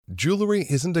Jewelry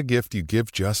isn't a gift you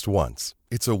give just once.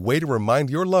 It's a way to remind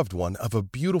your loved one of a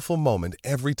beautiful moment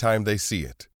every time they see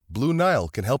it. Blue Nile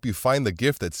can help you find the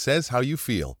gift that says how you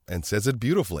feel and says it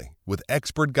beautifully, with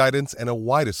expert guidance and a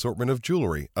wide assortment of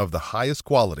jewelry of the highest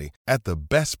quality at the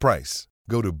best price.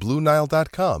 Go to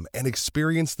BlueNile.com and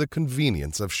experience the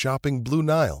convenience of shopping Blue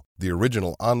Nile, the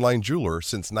original online jeweler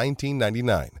since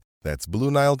 1999. That's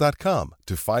BlueNile.com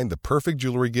to find the perfect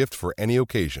jewelry gift for any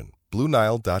occasion.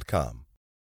 BlueNile.com.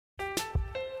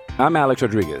 I'm Alex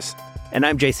Rodriguez. And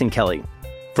I'm Jason Kelly.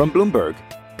 From Bloomberg,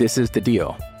 this is The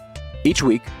Deal. Each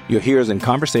week, you'll hear us in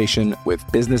conversation with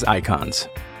business icons.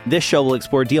 This show will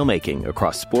explore deal-making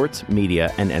across sports,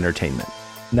 media, and entertainment.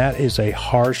 That is a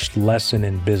harsh lesson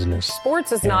in business.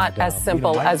 Sports is not as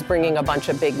simple as bringing a bunch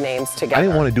of big names together. I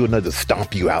didn't want to do another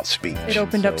stomp you out speech. It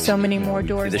opened up so many more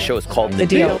doors. The show is called The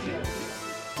Deal.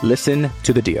 Listen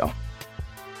to The Deal.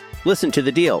 Listen to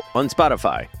The Deal on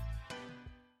Spotify.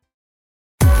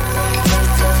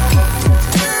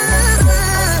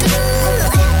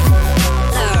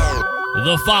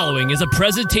 The following is a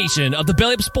presentation of the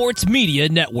Belly Up Sports Media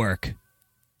Network.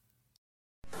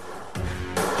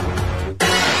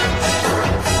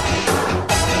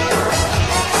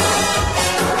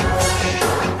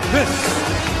 This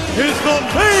is the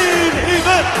main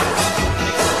event.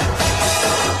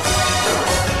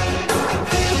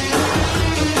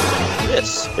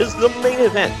 This is the main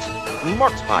event,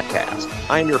 Mark's Podcast.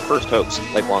 I'm your first host,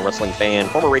 lifelong wrestling fan,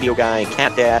 former radio guy,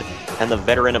 cat dad, and the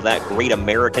veteran of that great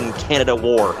American-Canada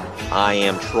War. I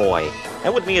am Troy.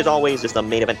 And with me, as always, is the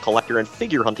main event collector and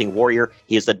figure-hunting warrior.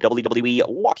 He is the WWE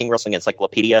Walking Wrestling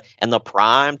Encyclopedia and the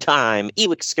prime-time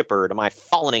Ewok skipper to my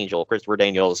fallen angel, Christopher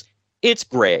Daniels. It's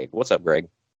Greg. What's up, Greg?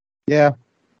 Yeah,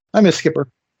 I miss Skipper.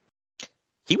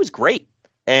 He was great.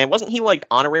 And wasn't he, like,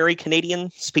 honorary Canadian,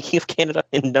 speaking of Canada,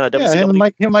 in WCW? Yeah, him and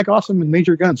Mike Awesome and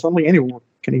Major Gunn. Suddenly anyone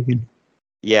Canadian.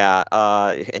 Yeah,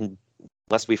 and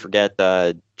lest we forget,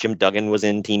 Jim Duggan was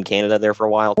in Team Canada there for a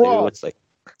while, too. Whoa. It's like...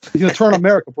 He's going to turn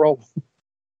America, bro.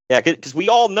 Yeah, because we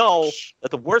all know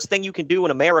that the worst thing you can do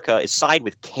in America is side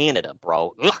with Canada,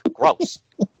 bro. Ugh, gross.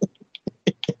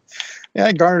 Yeah,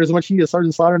 I garnered as much heat as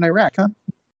Sergeant Slaughter in Iraq, huh?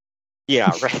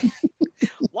 Yeah, right.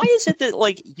 Why is it that,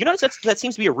 like, you know, that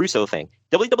seems to be a Russo thing.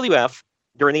 WWF,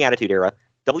 during the Attitude Era,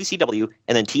 WCW,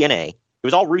 and then TNA. It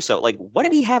was all Russo. Like, what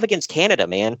did he have against Canada,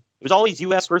 man? It was always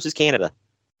U.S. versus Canada.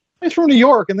 He's from New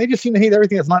York, and they just seem to hate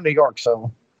everything that's not New York,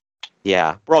 so...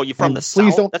 Yeah. Bro, you from the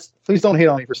please South? Please don't hate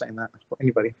on me for saying that.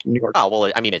 Anybody from New York. Oh,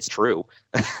 well, I mean, it's true.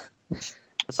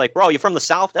 It's like, bro, you're from the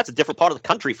South? That's a different part of the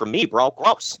country from me, bro.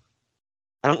 Gross.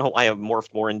 I don't know why I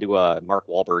morphed more into Mark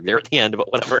Wahlberg there at the end,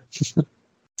 but whatever.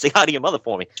 Say hi to your mother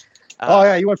for me. Oh,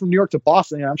 yeah, you went from New York to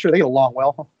Boston. Yeah, I'm sure they get along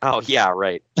well. Oh, yeah,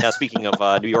 right. Now, speaking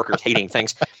of New Yorkers hating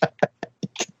things.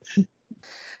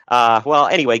 Well,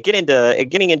 anyway, getting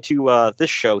into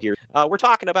this show here. We're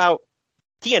talking about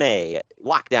TNA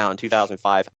Lockdown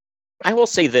 2005. I will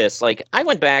say this, like, I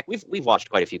went back, we've watched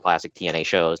quite a few classic TNA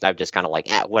shows. I'm just kind of like,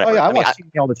 whatever. Oh, yeah, I watch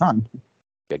TNA all the time.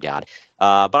 Good God.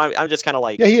 But I'm just kind of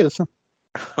like... Yeah, he is.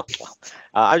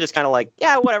 I'm just kind of like,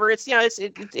 yeah, whatever. It's, you know,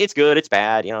 it's good, it's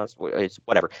bad, you know, it's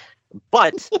whatever.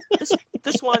 But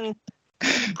this one,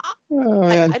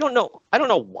 I don't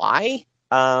know why.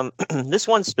 This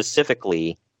one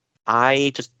specifically,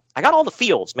 I got all the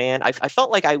feels, man. I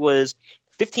felt like I was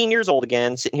 15 years old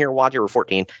again, sitting here watching, or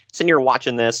 14, sitting here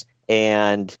watching this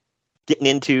and getting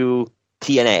into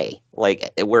TNA,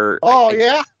 like where. Oh,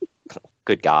 yeah.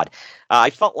 Good God.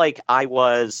 I felt like I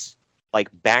was like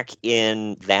back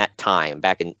in that time,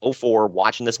 back in 2004,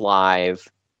 watching this live,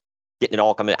 getting it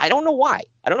all coming. I don't know why.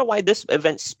 I don't know why this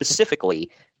event specifically.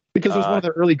 Because it was one of the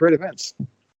early great events.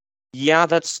 Yeah,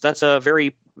 that's a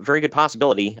very, very good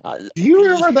possibility. Do you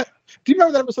remember that? Do you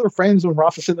remember that episode of Friends when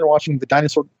Ross was sitting there watching the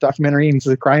dinosaur documentary and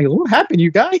he's crying? What happened,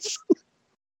 you guys?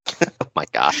 Oh my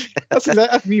gosh.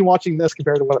 that's me watching this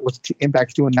compared to what it was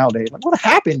Impact's doing nowadays. Like, what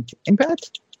happened?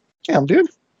 Impact? Damn, dude.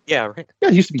 Yeah, right. Yeah,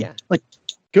 it used to be like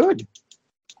good.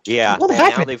 Yeah, what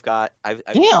happened? Now they've got.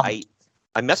 I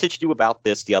messaged you about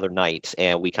this the other night,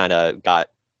 and we kind of got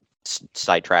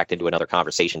sidetracked into another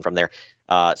conversation from there.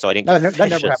 So I didn't. That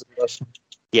never happened to us.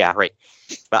 Yeah, right.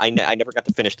 But I never got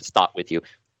to finish this thought with you.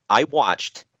 I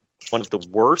watched one of the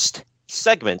worst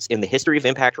segments in the history of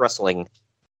Impact Wrestling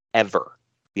ever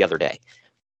the other day.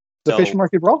 The Fish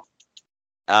Market Brawl?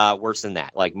 Worse than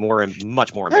that. Like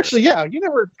much more. Actually, yeah, you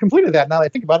never completed that now that I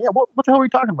think about it. Yeah, what the hell are we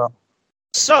talking about?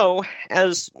 So,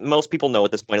 as most people know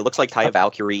at this point, it looks like Taya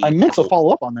Valkyrie... I meant to follow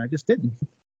up on that. I just didn't.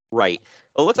 Right.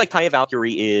 Well, it looks like Taya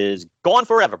Valkyrie is gone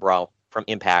forever, bro, from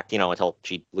Impact, until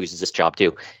she loses this job,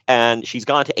 too. And she's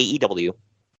gone to AEW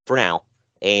for now.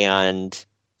 And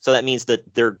So that means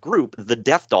that their group, the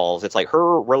Death Dolls, it's like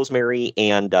her, Rosemary,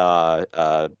 and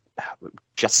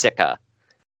Jessica.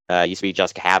 Used to be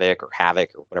Jessica Havoc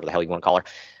or whatever the hell you want to call her.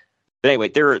 But anyway,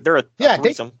 they're a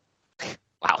threesome.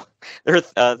 Wow, they're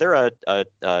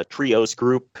a trios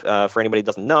group. For anybody who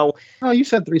doesn't know. Oh, you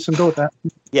said threesome. Go with that.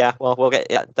 Yeah, well,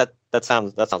 that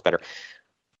sounds better.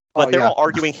 But they're all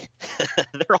arguing.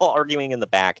 They're all arguing in the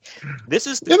back. This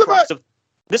is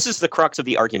the crux of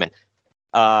the argument.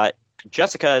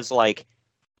 Jessica is like,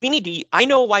 we need to. I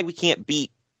know why we can't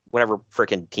beat whatever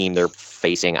freaking team they're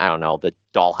facing. I don't know, the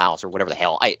Dollhouse or whatever the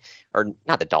hell. Or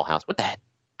not the Dollhouse. What the heck?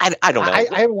 I don't know. I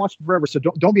haven't watched it forever, so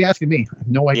don't be asking me. I have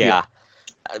no idea. Yeah.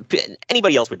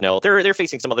 Anybody else would know. They're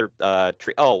facing some other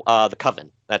the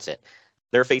Coven. That's it.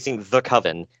 They're facing the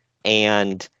Coven,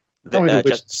 and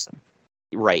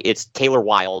right. It's Taylor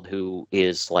Wilde, who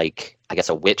is like, I guess,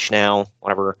 a witch now,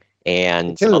 whatever.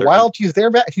 And Taylor Wilde, she's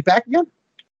there. She's back again.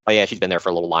 Oh yeah, she's been there for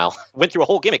a little while. Went through a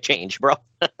whole gimmick change, bro.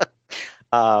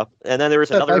 And then there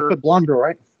was another 5-foot blonde girl,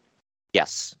 right?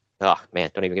 Yes. Oh man,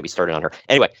 don't even get me started on her.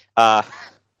 Anyway,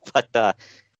 but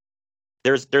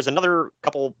there's another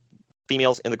couple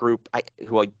females in the group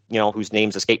whose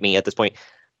names escape me at this point.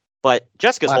 But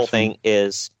Jessica's whole thing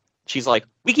is she's like,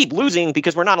 we keep losing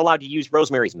because we're not allowed to use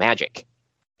Rosemary's magic.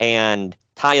 And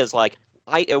Taya's like,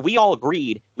 we all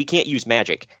agreed we can't use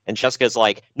magic. And Jessica's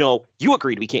like, no, you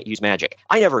agreed we can't use magic.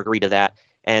 I never agreed to that.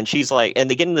 And she's like, and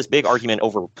they get in this big argument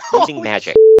over using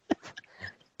magic.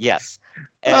 Yes.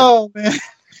 And man.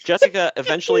 Jessica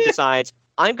eventually decides,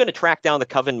 I'm going to track down the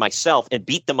Coven myself and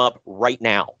beat them up right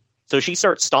now. So she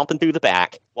starts stomping through the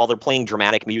back while they're playing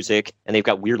dramatic music and they've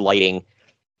got weird lighting.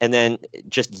 And then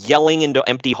just yelling into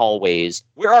empty hallways,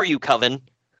 where are you, Coven?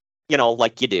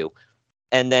 Like you do.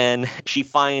 And then she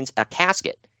finds a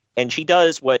casket. And she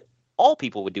does what all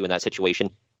people would do in that situation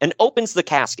and opens the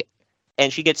casket.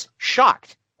 And she gets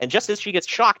shocked. And just as she gets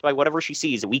shocked by whatever she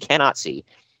sees that we cannot see,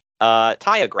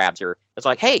 Taya grabs her. It's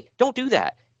like, hey, don't do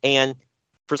that. And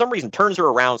for some reason turns her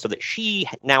around so that she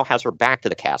now has her back to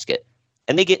the casket.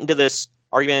 And they get into this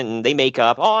argument and they make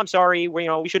up, oh, I'm sorry, we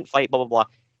shouldn't fight, blah, blah, blah.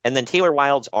 And then Taylor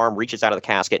Wilde's arm reaches out of the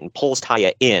casket and pulls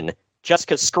Taya in.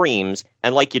 Jessica screams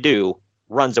and, like you do,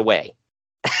 runs away.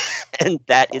 And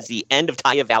that is the end of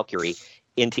Taya Valkyrie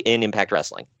in Impact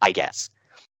Wrestling, I guess.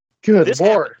 Good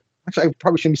Lord. Actually, I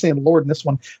probably shouldn't be saying Lord in this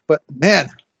one, but man.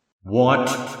 What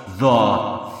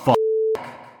the fuck?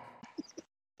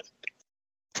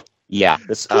 Yeah.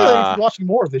 This, watching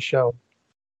more of this show.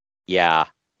 Yeah.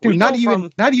 Dude, not even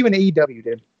AEW,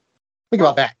 dude. Think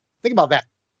about that.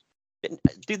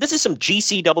 Dude, this is some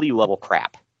GCW level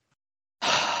crap.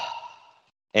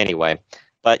 Anyway,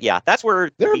 but yeah, that's where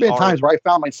there have been times where I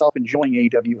found myself enjoying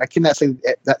AEW. I cannot say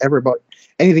that ever about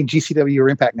anything GCW or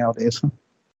Impact nowadays.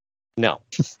 No.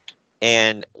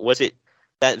 And was it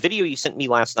that video you sent me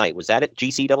last night? Was that at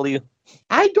GCW?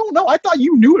 I don't know. I thought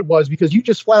you knew it was because you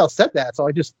just flat out said that. So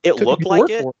I just looked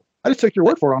like it. I just took your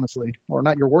word for it, honestly, or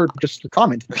not your word, just a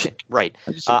comment. Right.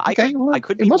 I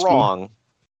could be wrong.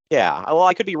 Yeah, well,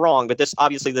 I could be wrong, but this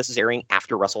is airing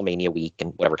after WrestleMania week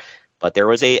and whatever. But there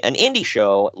was an indie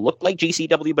show, looked like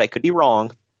GCW, but I could be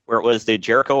wrong, where it was the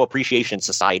Jericho Appreciation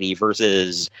Society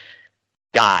versus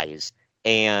guys.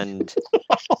 And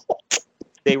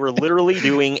they were literally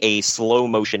doing a slow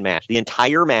motion match. The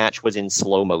entire match was in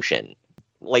slow motion.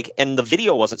 And the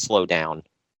video wasn't slowed down.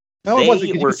 No, it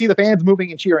wasn't, because you could see the fans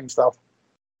moving and cheering stuff.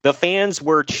 The fans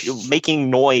were making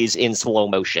noise in slow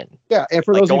motion. Yeah, and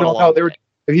for those who don't know,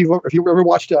 if you ever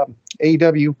watched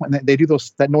AEW, and they do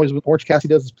that noise with Orange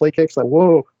Cassidy does his play kicks, like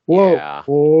whoa,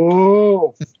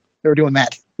 whoa, they were doing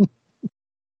that.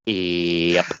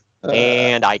 Yep.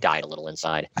 And I died a little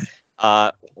inside.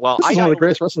 Well, this is one of the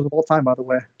greatest wrestlers of all time, by the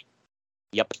way.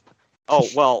 Yep. Oh,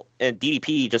 well, and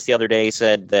DDP just the other day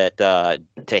said that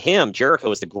to him, Jericho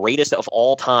is the greatest of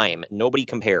all time. Nobody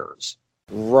compares.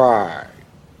 Right.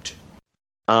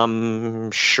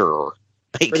 Sure.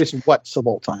 Greatest of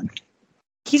all time?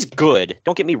 He's good.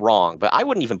 Don't get me wrong, but I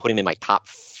wouldn't even put him in my top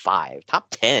 5. Top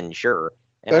 10, sure.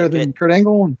 And better than Kurt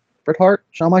Angle and Bret Hart,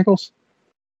 Shawn Michaels?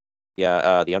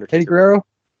 Yeah, The Undertaker. Eddie Guerrero?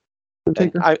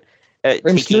 Rey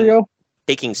Mysterio?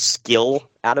 Taking skill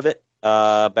out of it.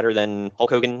 Better than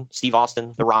Hulk Hogan, Steve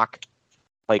Austin, The Rock.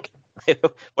 What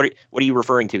are you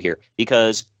referring to here?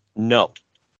 Because no,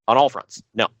 on all fronts,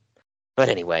 no. But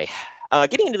anyway,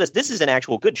 getting into this is an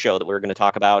actual good show that we're going to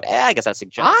talk about. I guess that's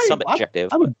subjective.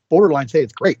 I would borderline say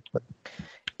it's great, but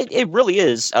it really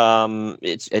is.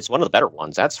 It's one of the better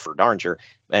ones. That's for darn sure.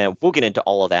 And we'll get into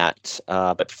all of that.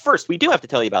 But first, we do have to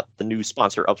tell you about the new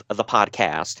sponsor of the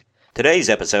podcast. Today's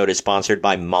episode is sponsored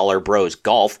by Mahler Bros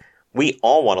Golf. We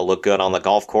all want to look good on the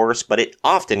golf course, but it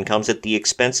often comes at the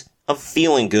expense of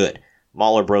feeling good.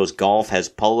 Mahler Bros Golf has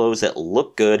polos that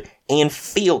look good and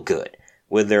feel good.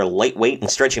 With their lightweight and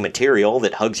stretchy material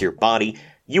that hugs your body,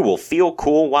 you will feel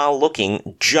cool while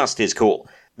looking just as cool.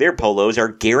 Their polos are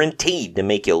guaranteed to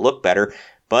make you look better,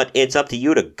 but it's up to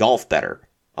you to golf better.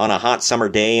 On a hot summer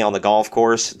day on the golf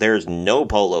course, there's no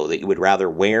polo that you would rather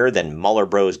wear than Mahler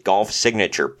Bros Golf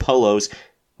signature polos.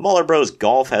 Mahler Bros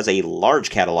Golf has a large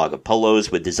catalog of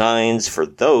polos with designs for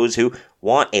those who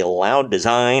want a loud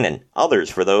design and others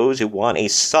for those who want a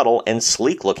subtle and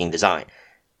sleek-looking design.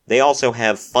 They also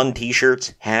have fun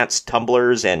t-shirts, hats,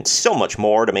 tumblers, and so much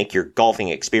more to make your golfing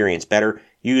experience better.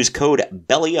 Use code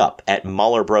BELLYUP at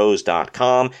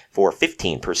MahlerBros.com for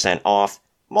 15% off.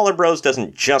 Mahler Bros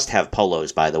doesn't just have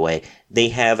polos, by the way. They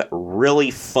have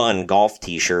really fun golf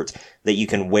t-shirts that you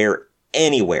can wear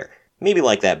anywhere. Maybe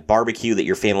like that barbecue that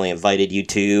your family invited you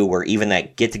to, or even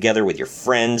that get-together with your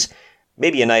friends.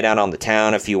 Maybe a night out on the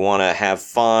town if you want to have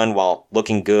fun while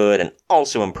looking good and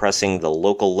also impressing the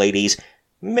local ladies.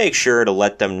 Make sure to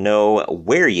let them know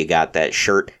where you got that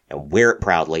shirt and wear it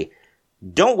proudly.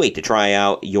 Don't wait to try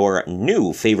out your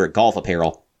new favorite golf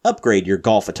apparel. Upgrade your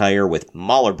golf attire with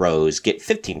Mahler Bros. Get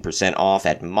 15% off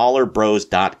at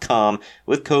MahlerBros.com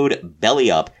with code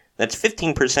BELLYUP. That's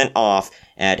 15% off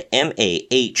at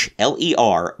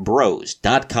MAHLER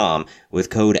Bros.com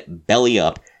with code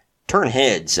BELLYUP. Turn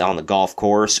heads on the golf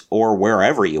course or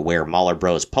wherever you wear Mahler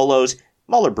Bros polos.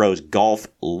 Mahler Bros Golf.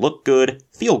 Look good,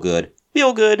 feel good,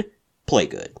 play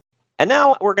good. And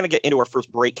now we're going to get into our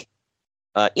first break.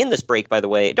 In this break, by the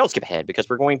way, don't skip ahead because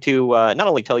we're going to not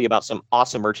only tell you about some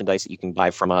awesome merchandise that you can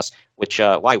buy from us, which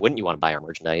why wouldn't you want to buy our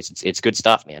merchandise? It's good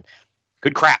stuff, man.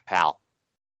 Good crap, pal.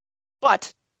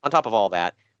 But on top of all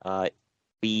that,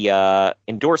 we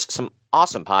endorse some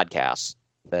awesome podcasts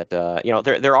that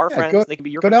they're our friends. They can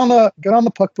be your go down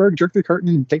the Puckberg, jerk the curtain,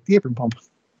 and take the apron pump.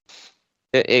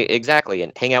 Exactly,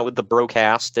 and hang out with the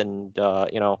Brocast, and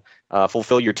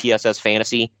fulfill your TSS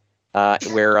fantasy,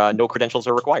 where no credentials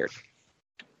are required.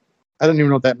 I don't even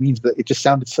know what that means, but it just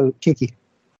sounded so kinky.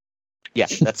 Yeah,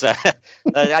 that's.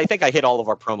 I think I hit all of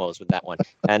our promos with that one,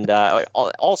 and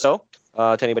also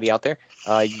to anybody out there,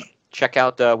 check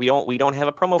out. We don't have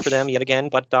a promo for them yet again,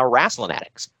 but Wrestling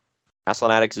Addicts.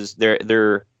 Wrestling Addicts is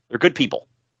they're good people,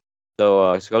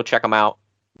 so go check them out.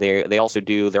 They also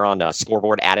they're on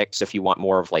Scoreboard Addicts if you want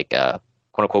more of like quote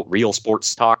unquote real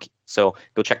sports talk. So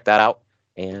go check that out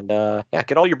and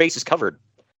get all your bases covered.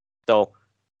 So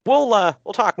we'll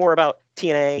talk more about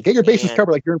TNA. Get your bases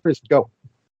covered like you're in prison. Go.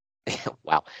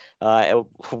 Wow.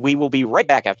 We will be right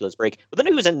back after this break with the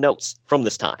news and notes from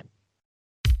this time.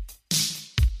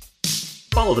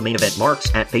 Follow the Main Event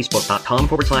Marks at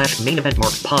Facebook.com/Main Event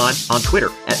Marks Pod, on Twitter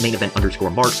at Main Event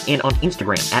 _Marks, and on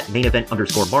Instagram at Main Event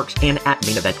 _Marks and at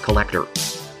Main Event Collector.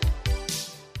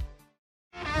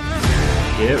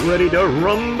 Get ready to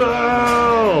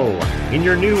rumble in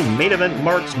your new Main Event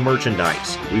Marks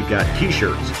merchandise. We've got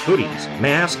t-shirts, hoodies,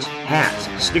 masks, hats,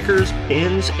 stickers,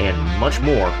 pins, and much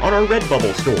more on our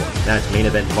Redbubble store. That's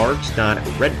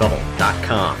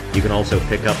maineventmarks.redbubble.com. You can also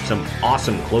pick up some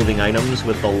awesome clothing items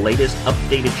with the latest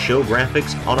updated show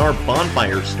graphics on our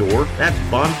Bonfire store. That's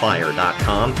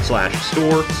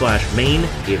bonfire.com/store/main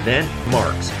event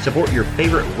marks. Support your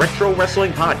favorite retro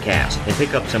wrestling podcast and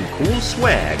pick up some cool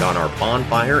swag on our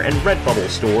Bonfire and Redbubble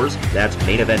stores. That's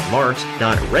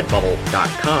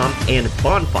maineventmarks.redbubble.com and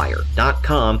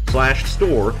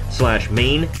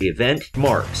bonfire.com/store/main event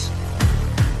marks.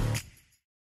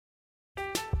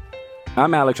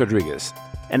 I'm Alex Rodriguez.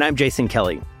 And I'm Jason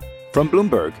Kelly. From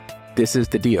Bloomberg, this is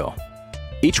The Deal.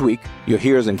 Each week, you'll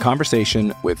hear us in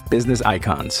conversation with business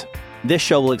icons. This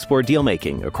show will explore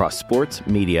deal-making across sports,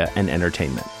 media, and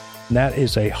entertainment. That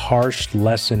is a harsh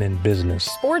lesson in business.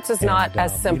 Sports is not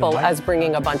as simple as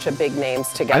bringing a bunch of big names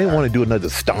together. I didn't want to do another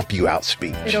stomp you out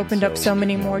speech. It opened up so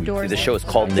many more doors. The show is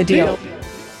called The Deal.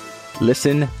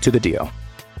 Listen to The Deal.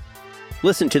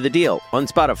 Listen to The Deal on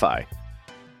Spotify.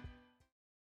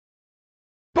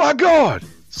 By God,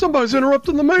 somebody's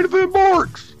interrupting the Main Event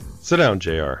Marks. Sit down,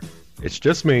 JR. It's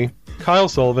just me, Kyle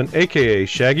Sullivan, a.k.a.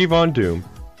 Shaggy Von Doom,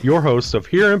 your host of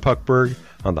Here in Puckburg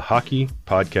on the Hockey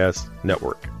Podcast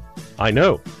Network. I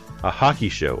know, a hockey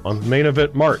show on Main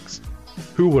Event Marks.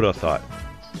 Who would have thought?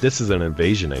 This is an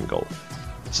invasion angle.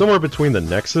 Somewhere between the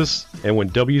Nexus and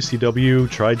when WCW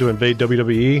tried to invade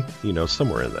WWE,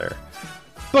 somewhere in there.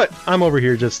 But I'm over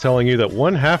here just telling you that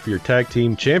one half of your tag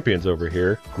team champions over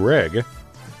here, Greg,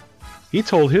 he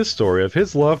told his story of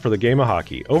his love for the game of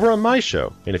hockey over on my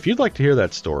show. And if you'd like to hear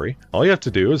that story, all you have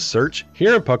to do is search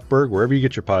Here in Puckburg wherever you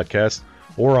get your podcast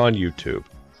or on YouTube.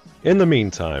 In the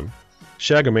meantime,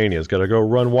 Shagamania's got to go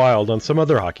run wild on some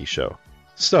other hockey show.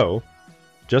 So,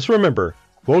 just remember,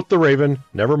 quote the Raven,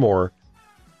 nevermore,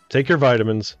 take your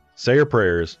vitamins, say your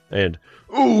prayers, and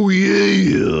oh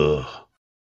yeah!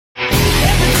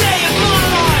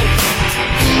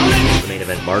 The Main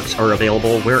Event Marks are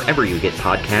available wherever you get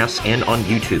podcasts and on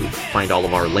YouTube. Find all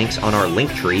of our links on our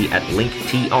link tree at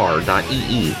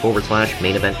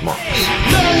linktr.ee/Main Event Marks.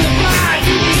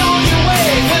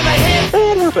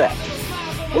 And we're back.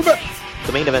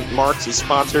 The Main Event Marks is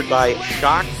sponsored by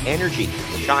Shock Energy.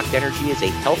 Shock Energy is a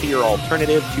healthier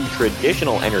alternative to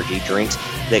traditional energy drinks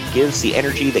that gives the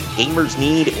energy that gamers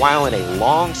need while in a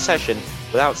long session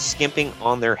without skimping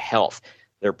on their health.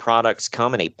 Their products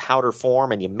come in a powder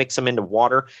form and you mix them into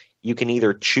water. You can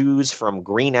either choose from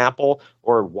green apple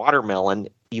or watermelon.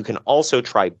 You can also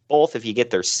try both if you get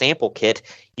their sample kit.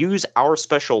 Use our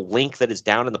special link that is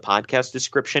down in the podcast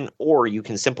description, or you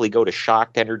can simply go to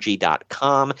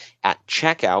shockedenergy.com at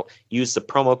checkout. Use the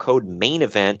promo code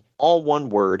MAINEVENT, all one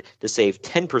word, to save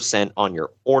 10% on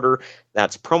your order.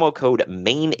 That's promo code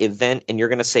MAINEVENT, and you're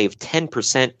going to save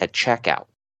 10% at checkout.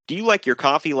 Do you like your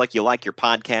coffee like you like your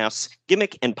podcasts?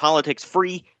 Gimmick and politics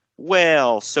free?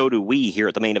 Well, so do we here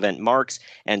at the Main Event Marks,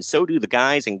 and so do the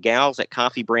guys and gals at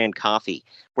Coffee Brand Coffee,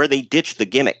 where they ditch the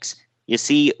gimmicks. You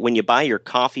see, when you buy your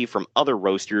coffee from other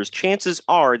roasters, chances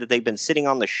are that they've been sitting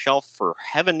on the shelf for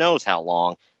heaven knows how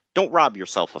long. Don't rob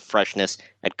yourself of freshness.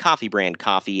 At Coffee Brand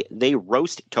Coffee, they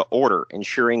roast to order,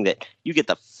 ensuring that you get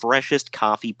the freshest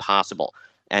coffee possible.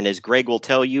 And as Greg will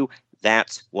tell you,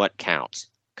 that's what counts.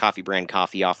 Coffee Brand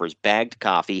Coffee offers bagged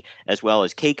coffee as well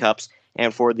as K-Cups,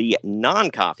 and for the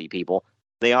non-coffee people,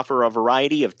 they offer a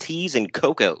variety of teas and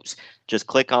cocos. Just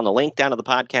click on the link down in the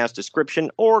podcast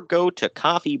description or go to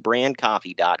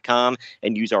coffeebrandcoffee.com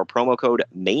and use our promo code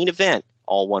MAINEVENT,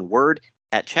 all one word,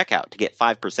 at checkout to get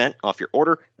 5% off your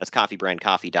order. That's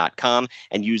coffeebrandcoffee.com,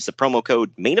 and use the promo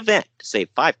code MAINEVENT to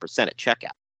save 5% at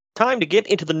checkout. Time to get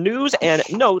into the news and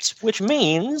notes, which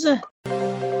means...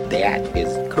 that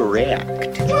is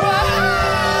correct.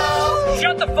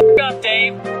 Shut the fuck up,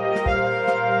 Dave!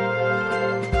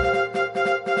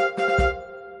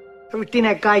 Everything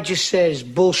that guy just says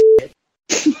bullshit.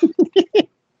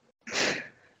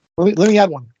 let me add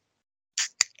one.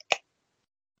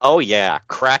 Oh, yeah.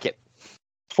 Crack it.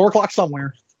 4 o'clock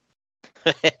somewhere.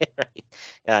 Right.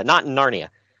 Not in Narnia.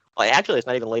 Well, actually, it's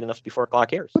not even late enough to be 4 o'clock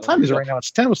here. So. What time is it right now?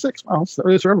 It's 10:06. Oh, it's the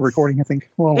earliest we're ever recording, I think.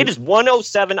 Well, it is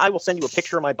 1:07. I will send you a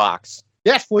picture of my box.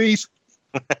 Yes, please.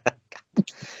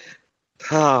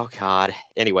 Oh, God.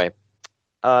 Anyway,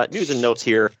 news and notes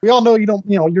here. We all know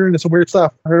you're into some weird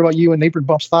stuff. I heard about you and Nathan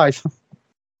bumps thighs.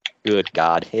 Good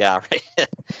God. Yeah, right.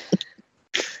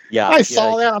 Yeah. I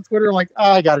saw that on Twitter. I'm like,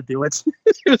 I got to do it.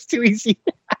 It was too easy.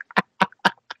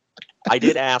 I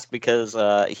did ask because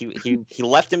he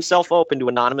left himself open to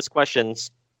anonymous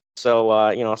questions.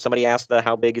 So, somebody asked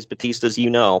how big is Batista's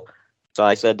So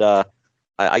I said,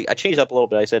 I changed up a little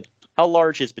bit. I said, how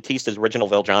large is Batista's original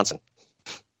Bill Johnson?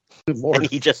 Good Lord. And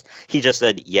he just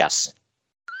said yes.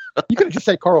 You could have just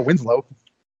said Carl Winslow.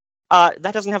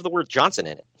 That doesn't have the word Johnson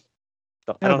in it.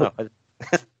 So, I don't know. I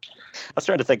was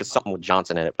trying to think of something with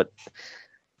Johnson in it, but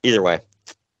either way.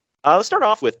 Let's start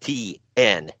off with TNA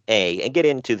and get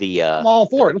into the... I'm all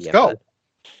for it. Let's go.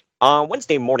 On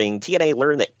Wednesday morning, TNA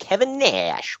learned that Kevin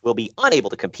Nash will be unable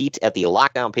to compete at the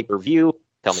Lockdown pay-per-view.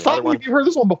 Tell me another one. Have you heard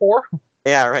this one before?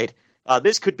 Yeah, right.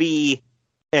 This could be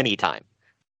any time.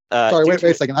 Sorry, wait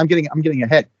a second. I'm getting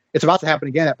ahead. It's about to happen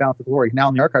again at Bound for Glory, now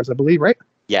in the archives, I believe, right?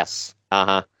 Yes.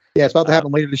 Uh-huh. Yeah, it's about to happen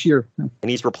later this year. And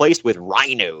he's replaced with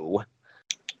Rhino.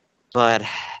 But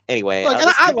anyway...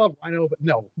 I love Rhino, but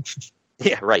no.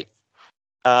 Yeah, right.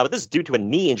 But this is due to a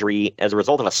knee injury as a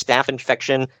result of a staph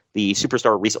infection the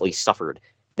superstar recently suffered.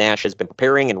 Nash has been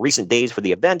preparing in recent days for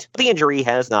the event, but the injury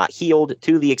has not healed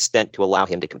to the extent to allow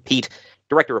him to compete.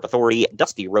 Director of Authority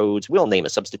Dusty Rhodes will name a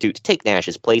substitute to take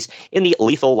Nash's place in the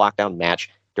Lethal Lockdown match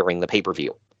during the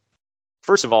pay-per-view.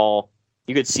 First of all,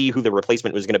 you could see who the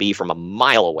replacement was going to be from a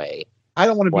mile away. I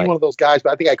don't want to be one of those guys,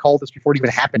 but I think I called this before it even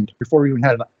happened, before we even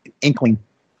had an inkling.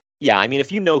 Yeah, I mean,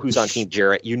 if you know who's on Team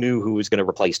Jarrett, you knew who was going to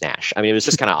replace Nash. I mean, it was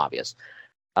just kind of obvious.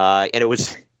 And it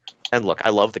was, and look, I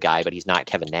love the guy, but he's not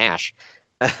Kevin Nash.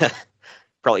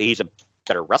 Probably he's a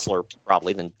better wrestler,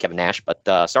 probably, than Kevin Nash, but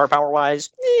star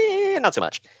power-wise, not so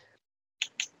much.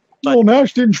 But, well,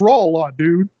 Nash didn't draw a lot,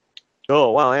 dude.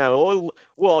 Oh, well, yeah.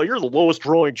 Well, you're the lowest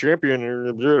drawing champion.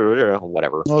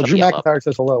 Whatever. Well, Drew McIntyre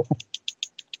says hello.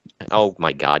 Oh,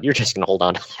 my God. You're just going to hold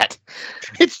on to that.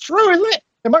 It's true, isn't it?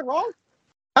 Am I wrong?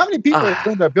 How many people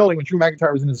were in that building when Drew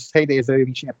McIntyre was in his heyday as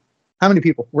WWE champ? How many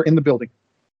people were in the building?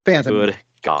 Fans. Good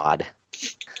God.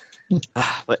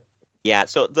 But Yeah,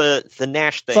 so the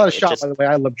Nash thing. It's not a shot, by the way.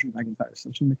 I love Drew McIntyre, so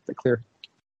just make that clear.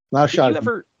 Not a shot.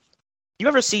 You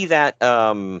ever see that?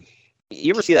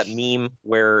 You ever see that meme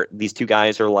where these two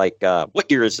guys are like, "What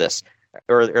year is this?"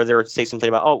 Or they'll say something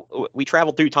about, "Oh, we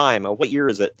traveled through time. What year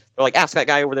is it?" They're like, "Ask that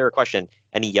guy over there a question,"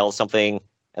 and he yells something,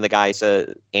 and the guy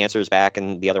answers back,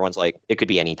 and the other one's like, "It could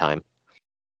be any time."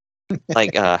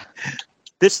 Like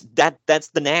that's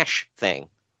the Nash thing.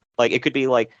 Like it could be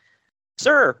like,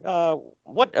 "Sir,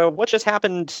 what just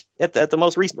happened at the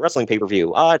most recent wrestling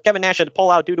pay-per-view? Kevin Nash had to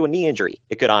pull out due to a knee injury."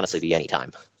 It could honestly be any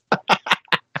time.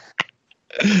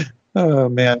 Oh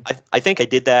man! I think I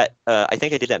did that. I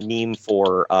think I did that meme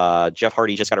for Jeff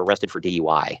Hardy just got arrested for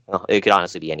DUI. It could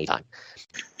honestly be any time.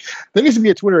 There needs to be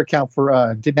a Twitter account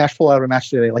for did Nash pull out of a match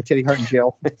today, like Teddy Hart in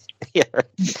jail? Yeah.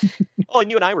 Oh, and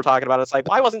you and I were talking about it. It's like,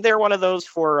 why wasn't there one of those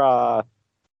for?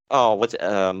 Why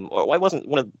wasn't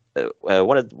why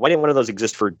didn't one of those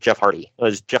exist for Jeff Hardy?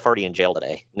 Was Jeff Hardy in jail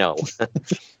today? No.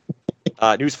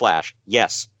 Newsflash.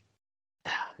 Yes.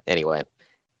 Anyway.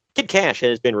 Kid Cash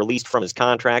has been released from his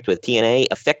contract with TNA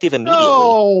effective immediately.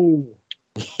 No!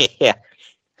 Yeah.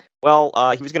 Well,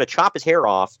 he was going to chop his hair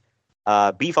off,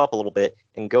 beef up a little bit,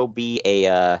 and go be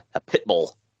a pit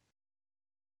bull.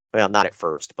 Well, not at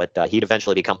first, but he'd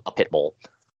eventually become a pit bull.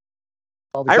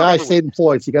 Well, the guy stayed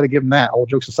employed, so you got to give him that. All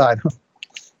jokes aside.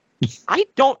 I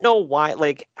don't know why.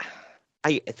 Like,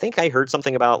 I think I heard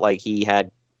something about like he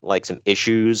had like some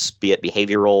issues, be it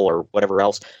behavioral or whatever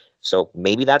else. So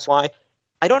maybe that's why.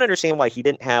 I don't understand why he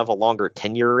didn't have a longer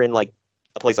tenure in like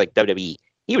a place like WWE.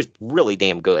 He was really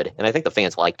damn good, and I think the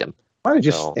fans liked him. Why don't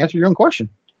you just answer your own question?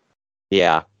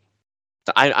 Yeah.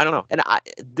 I don't know. And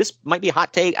this might be a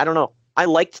hot take. I don't know. I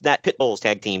liked that Pitbulls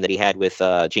tag team that he had with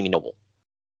Jamie Noble.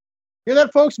 Hear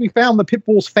that, folks? We found the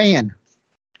Pitbulls fan.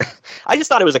 I just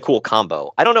thought it was a cool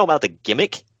combo. I don't know about the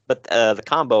gimmick, but the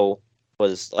combo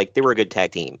was like they were a good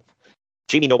tag team.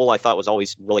 Jamie Noble, I thought, was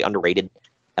always really underrated.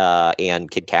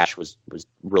 And Kid Cash was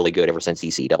really good ever since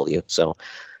ECW. So,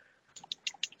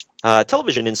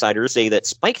 television insiders say that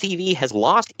Spike TV has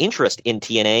lost interest in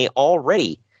TNA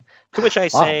already. To which I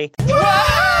say,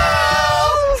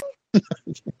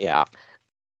 yeah.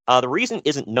 The reason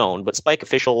isn't known, but Spike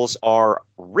officials are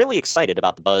really excited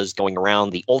about the buzz going around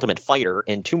The Ultimate Fighter,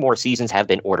 and 2 more seasons have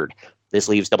been ordered. This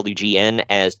leaves WGN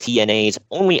as TNA's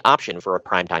only option for a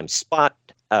primetime spot.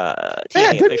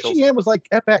 WGN was like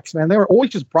FX, man. They were always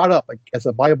just brought up like as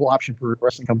a viable option for a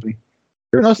wrestling company.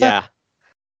 You ever notice that?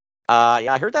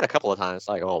 Yeah, I heard that a couple of times.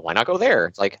 Like, oh, why not go there?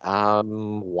 It's like,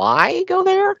 why go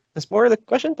there? That's more of the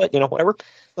question, but whatever.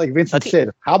 Like Vince and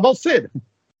Sid. How about Sid?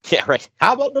 Yeah, right.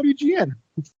 How about WGN?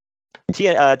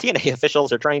 TNA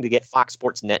officials are trying to get Fox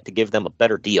Sports Net to give them a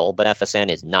better deal, but FSN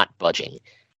is not budging.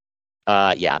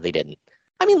 Yeah, they didn't.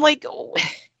 I mean, like,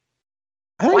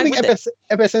 I don't think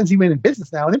FSN's even in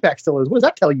business now, and Impact still is. What does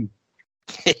that tell you?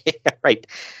 Right.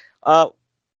 Well,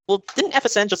 didn't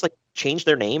FSN just like change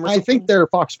their name? Or something? I think they're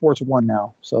Fox Sports 1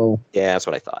 now. So yeah, that's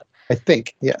what I thought. I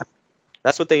think, yeah.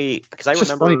 That's what because I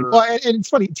remember. Funny. Well, and it's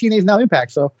funny. TNA is now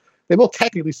Impact, so they both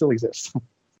technically still exist.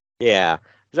 Yeah,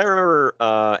 because I remember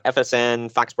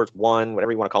FSN, Fox Sports 1,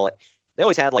 whatever you want to call it. They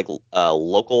always had like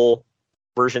local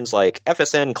versions, like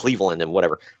FSN Cleveland and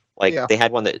whatever. Like They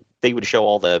had one that they would show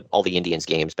all the Indians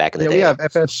games back in the day. We have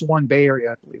FS1 Bay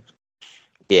Area, I believe.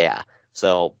 Yeah,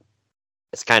 so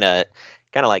it's kind of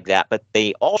like that. But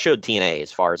they all showed TNA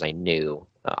as far as I knew.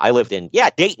 I lived in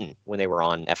Dayton when they were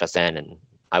on FSN, and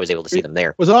I was able to see them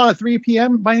there. Was it on at 3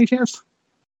 p.m. by any chance?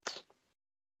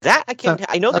 That I can't.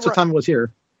 I know that's what time it was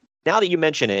here. Now that you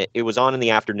mention it, it was on in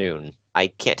the afternoon. I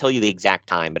can't tell you the exact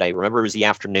time, but I remember it was the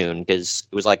afternoon because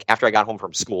it was like after I got home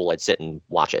from school, I'd sit and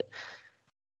watch it.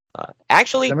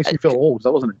 Actually, that makes me feel old. I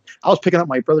was picking up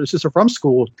my brother and sister from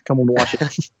school to come home to watch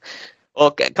it.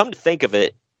 Well, come to think of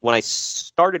it, when I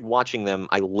started watching them,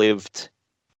 I lived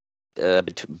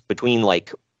between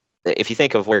like, if you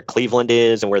think of where Cleveland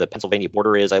is and where the Pennsylvania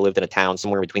border is, I lived in a town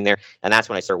somewhere in between there, and that's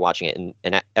when I started watching it.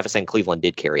 And FSN Cleveland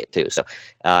did carry it too. So,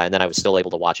 and then I was still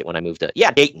able to watch it when I moved to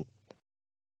Dayton.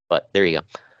 But there you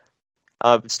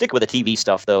go. Stick with the TV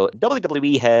stuff, though.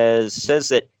 WWE says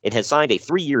that it has signed a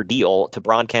 3-year deal to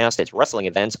broadcast its wrestling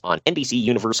events on NBC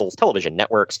Universal's television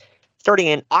networks. Starting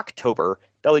in October,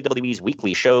 WWE's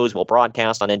weekly shows will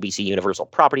broadcast on NBC Universal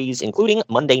properties, including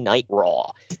Monday Night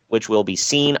Raw, which will be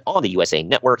seen on the USA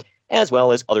Network, as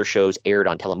well as other shows aired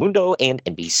on Telemundo and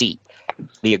NBC.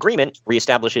 The agreement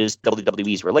reestablishes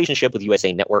WWE's relationship with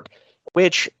USA Network,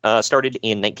 which started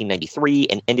in 1993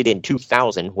 and ended in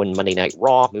 2000 when Monday Night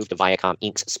Raw moved to Viacom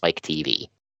Inc.'s Spike TV.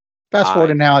 Fast forward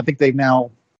to now, I think they've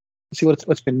now,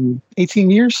 what's been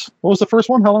 18 years? What was the first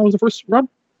one? How long was the first run?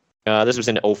 This was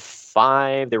in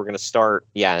 2005. They were going to start,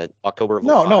 October of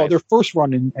 2005. No, their first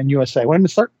run in USA. When did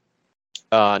it start?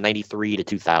 93 to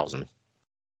 2000.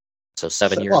 So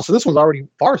 7 years. Wow, so this one's already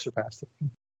far surpassed it.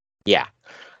 Yeah.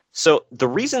 So the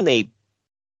reason they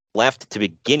left to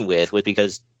begin with was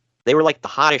because they were like the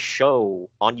hottest show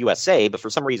on USA, but for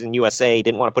some reason USA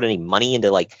didn't want to put any money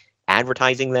into like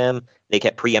advertising them. They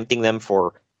kept preempting them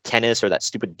for tennis or that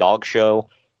stupid dog show,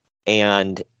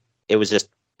 and it was just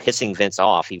pissing Vince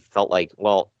off. He felt like,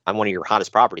 well, I'm one of your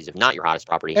hottest properties, if not your hottest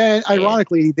property. And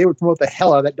ironically, they would promote the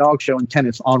hell out of that dog show and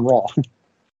tennis on Raw.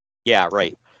 Yeah,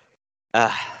 right.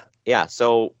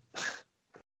 So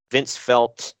Vince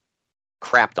felt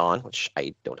crapped on, which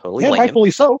I don't totally blame him.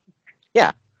 Rightfully so.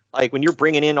 Yeah. Like when you're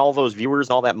bringing in all those viewers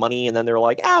and all that money, and then they're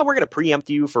like, we're going to preempt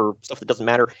you for stuff that doesn't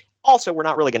matter. Also, we're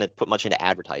not really going to put much into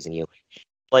advertising you.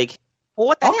 Like, well,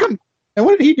 what the heck? And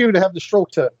what did he do to have the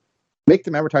stroke to make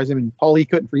them advertise him and Paul he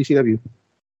couldn't for ECW?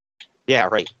 Yeah,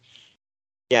 right.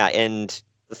 Yeah, and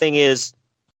the thing is,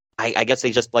 I guess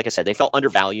they just, like I said, they felt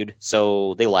undervalued,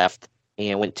 so they left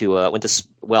and went to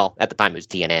well, at the time it was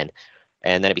TNN,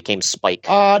 and then it became Spike.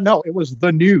 No, it was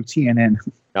the new TNN.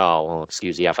 Oh, well,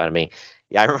 excuse the F out of me.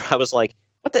 Yeah, I remember I was like,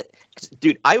 what the...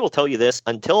 Dude, I will tell you this,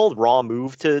 until Raw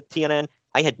moved to TNN,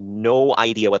 I had no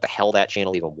idea what the hell that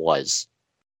channel even was.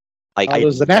 Like, it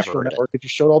was the National Network. It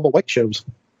just showed all the white shows.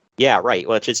 Yeah, right.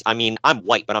 Which is, I mean, I'm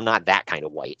white, but I'm not that kind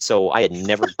of white, so I had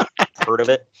never heard of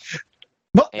it.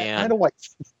 Not that kind of white.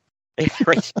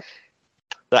 Right.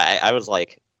 I was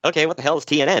like, okay, what the hell is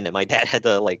TNN? And my dad had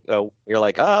to like, you're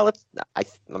like, I'm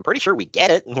pretty sure we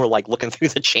get it. And we're like looking through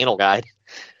the channel guide.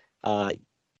 Did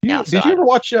you ever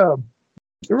watch? You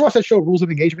ever watch that show Rules of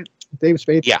Engagement with David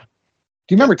Spade? Yeah. Do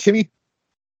you remember Timmy?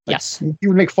 Yes. He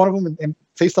would make fun of him and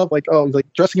say stuff like, "Oh, he's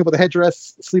like dressing up with a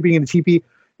headdress, sleeping in a teepee." He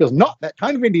goes, "Not that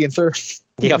kind of Indian, sir."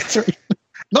 Yep.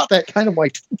 Not that kind of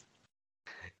white.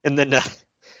 And then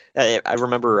I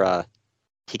remember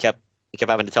he kept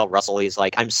having to tell Russell, he's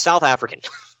like, "I'm South African."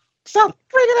 South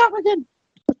freaking African.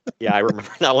 Yeah, I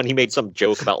remember that when he made some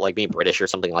joke about like being British or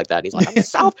something like that. He's like, "I'm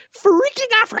South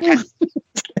freaking African."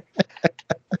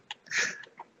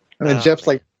 And then Jeff's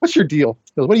like, "What's your deal?"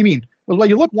 He goes, "What do you mean?" He goes, "Well,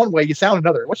 you look one way, you sound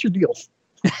another. What's your deal?"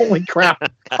 Holy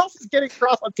crap! How's this getting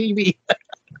across on TV?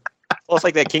 Well, it's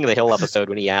like that King of the Hill episode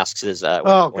when he asks his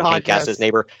when Hank asks his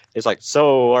neighbor, he's like,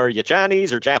 "So, are you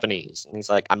Chinese or Japanese?" And he's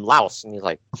like, "I'm Laos." And he's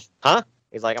like, "Huh?"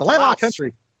 He's like, "I'm Laos."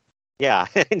 Country. Yeah,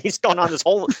 and he's going on this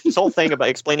whole thing about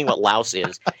explaining what Laos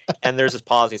is, and there's this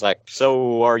pause. He's like,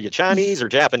 "So, are you Chinese or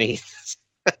Japanese?"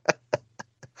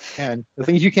 And the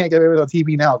things you can't get away with on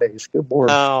TV nowadays. Good lord.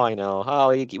 Oh, I know. Oh,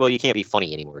 you can't be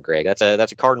funny anymore, Greg. That's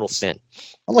a cardinal sin.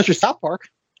 Unless you're South Park.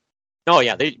 Oh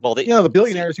yeah, they the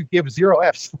billionaires who give 0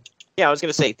 Fs. Yeah, I was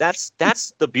gonna say that's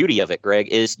the beauty of it, Greg.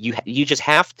 Is you just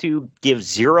have to give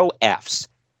 0 Fs,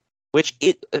 which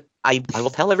I will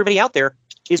tell everybody out there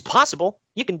is possible.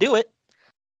 You can do it.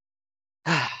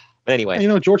 But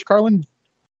anyway, George Carlin.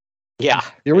 Yeah,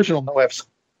 the original no Fs.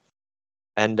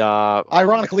 And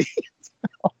ironically.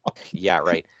 Yeah,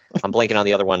 right. I'm blanking on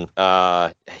the other one.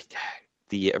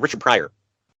 The Richard Pryor.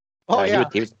 Oh yeah,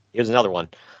 he was another one.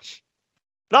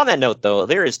 But on that note, though,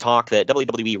 there is talk that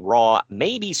WWE Raw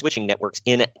may be switching networks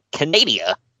in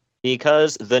Canada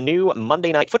because the new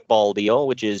Monday Night Football deal,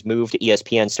 which is moved to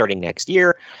ESPN starting next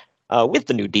year, with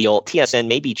the new deal, TSN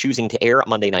may be choosing to air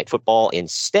Monday Night Football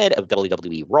instead of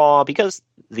WWE Raw because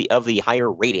of the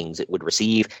higher ratings it would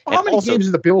receive. Well, how many games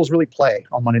do the Bills really play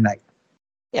on Monday night?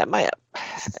 Yeah,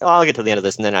 I'll get to the end of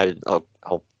this and then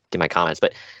I'll do my comments.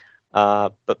 But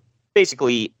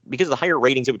basically, because of the higher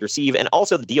ratings it would receive, and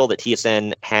also the deal that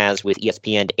TSN has with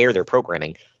ESPN to air their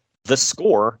programming, the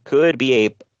Score could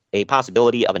be a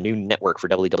possibility of a new network for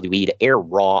WWE to air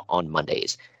Raw on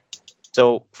Mondays.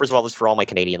 So, first of all, this is for all my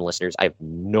Canadian listeners. I have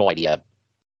no idea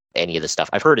any of this stuff.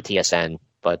 I've heard of TSN,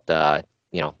 but I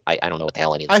don't know what the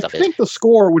hell any of this stuff is. I think the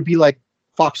Score would be like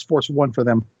Fox Sports 1 for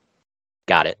them.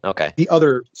 Got it. Okay. The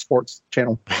other sports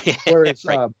channel, whereas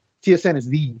right. TSN is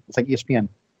it's like ESPN.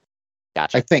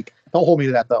 Gotcha. I think. Don't hold me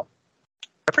to that though.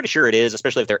 I'm pretty sure it is,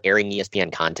 especially if they're airing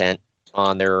ESPN content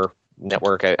on their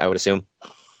network. I would assume.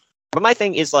 But my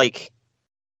thing is like,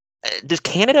 does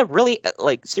Canada really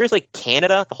seriously?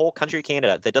 Canada, the whole country of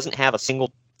Canada, that doesn't have a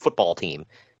single football team.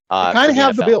 Kind of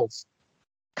have the Bills.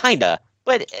 Kinda,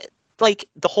 but like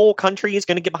the whole country is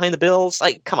going to get behind the Bills.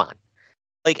 Like, come on.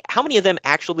 Like, how many of them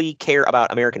actually care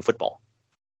about American football?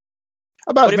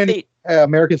 About as many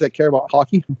Americans that care about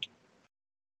hockey.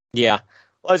 Yeah.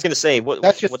 Well, I was going to say,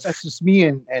 that's just me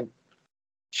and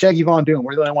Shaggy Von Doom.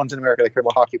 We're the only ones in America that care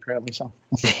about hockey, apparently. So.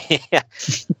 Yeah.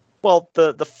 Well,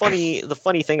 the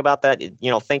funny thing about that,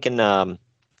 thinking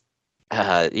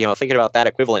thinking about that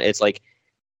equivalent, it's like,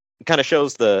 it kind of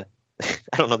shows the,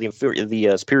 I don't know,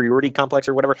 the superiority complex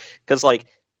or whatever. Because, like,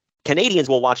 Canadians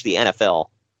will watch the NFL.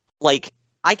 Like,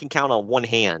 I can count on one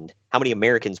hand how many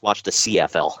Americans watch the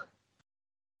CFL.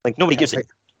 Like, nobody gives a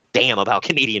damn about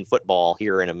Canadian football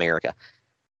here in America.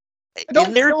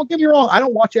 Don't get me wrong. I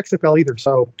don't watch XFL either,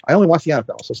 so I only watch the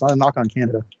NFL. So it's not a knock on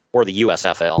Canada or the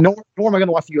USFL. Nor am I going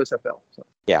to watch the USFL. So.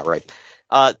 Yeah, right.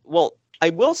 Well,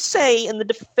 I will say, in the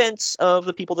defense of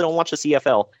the people that don't watch the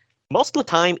CFL, most of the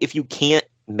time, if you can't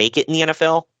make it in the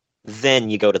NFL, then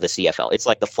you go to the CFL. It's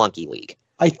like the flunky league.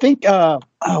 I think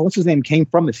what's his name came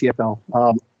from the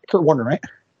CFL. Kurt Warner, right?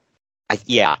 I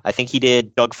think he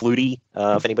did. Doug Flutie,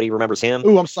 if anybody remembers him.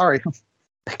 Ooh, I'm sorry.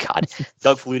 God,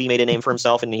 Doug Flutie made a name for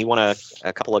himself, and he won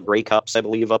a couple of Grey Cups, I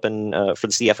believe, up in for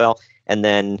the CFL, and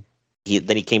then he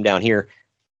came down here.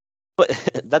 But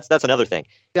that's another thing.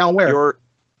 Down where?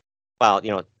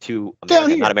 To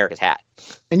America, not America's hat.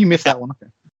 And you missed that one.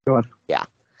 Okay, go on. Yeah,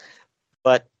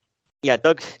 but yeah,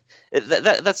 Doug.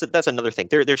 That's another thing.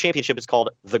 Their championship is called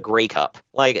the Grey Cup.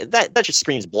 Like that just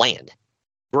screams bland.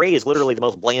 Gray is literally the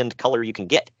most bland color you can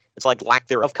get. It's like lack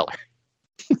thereof color.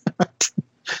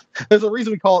 There's a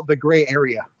reason we call it the gray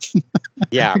area.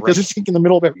 Yeah, because it's in the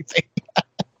middle of everything.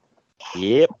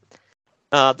 Yep.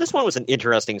 This one was an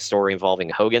interesting story involving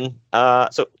Hogan.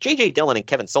 So J.J. Dillon and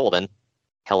Kevin Sullivan,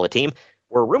 hell of a team,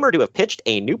 were rumored to have pitched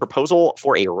a new proposal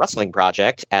for a wrestling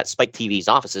project at Spike TV's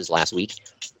offices last week.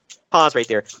 Pause right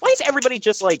there. Why is everybody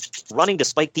just like running to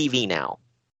Spike TV now?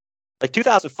 Like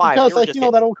 2005. Because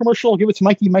that old commercial, give it to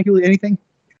Mikey, anything.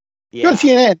 Yeah. Go to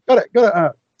TNA. Go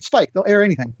to Spike. They'll air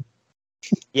anything.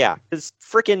 Yeah, because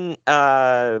freaking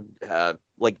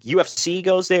like UFC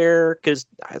goes there because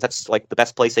that's like the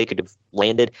best place they could have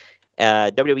landed.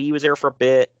 WWE was there for a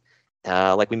bit.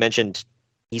 Like we mentioned,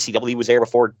 ECW was there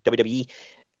before WWE,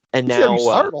 and now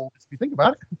if you think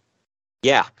about it.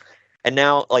 Yeah, and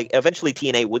now like eventually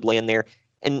TNA would land there,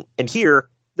 and here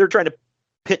they're trying to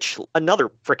pitch another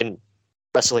freaking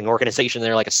wrestling organization.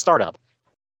 They're like a startup.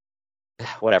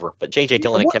 Whatever, but J.J.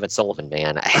 Dillon and Kevin Sullivan,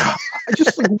 man, I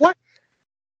just like what.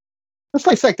 Let's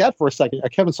dissect that for a second. A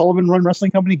Kevin Sullivan run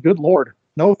wrestling company? Good Lord.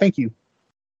 No, thank you.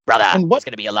 Brother, it's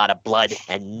going to be a lot of blood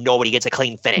and nobody gets a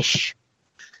clean finish.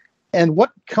 And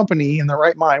what company in their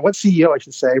right mind, what CEO, I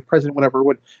should say, president, whatever,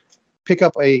 would pick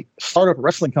up a startup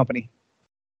wrestling company?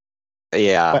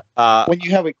 Yeah. When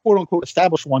you have a quote-unquote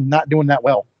established one not doing that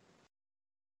well.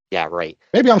 Yeah, right.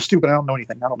 Maybe I'm stupid. I don't know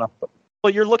anything. I don't know. But.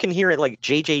 Well, you're looking here at like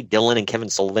J.J. Dillon and Kevin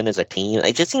Sullivan as a team.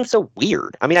 It just seems so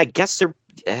weird. I mean, I guess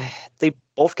they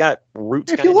both got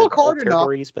roots. If you look hard enough,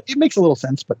 but it makes a little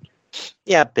sense. But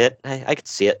yeah, a bit. I could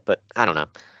see it, but I don't know.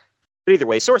 But either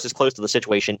way, sources close to the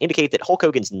situation indicate that Hulk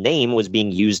Hogan's name was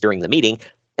being used during the meeting,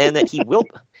 and that he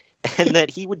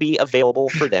would be available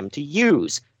for them to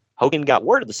use. Hogan got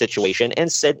word of the situation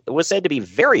and was said to be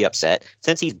very upset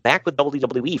since he's back with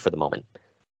WWE for the moment.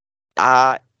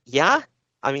 Yeah.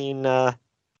 I mean,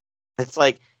 it's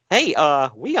like, hey,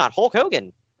 we got Hulk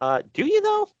Hogan. Do you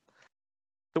though?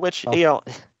 To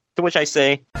which I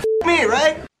say, me,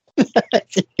 right?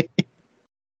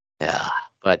 Yeah,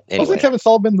 but anyway. Wasn't Kevin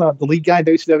Sullivan the lead guy in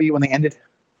WCW when they ended?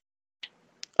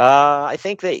 I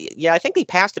think they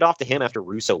passed it off to him after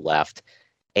Russo left,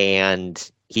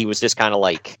 and he was just kind of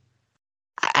like,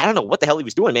 I don't know what the hell he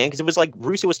was doing, man, because it was like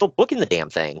Russo was still booking the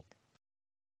damn thing.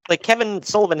 Like, Kevin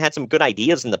Sullivan had some good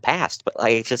ideas in the past, but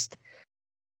like, just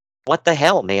what the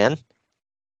hell, man?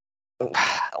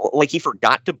 Like, he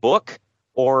forgot to book,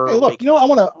 or hey, look, I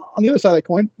want to on the other side of that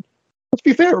coin. Let's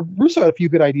be fair. Russo had a few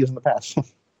good ideas in the past.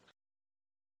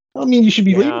 I mean, you should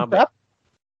be leaving crap.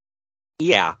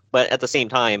 Yeah, but at the same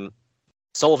time,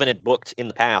 Sullivan had booked in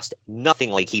the past nothing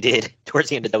like he did towards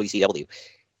the end of WCW.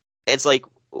 It's like,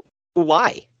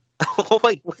 why?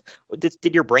 Like,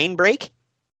 did your brain break?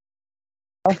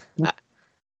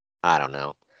 I don't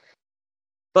know.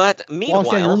 But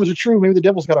meanwhile, rumors are true. Maybe the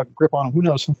devil's got a grip on him. Who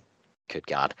knows? Good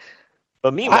God.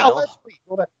 But meanwhile,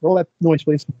 roll that noise,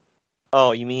 please.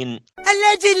 Oh, you mean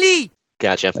allegedly?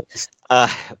 Gotcha.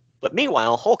 But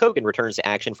meanwhile, Hulk Hogan returns to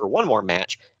action for one more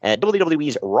match at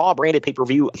WWE's Raw branded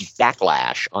pay-per-view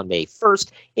Backlash on May 1st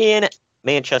in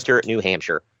Manchester, New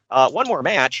Hampshire. One more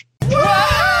match.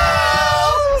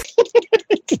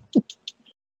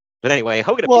 But anyway,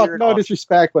 Hogan appeared. No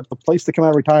disrespect, but the place to come out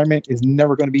of retirement is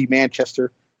never going to be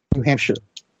Manchester, New Hampshire.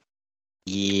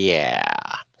 Yeah.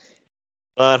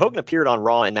 But Hogan appeared on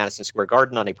Raw in Madison Square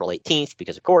Garden on April 18th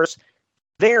because, of course,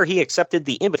 there he accepted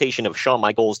the invitation of Shawn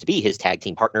Michaels to be his tag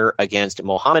team partner against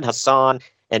Mohammed Hassan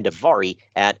and Daivari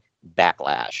at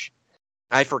Backlash.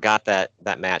 I forgot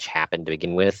that match happened to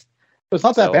begin with. It's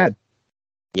not that bad.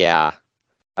 Yeah.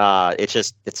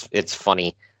 It's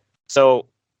funny. So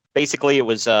basically, it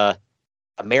was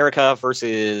America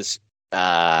versus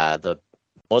the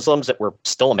Muslims that were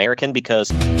still American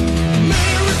because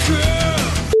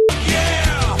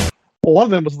Well, one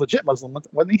of them was legit Muslim,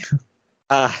 wasn't he?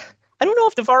 I don't know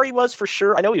if Davari was for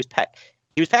sure. I know he was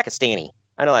Pakistani.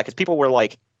 I know that because people were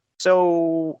like,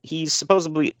 so he's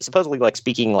supposedly like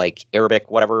speaking like Arabic,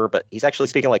 whatever, but he's actually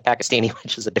speaking like Pakistani,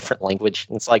 which is a different language.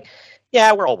 And it's like,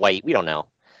 yeah, we're all white. We don't know.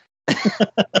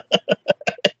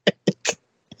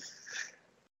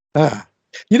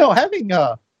 Having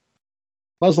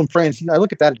Muslim friends, I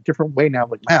look at that a different way now.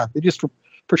 Like, man, they just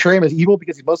portray him as evil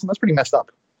because he's Muslim. That's pretty messed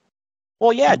up.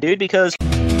 Well, yeah, dude, because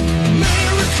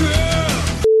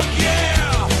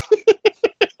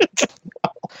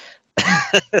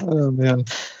oh man,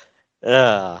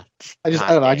 I don't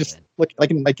know. I just look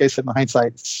like I said in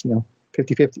hindsight, it's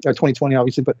 50-50 or 20-20,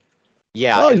 obviously, but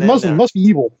yeah, he's Muslim, must be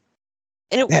evil.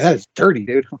 And that is dirty,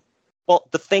 dude. Well,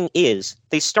 the thing is,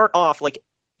 they start off like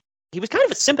he was kind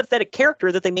of a sympathetic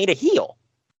character that they made a heel.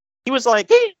 He was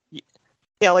like,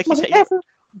 yeah, like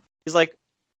he's like,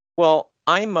 well,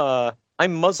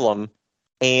 I'm Muslim,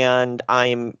 and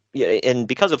and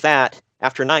because of that,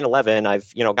 after 9/11,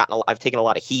 I've taken a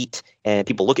lot of heat, and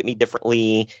people look at me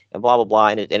differently, and blah blah blah,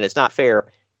 and it's not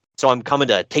fair. So I'm coming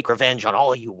to take revenge on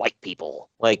all of you white people.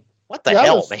 Like, what the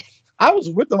hell, man? I was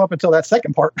with them up until that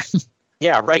second part.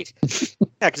 Yeah, right. Yeah,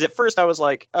 because at first I was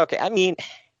like, okay, I mean,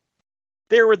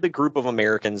 there were the group of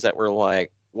Americans that were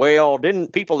like, well,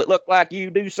 didn't people that look like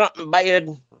you do something bad?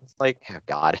 It's like, oh,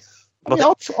 God. I mean,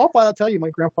 I'll tell you, my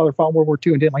grandfather fought in World War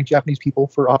II and didn't like Japanese people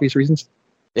for obvious reasons.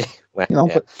 Well,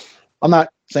 but I'm not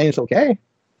saying it's okay.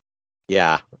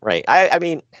 Yeah, right. I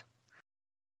mean,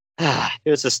 it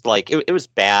was just like, it was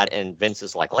bad, and Vince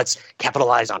is like, let's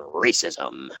capitalize on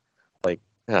racism. Like,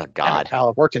 oh, God. How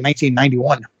it worked in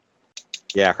 1991.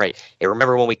 Yeah, right. Hey,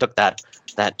 remember when we took that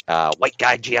white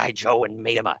guy G.I. Joe and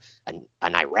made him an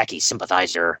Iraqi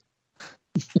sympathizer?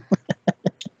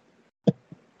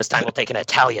 This time we'll take an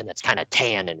Italian that's kind of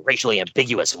tan and racially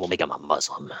ambiguous, and we'll make him a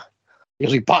Muslim.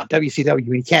 Usually bought WCW,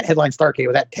 and you can't headline Starrcade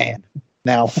with that tan.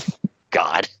 Now.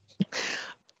 God.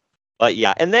 But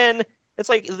yeah, and then it's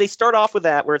like they start off with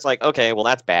that where it's like, okay, well,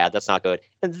 that's bad. That's not good.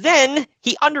 And then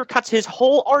he undercuts his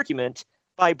whole argument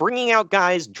by bringing out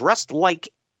guys dressed like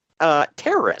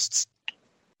terrorists.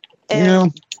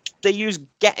 And they use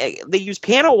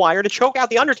piano wire to choke out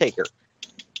the Undertaker.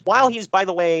 While he's, by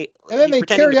the way, and then they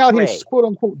carry out his quote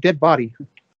unquote dead body.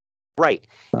 Right.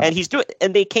 And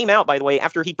and they came out, by the way,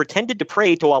 after he pretended to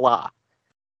pray to Allah.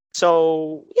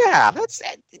 So yeah, that's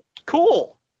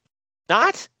cool.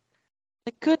 Not?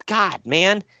 Like, good God,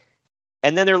 man.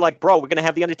 And then they're like, bro, we're gonna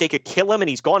have the Undertaker kill him and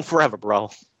he's gone forever,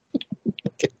 bro.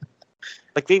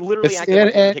 Like, they literally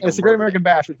it's a Great American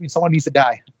Bash, which means someone needs to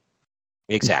die.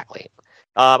 Exactly.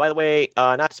 By the way,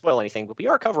 not to spoil anything, but we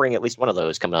are covering at least one of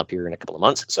those coming up here in a couple of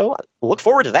months, so look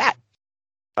forward to that.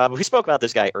 We spoke about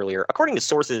this guy earlier. According to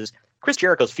sources, Chris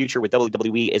Jericho's future with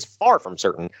WWE is far from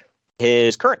certain.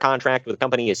 His current contract with the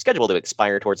company is scheduled to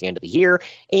expire towards the end of the year,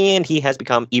 and he has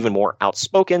become even more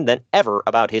outspoken than ever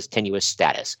about his tenuous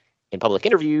status. In public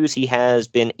interviews, he has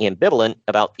been ambivalent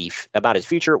about his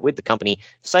future with the company,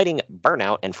 citing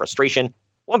burnout and frustration.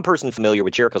 One person familiar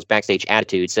with Jericho's backstage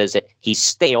attitude says that he's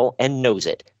stale and knows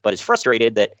it, but is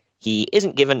frustrated that he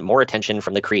isn't given more attention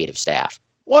from the creative staff.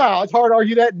 Wow, it's hard to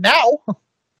argue that now.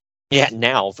 Yeah,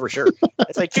 now, for sure.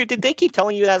 It's like, dude, did they keep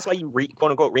telling you that's why you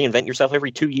quote-unquote reinvent yourself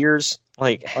every 2 years?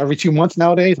 Like, every 2 months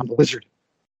nowadays? I'm the wizard.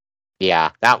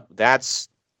 Yeah, that's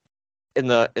in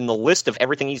the list of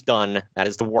everything he's done, that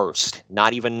is the worst.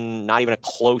 Not even a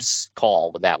close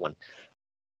call with that one.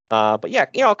 But yeah,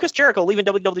 Chris Jericho leaving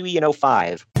WWE in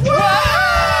 2005.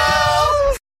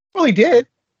 Well, he did.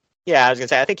 Yeah, I was gonna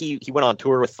say, I think he went on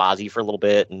tour with Fozzy for a little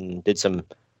bit and did some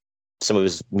of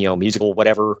his musical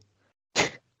whatever.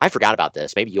 I forgot about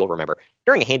this. Maybe you'll remember.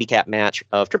 During a handicap match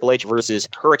of Triple H versus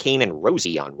Hurricane and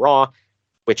Rosie on Raw,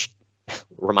 which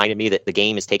reminded me that the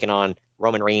Game is taking on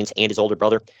Roman Reigns and his older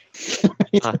brother.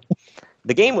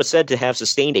 The Game was said to have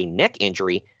sustained a neck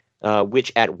injury,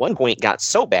 which at one point got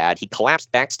so bad he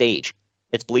collapsed backstage.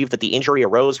 It's believed that the injury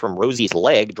arose from Rosie's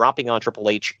leg dropping on Triple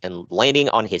H and landing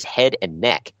on his head and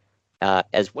neck.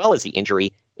 As well as the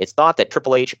injury, it's thought that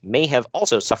Triple H may have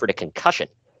also suffered a concussion.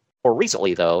 More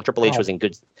recently, though, Triple H was in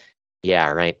good... Yeah,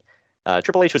 right.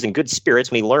 Triple H was in good spirits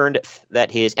when he learned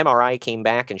that his MRI came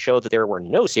back and showed that there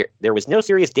was no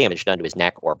serious damage done to his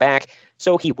neck or back,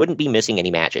 so he wouldn't be missing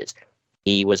any matches.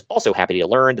 He was also happy to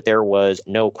learn that there was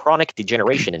no chronic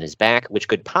degeneration in his back, which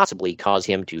could possibly cause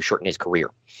him to shorten his career.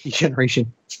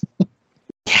 Degeneration.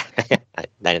 Yeah, I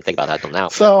didn't think about that until now.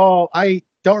 So I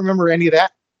don't remember any of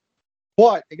that.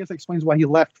 But I guess that explains why he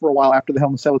left for a while after the Hell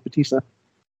in a Cell with Batista.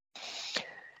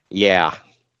 Yeah.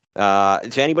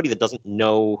 To anybody that doesn't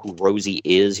know who Rosie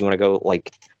is, you want to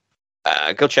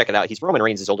go check it out. He's Roman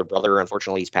Reigns' older brother.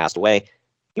 Unfortunately, he's passed away.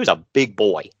 He was a big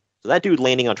boy. So that dude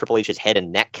landing on Triple H's head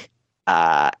and neck,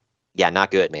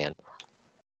 not good, man.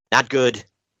 Not good.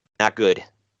 Not good.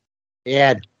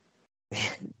 Yeah.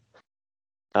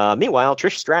 Meanwhile,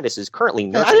 Trish Stratus is currently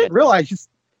nursing. I didn't realize just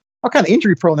how kind of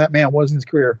injury prone that man was in his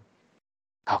career.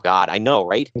 Oh, God, I know,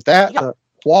 right? With that, the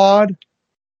quad,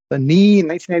 the knee in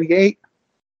 1998.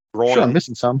 Groin. Sure, I'm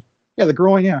missing some. Yeah, the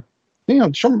groin, yeah.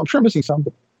 I'm sure I'm missing some.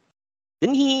 But...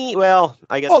 Didn't he? Well,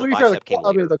 I guess the bicep came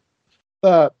later.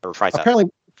 Or tricep.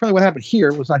 Apparently what happened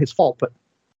here was not his fault, but...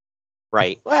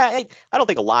 Right. Well, I don't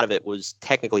think a lot of it was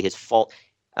technically his fault.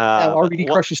 RVD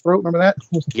crushed his throat, remember that?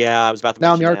 Yeah, I was about to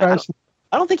now in the archives.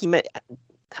 I don't think he met...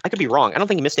 I could be wrong. I don't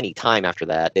think he missed any time after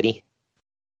that, did he?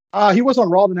 He was on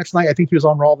Raw the next night. I think he was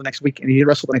on Raw the next week, and he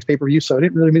wrestled the next pay-per-view, so I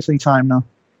didn't really miss any time, no.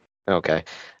 Okay.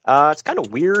 It's kind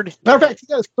of weird. Matter of fact, he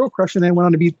got his throat crushed and then went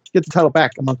on to get the title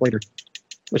back a month later,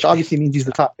 which obviously means he's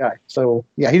the top guy. So,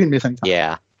 yeah, he didn't miss any time.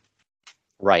 Yeah.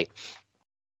 Right.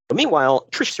 But meanwhile,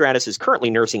 Trish Stratus is currently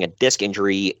nursing a disc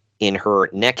injury in her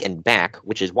neck and back,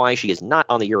 which is why she is not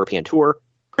on the European tour.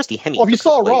 Christy Hemme. Well, if you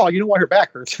saw Raw, you know why her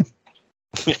back hurts.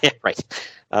 Right.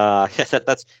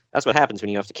 That's what happens when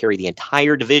you have to carry the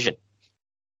entire division.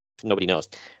 Nobody knows.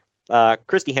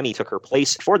 Christy Hemme took her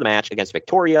place for the match against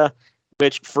Victoria,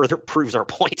 which further proves our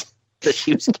point that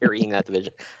she was carrying that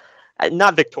division.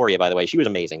 Not Victoria, by the way. She was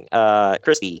amazing.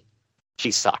 Christy,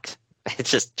 she sucked.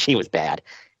 It's just, she was bad.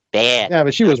 Bad. Yeah,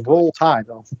 but she was Roll Tide,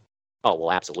 though. Oh,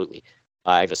 well, absolutely.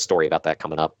 I have a story about that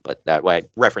coming up, but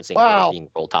referencing her being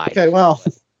Roll Tide. Okay, well.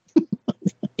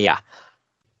 Yeah.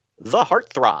 The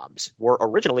Heartthrobs were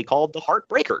originally called the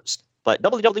Heartbreakers, but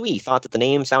WWE thought that the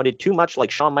name sounded too much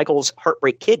like Shawn Michaels'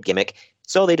 Heartbreak Kid gimmick,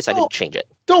 so they decided to change it.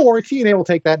 Don't worry, TNA will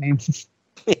take that name.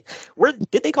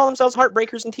 Did they call themselves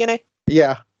Heartbreakers in TNA?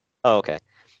 Yeah. Oh, okay.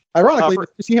 Ironically,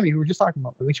 Christy Hemme, who we were just talking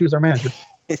about, I think she was our manager.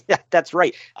 Yeah, that's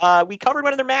right. We covered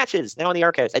one of their matches now in the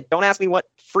archives. Don't ask me what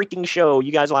freaking show.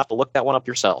 You guys will have to look that one up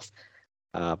yourself.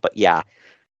 But yeah,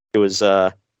 it was.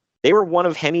 They were one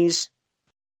of Hemme's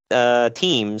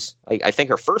teams. I think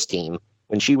her first team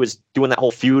when she was doing that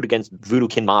whole feud against Voodoo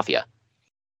Kin Mafia,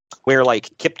 where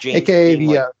Kip James, aka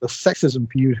the sexism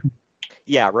feud.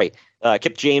 Yeah, right.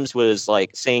 Kip James was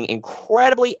saying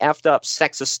incredibly effed up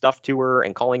sexist stuff to her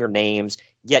and calling her names,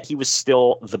 yet he was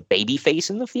still the baby face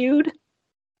in the feud.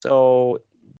 So,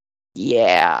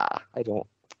 yeah, I don't...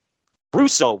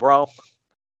 Russo, bro.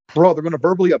 Bro, they're going to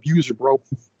verbally abuse her, bro.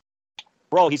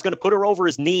 Bro, he's going to put her over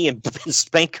his knee and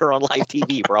spank her on live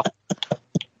TV, bro.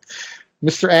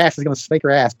 Mr. Ass is going to spank her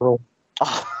ass, bro.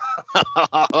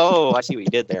 Oh, I see what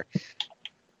you did there.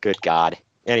 Good God.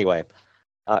 Anyway,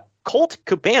 Colt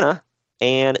Cabana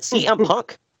and CM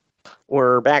Punk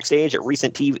were backstage at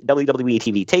recent WWE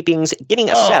TV tapings getting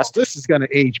assessed. This is going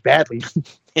to age badly.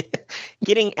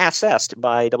 Getting assessed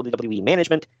by WWE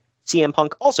management. CM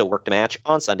Punk also worked a match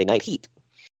on Sunday Night Heat.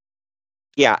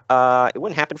 Yeah, it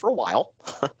wouldn't happen for a while.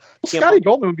 Scotty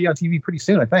Goldman would be on TV pretty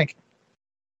soon, I think.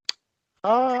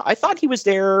 I thought he was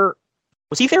there.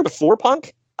 Was he there before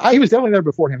Punk? He was definitely there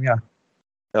before him, yeah.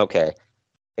 Okay.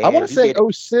 And I want to say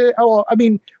 06. Oh, I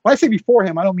mean, when I say before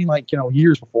him, I don't mean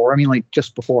years before. I mean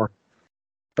just before.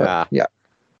 But, yeah.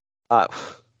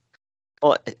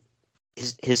 Well,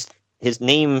 his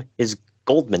name is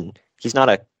Goldman. He's not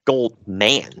a gold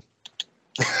man.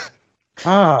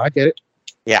 I get it.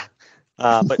 Yeah.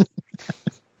 But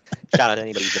shout out to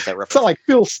anybody who gets that reference. It's not like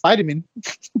Phil Spiderman.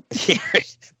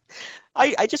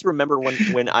 I just remember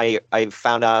when I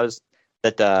found out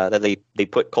that they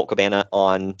put Colt Cabana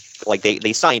on,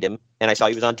 they signed him, and I saw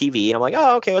he was on TV, and I'm like,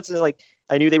 oh, okay, what's it?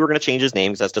 I knew they were going to change his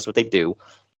name because that's just what they do.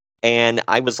 And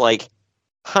I was like,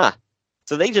 huh.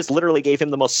 So they just literally gave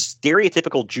him the most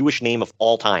stereotypical Jewish name of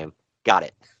all time. Got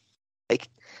it.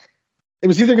 It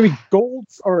was either going to be Gold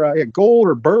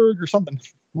or Berg or something.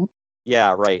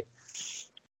 Yeah, right.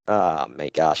 Oh, my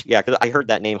gosh. Yeah, because I heard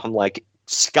that name. I'm like,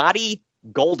 Scotty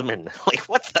Goldman.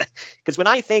 What the? Because when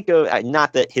I think of,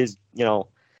 not that his,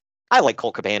 I like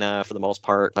Colt Cabana for the most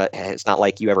part, but it's not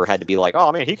like you ever had to be like,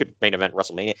 oh, man, he could main event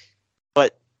WrestleMania.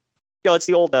 But, it's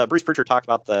the old Bruce Pritchard talked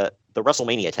about the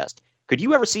WrestleMania test. Could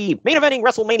you ever see main eventing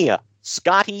WrestleMania?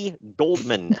 Scotty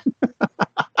Goldman.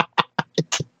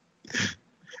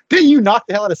 Didn't you knock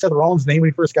the hell out of Seth Rollins' name when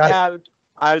he first got it?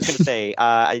 I was going to say,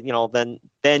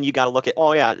 then you got to look at,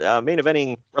 main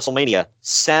eventing WrestleMania,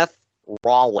 Seth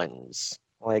Rollins.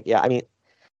 Throw a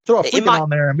freaking on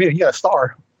there. I mean, you got a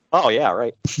star. Oh, yeah,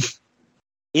 right.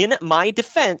 in my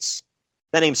defense,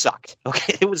 that name sucked.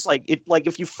 Okay, it was like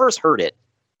if you first heard it,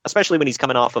 especially when he's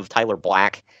coming off of Tyler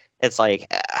Black, it's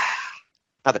like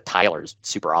not that Tyler's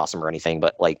super awesome or anything,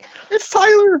 but like it's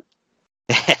Tyler.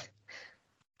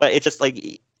 But it's just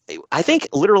like I think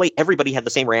literally everybody had the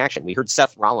same reaction. We heard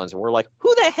Seth Rollins and we're like,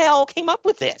 who the hell came up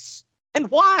with this and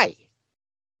why?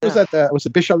 Was that was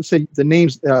the Bishop that said the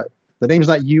name's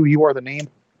not you, you are the name?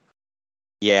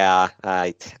 Yeah,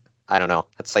 I don't know.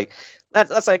 That's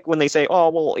like when they say, oh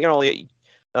well, you know,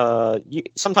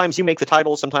 sometimes you make the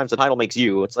title, sometimes the title makes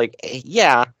you. It's like,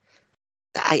 yeah,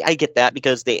 I get that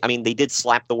because they did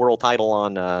slap the world title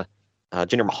on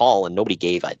Jinder Mahal and nobody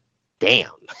gave a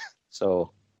damn. So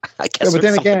I guess. Yeah, but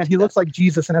then again, he looks like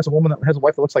Jesus and has a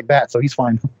wife that looks like that, so he's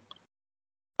fine.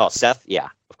 Oh, Seth, yeah,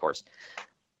 of course.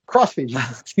 CrossFit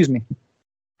Jesus, excuse me.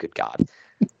 Good God.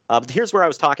 But here's where I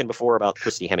was talking before about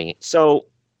Christy Hemme. So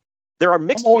there are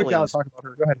mixed I'm always feelings. down to talk about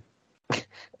her. Go ahead.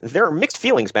 There are mixed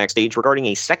feelings backstage regarding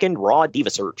a second Raw Diva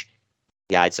search.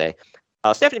 Yeah, I'd say.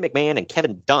 Stephanie McMahon and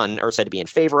Kevin Dunn are said to be in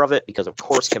favor of it because, of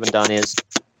course, Kevin Dunn is.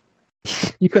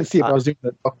 You couldn't see it, but I was doing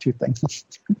the bucktooth thing.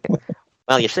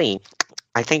 Well, you see,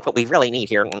 I think what we really need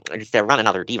here is to run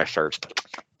another Diva search.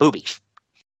 Boobies.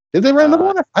 Did they run another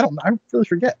one? I really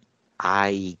forget.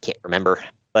 I can't remember,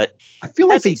 but I feel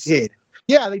like they did.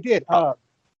 Yeah, they did.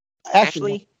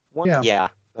 Actually, yeah,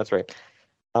 that's right.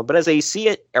 But as they see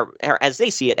it, or as they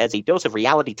see it, as a dose of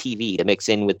reality TV to mix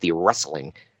in with the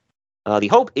wrestling, the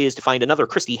hope is to find another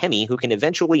Christy Hemme who can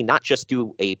eventually not just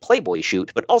do a Playboy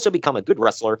shoot, but also become a good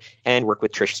wrestler and work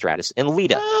with Trish Stratus and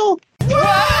Lita.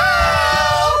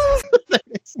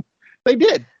 They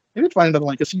did. They did find another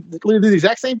one because she literally did the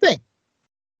exact same thing.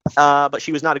 But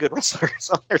she was not a good wrestler,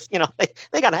 so there's,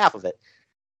 they got half of it.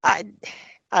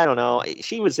 I don't know.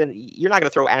 She was in. You're not going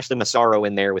to throw Ashley Massaro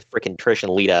in there with frickin' Trish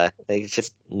and Lita. It's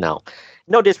just no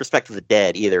disrespect to the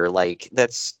dead either. Like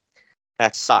that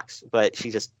sucks. But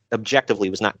she just objectively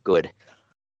was not good.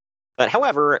 But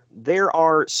however, there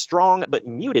are strong but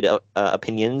muted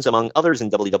opinions among others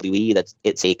in WWE that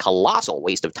it's a colossal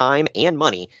waste of time and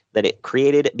money that it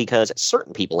created because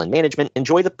certain people in management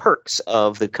enjoy the perks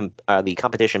of the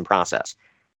competition process.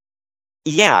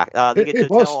 Yeah, they get to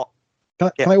tell.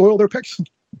 Can I oil their picks?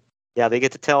 Yeah, they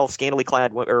get to tell scantily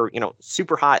clad or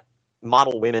super hot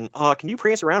model women, can you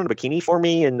prance around in a bikini for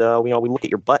me? And we look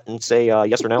at your butt and say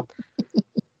yes or no.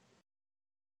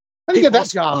 How do you get that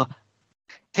job?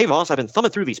 Hey, Voss, I've been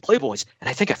thumbing through these Playboys, and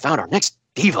I think I found our next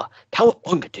diva.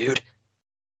 Cowabunga, dude.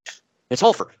 It's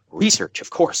all for research, of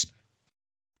course.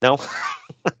 No?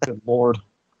 Good Lord.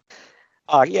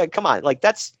 Yeah, come on. Like,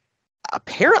 that's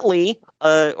apparently,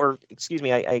 or excuse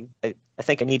me, I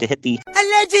think I need to hit the...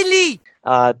 Allegedly!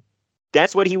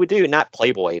 That's what he would do. Not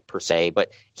Playboy, per se,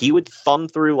 but he would thumb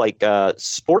through, like,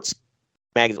 sports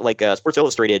magazine, like Sports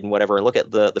Illustrated and whatever, and look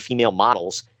at the female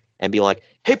models and be like,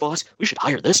 hey, boss, we should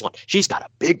hire this one. She's got a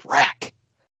big rack.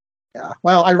 Yeah.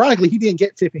 Well, ironically, he didn't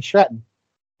get Tiffany Stratton,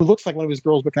 who looks like one of his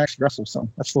girls but can actually wrestle, so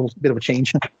that's a little bit of a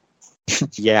change.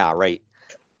 Yeah, right.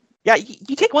 Yeah,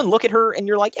 you take one look at her and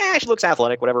you're like, yeah, she looks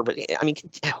athletic, whatever, but, I mean,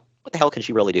 what the hell can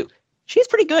she really do? She's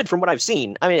pretty good from what I've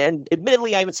seen. I mean, and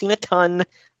admittedly, I haven't seen a ton,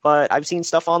 but I've seen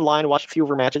stuff online, watched a few of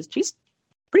her matches. She's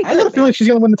pretty good. I got a feeling she's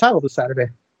going to win the title this Saturday.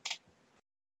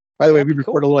 By the way, we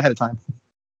record a little ahead of time.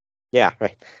 Yeah,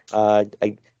 right.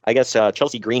 I guess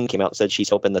Chelsea Green came out and said she's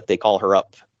hoping that they call her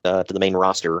up to the main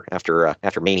roster after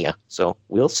Mania. So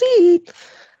we'll see.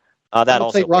 That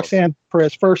also take Roxanne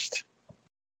Perez first.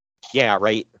 Yeah,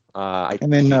 right.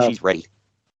 And then she's ready.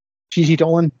 Gigi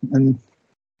Dolan and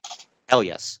hell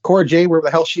yes. Cora Jade, wherever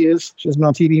the hell she is. She hasn't been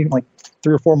on TV in like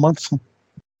 3 or 4 months.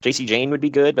 JC Jane would be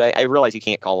good, but I realize you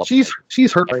can't call up. She's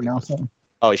hurt right now. So.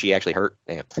 Oh, is she actually hurt?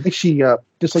 Damn. I think she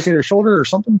dislocated her shoulder or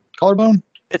something, collarbone.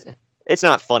 It's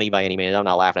not funny by any means. I'm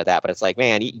not laughing at that, but it's like,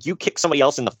 man, you kick somebody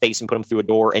else in the face and put them through a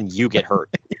door, and you get hurt.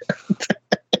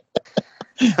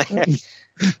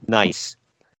 Nice.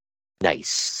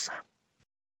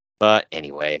 But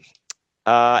anyway,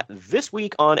 this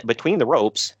week on Between the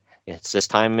Ropes, it's this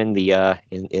time in the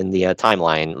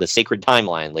timeline, the sacred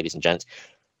timeline, ladies and gents.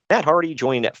 Matt Hardy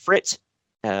joined Fritz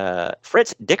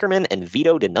Dickerman and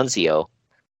Vito D'Annunzio.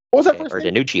 What was that first or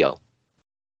name? D'Annunzio.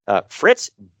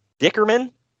 Fritz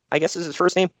Dickerman, I guess is his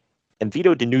first name, and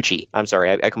Vito D'Annunzio. I'm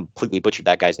sorry, I completely butchered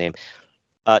that guy's name.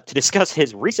 To discuss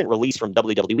his recent release from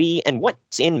WWE and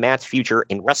what's in Matt's future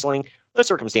in wrestling, the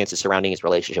circumstances surrounding his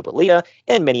relationship with Lita,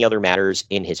 and many other matters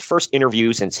in his first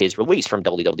interview since his release from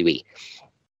WWE.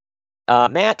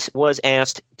 Matt was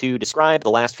asked to describe the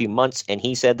last few months, and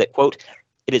he said that, quote,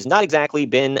 "It has not exactly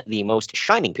been the most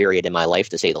shining period in my life,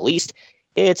 to say the least.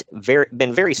 It's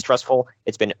been very stressful.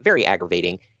 It's been very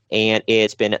aggravating. and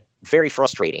it's been very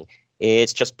frustrating.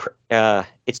 It's just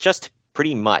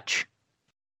pretty much.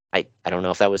 I don't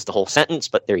know if that was the whole sentence,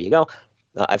 but there you go.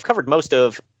 I've covered most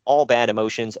of all bad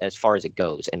emotions as far as it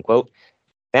goes, end quote.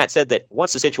 Matt said that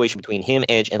once the situation between him,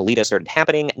 Edge, and Lita started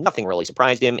happening, nothing really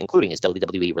surprised him, including his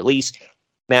WWE release.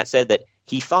 Matt said that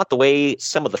he thought the way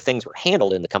some of the things were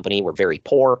handled in the company were very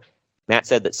poor. Matt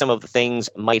said that some of the things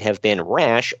might have been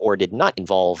rash or did not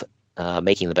involve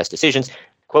making the best decisions.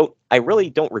 Quote, I really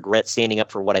don't regret standing up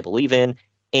for what I believe in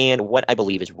and what I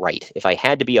believe is right. If I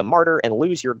had to be a martyr and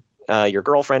lose your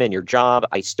girlfriend and your job,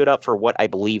 I stood up for what I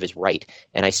believe is right.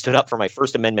 And I stood up for my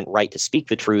First Amendment right to speak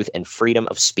the truth and freedom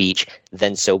of speech.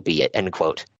 Then so be it, end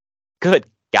quote. Good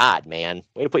God, man.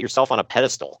 Way to put yourself on a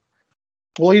pedestal.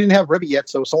 Well, he didn't have Ribby yet,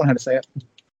 so someone had to say it.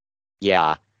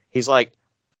 Yeah. He's like,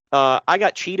 I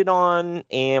got cheated on,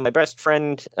 and my best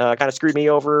friend kind of screwed me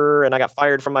over, and I got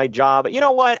fired from my job. But you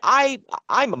know what? I'm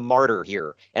a martyr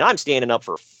here, and I'm standing up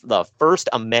for the First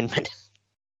Amendment.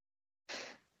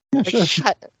 Yeah,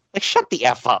 sure. Shut the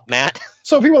F up, Matt.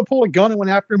 So if he would have pulled a gun and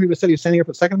went after him, he would have said he was standing up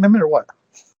for the Second Amendment, or what?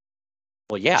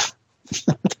 Well, yeah.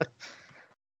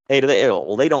 Hey, they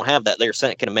don't have that their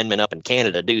Second Amendment up in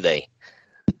Canada, do they?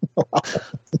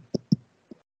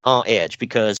 Edge,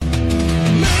 because...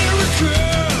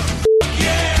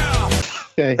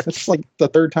 Okay, that's like the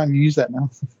third time you use that now.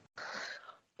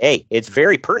 Hey, it's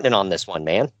very pertinent on this one,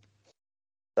 man.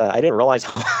 I didn't realize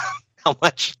how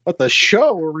much. But the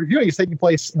show we're reviewing is taking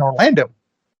place in Orlando.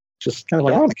 Just kind of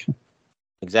ironic.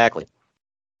 Exactly.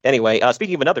 Anyway,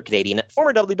 speaking of another Canadian,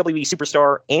 former WWE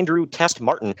superstar Andrew Test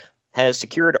Martin has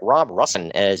secured Rob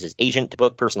Russin as his agent to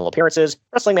book personal appearances,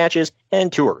 wrestling matches,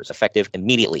 and tours, effective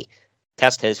immediately.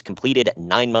 Test has completed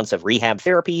 9 months of rehab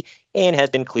therapy and has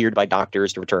been cleared by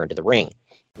doctors to return to the ring.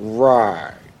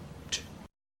 Right.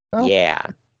 Well, yeah.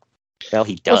 Well,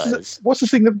 he does. What's the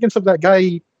significance of that guy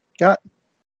he got?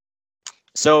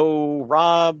 So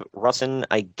Rob Russin,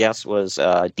 I guess, was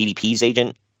DDP's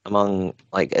agent among,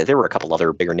 there were a couple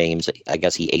other bigger names I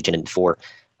guess he agented for.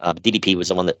 DDP was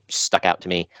the one that stuck out to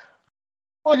me.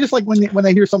 Well, just like when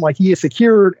they hear something like he is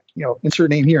secured, insert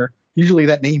name here, usually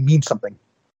that name means something.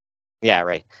 Yeah,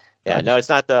 right. Yeah, no, it's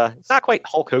not quite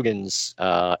Hulk Hogan's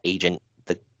agent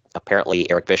that apparently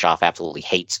Eric Bischoff absolutely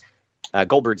hates.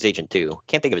 Goldberg's agent too.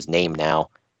 Can't think of his name now,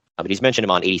 but he's mentioned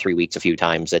him on 83 Weeks a few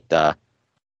times. That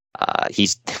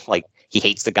he's he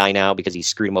hates the guy now because he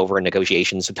screwed him over in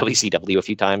negotiations with WCW a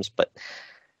few times. But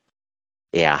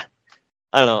yeah,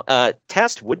 I don't know.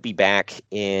 Test would be back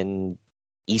in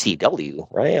ECW,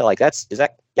 right?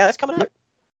 That's coming up.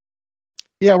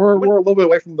 Yeah, we're a little bit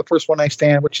away from the first One Night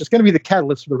Stand, which is going to be the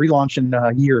catalyst for the relaunch in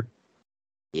a year.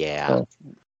 Yeah. So.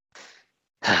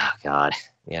 Oh, God.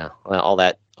 Yeah. Well, all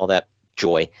that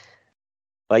joy.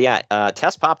 But yeah,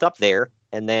 Test popped up there,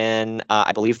 and then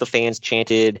I believe the fans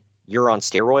chanted, "You're on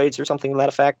steroids" or something to that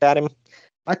effect at him.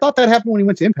 I thought that happened when he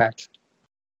went to Impact.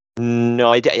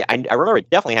 No, I remember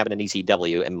it definitely happened in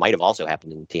ECW. It might have also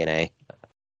happened in TNA.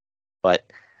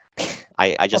 But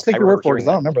I I'll take your word for it because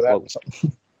I don't remember that.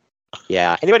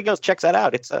 Yeah, anybody goes checks that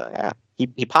out. It's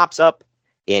he pops up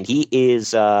and he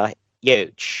is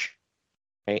huge,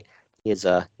 right? He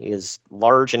is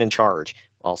large and in charge,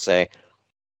 I'll say.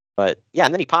 But yeah,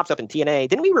 and then he pops up in TNA.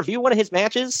 Didn't we review one of his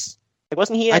matches?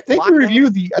 Wasn't he? I think you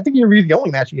reviewed the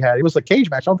only match he had. It was a cage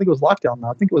match. I don't think it was Lockdown. Though.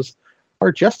 I think it was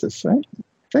Hard Justice, right?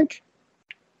 I think.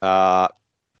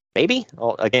 Maybe.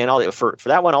 Again, for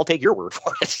that one, I'll take your word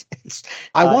for it.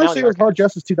 I want to say it was Hard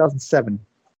Justice 2007.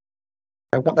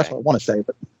 That's what I want to say,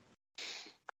 but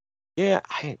yeah,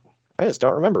 I just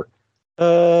don't remember.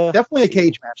 Definitely a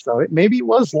cage match, though. Maybe it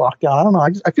was Lockdown. I don't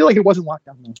know. I feel like it wasn't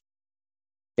Lockdown. Though.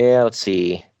 Yeah, let's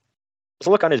see. Let's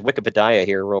look on his Wikipedia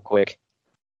here real quick.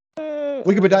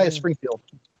 Wikipedia is Springfield.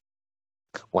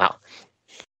 Wow.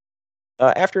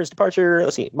 After his departure,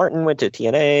 let's see. Martin went to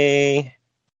TNA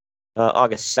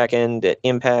August 2nd at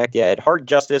Impact. Yeah, at Hard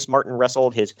Justice, Martin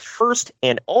wrestled his first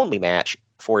and only match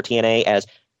for TNA as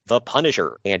The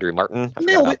Punisher, Andrew Martin. I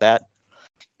forgot about that.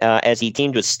 As he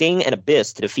teamed with Sting and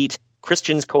Abyss to defeat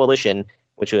Christian's coalition,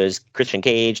 which was Christian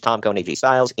Cage, Tom Cone, AJ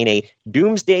Styles, in a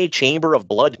Doomsday Chamber of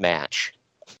Blood match.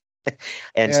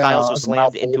 And Styles was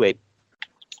slammed into a...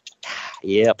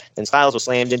 Yep. And Styles was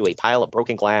slammed into a pile of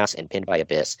broken glass and pinned by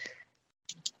Abyss.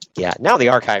 Yeah. Now the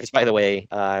archives, by the way,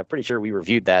 pretty sure we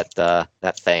reviewed that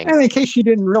thing. And in case you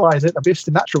didn't realize it, Abyss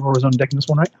did not trip over his own deck in this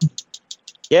one, right?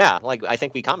 Yeah, I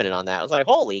think we commented on that. I was like,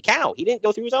 holy cow, he didn't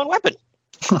go through his own weapon.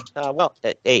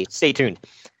 Hey, stay tuned.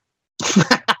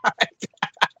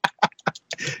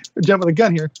 We're jumping the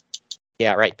gun here.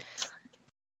 Yeah, right.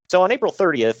 So on April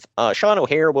 30th, Sean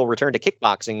O'Hare will return to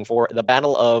kickboxing for the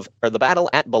Battle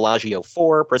at Bellagio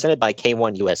 4, presented by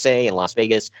K1 USA in Las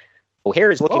Vegas.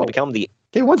 O'Hare is looking to become the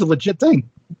K1's a legit thing.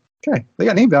 Okay, they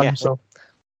got name value, so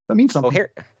that means something.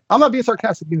 O'Hare. I'm not being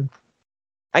sarcastic either.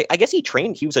 I guess he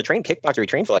was a trained kickboxer. He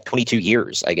trained for like 22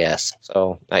 years, I guess.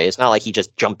 So it's not like he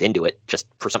just jumped into it just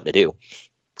for something to do.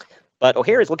 But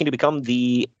O'Hare is looking to become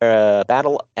the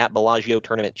Battle at Bellagio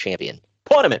tournament champion.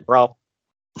 Tournament, bro.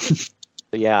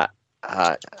 So yeah,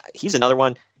 he's another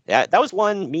one. That was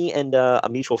one me and a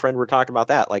mutual friend were talking about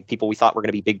that. Like people we thought were going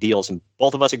to be big deals, and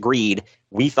both of us agreed.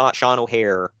 We thought Sean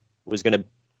O'Hare was going to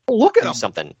do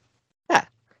something. Yeah,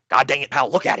 God dang it, pal!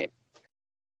 Look at him.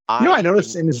 I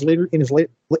noticed in his later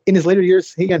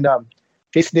years, he and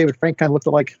Jason David Frank kind of looked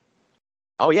alike.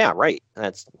 Oh yeah, right.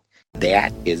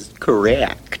 That is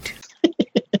correct.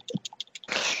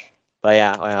 But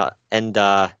yeah, and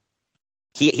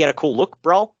he had a cool look,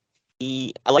 bro.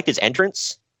 I liked his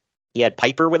entrance. He had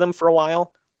Piper with him for a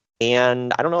while,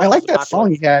 and I don't know. I like that song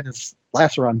he had in his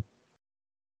last run.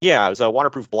 Yeah, it was a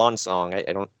Waterproof Blonde song. I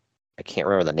can't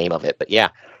remember the name of it, but yeah.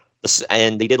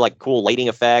 And they did like cool lighting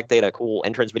effect. They had a cool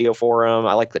entrance video for him.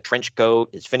 I like the trench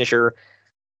coat, his finisher.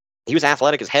 He was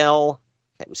athletic as hell.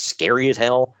 It was scary as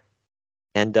hell.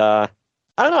 And I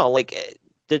don't know, like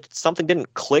something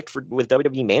didn't click with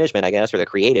WWE management, I guess, or the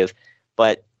creative.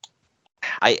 But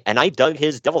I dug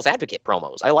his Devil's Advocate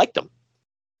promos. I liked them.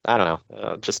 I don't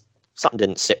know, just something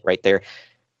didn't sit right there.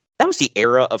 That was the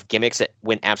era of gimmicks that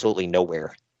went absolutely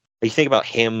nowhere. You think about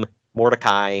him,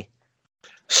 Mordecai.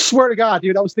 Swear to God,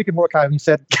 dude, I was thinking Mordecai when you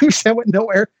said went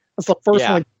nowhere. That's the first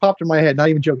one that popped in my head. Not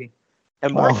even joking.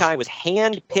 And Mordecai was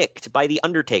handpicked by the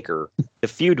Undertaker to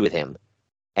feud with him,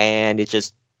 and it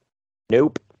just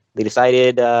nope. They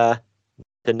decided to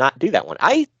not do that one.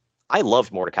 I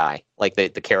loved Mordecai, like the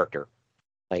character.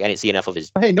 Like I didn't see enough of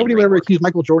his. Hey, nobody would ever accuse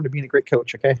Michael Jordan of being a great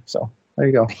coach. Okay, so there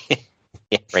you go.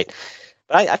 Yeah, right.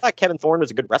 But I thought Kevin Thorne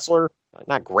was a good wrestler.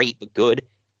 Not great, but good.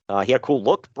 He had a cool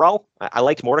look, bro. I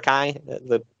liked Mordecai.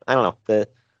 I don't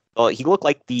know. He looked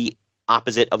like the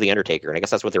opposite of the Undertaker, and I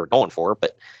guess that's what they were going for.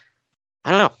 But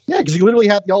I don't know. Yeah, because he literally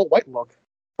had the all white look.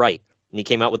 Right, and he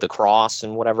came out with the cross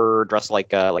and whatever, dressed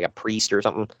like a priest or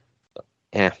something.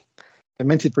 Yeah, a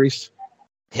minted priest.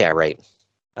 Yeah, right.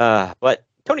 But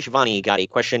Tony Schiavone got a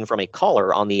question from a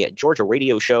caller on the Georgia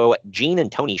radio show Gene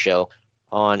and Tony Show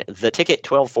on The Ticket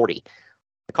 1240.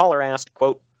 The caller asked,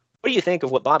 quote, "What do you think of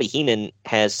what Bobby Heenan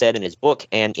has said in his book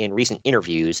and in recent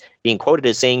interviews, being quoted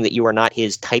as saying that you are not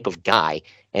his type of guy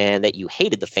and that you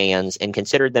hated the fans and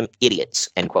considered them idiots,"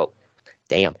 end quote.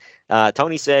 Damn.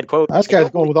 Tony said, quote, "This guy's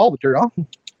going with all the dirt, huh?"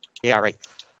 Yeah, right.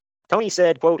 Tony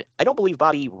said, quote, "I don't believe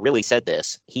Bobby really said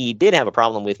this. He did have a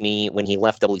problem with me when he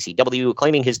left WCW,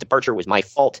 claiming his departure was my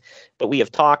fault, but we have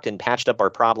talked and patched up our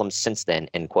problems since then,"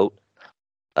 end quote.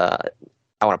 I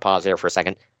want to pause there for a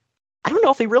second. I don't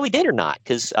know if he really did or not,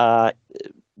 because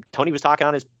Tony was talking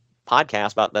on his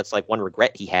podcast about that's like one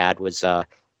regret he had was I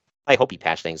hope he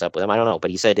patched things up with him. I don't know,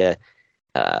 but he said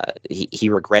he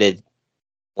regretted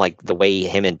like the way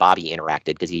him and Bobby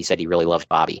interacted because he said he really loved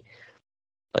Bobby.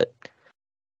 But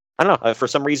I don't know. For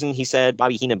some reason, he said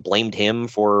Bobby Heenan blamed him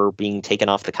for being taken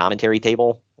off the commentary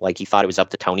table. Like he thought it was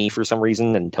up to Tony for some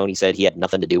reason, and Tony said he had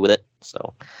nothing to do with it.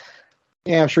 So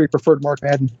yeah, I'm sure he preferred Mark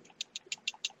Madden.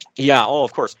 Yeah, oh,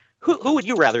 of course. Who would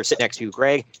you rather sit next to,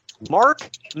 Greg? Mark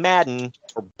Madden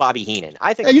or Bobby Heenan?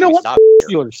 I think. Hey, you know what?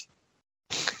 Steelers.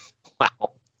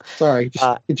 Wow. Sorry,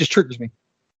 it just triggers me.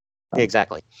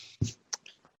 Exactly.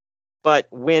 But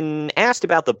when asked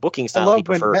about the booking style, I love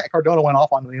when Matt Cardona went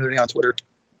off on the other day on Twitter.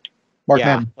 Mark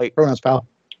Madden, like, pronouns pal.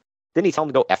 Didn't he tell him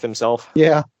to go F himself?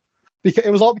 Yeah. Because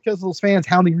it was all because of those fans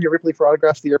hounding Rhea Ripley for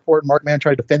autographs at the airport, and Mark Madden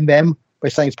tried to defend them by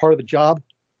saying it's part of the job.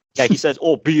 Yeah, he says,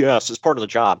 "Oh, BS, it's part of the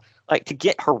job." Like, to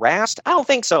get harassed? I don't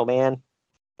think so, man.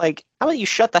 Like, how about you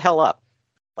shut the hell up?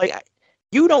 Like,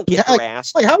 you don't get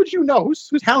harassed. Like, how would you know?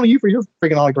 Who's hounding you for your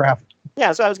freaking autograph?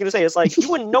 Yeah, so I was going to say, it's like, you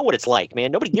wouldn't know what it's like,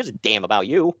 man. Nobody gives a damn about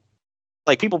you.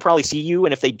 Like, people probably see you,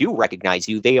 and if they do recognize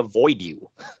you, they avoid you.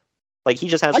 Like, he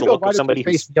just has the look of somebody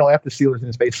who's... yell after Steelers in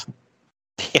his face.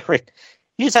 Yeah, right.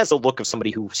 He just has the look of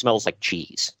somebody who smells like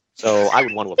cheese. So I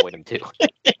would want to avoid him, too.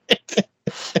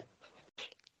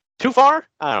 Too far?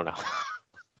 I don't know.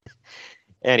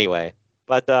 Anyway,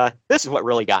 but this is what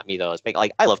really got me, though.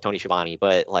 Like, I love Tony Schiavone,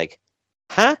 but, like,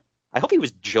 huh? I hope he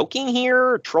was joking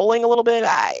here, trolling a little bit.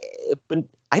 I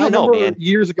don't know, man.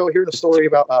 Years ago, hearing a story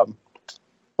about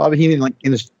Bobby Heenan, like,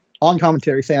 in his on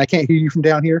commentary, saying, "I can't hear you from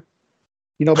down here."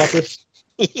 You know about this?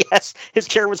 Yes, his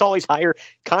chair was always higher.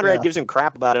 Conrad gives him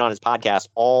crap about it on his podcast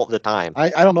all the time. I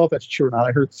don't know if that's true or not.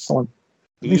 I heard someone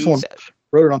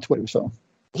wrote it on Twitter. So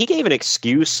he gave an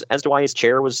excuse as to why his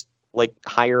chair was like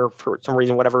higher for some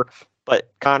reason, whatever.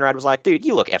 But Conrad was like, dude,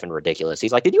 you look effing ridiculous.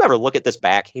 He's like, did you ever look at this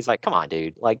back? He's like, come on,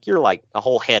 dude. Like, you're like a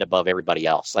whole head above everybody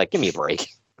else. Like, give me a break.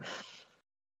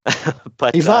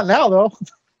 But he's not now, though.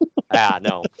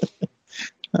 No.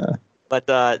 But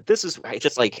this is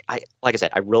just like I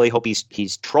said, I really hope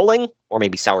he's trolling or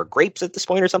maybe sour grapes at this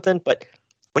point or something. But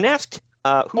when asked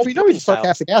he's a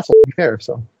sarcastic asshole, to be fair.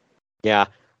 So yeah.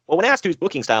 Well, when asked whose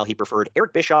booking style he preferred,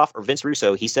 Eric Bischoff or Vince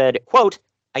Russo, he said, quote,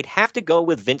 I'd have to go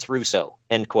with Vince Russo,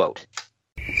 end quote.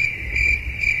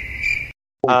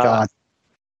 Oh, God.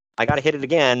 I got to hit it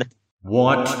again.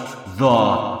 What the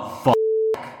fuck?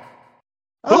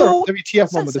 Oh,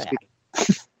 WTF moment this week.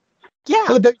 Yeah.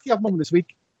 The WTF moment this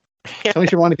week. Tony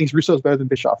Schiavone thinks Russo's better than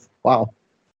Bischoff. Wow.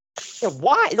 Yeah,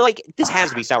 why? Like, this has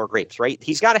to be sour grapes, right?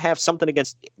 He's got to have something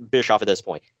against Bischoff at this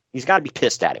point. He's got to be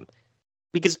pissed at him.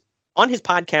 Because on his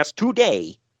podcast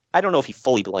today, I don't know if he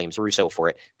fully blames Russo for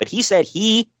it, but he said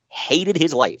he hated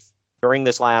his life during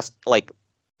this last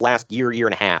year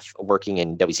and a half working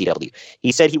in WCW.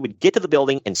 He said he would get to the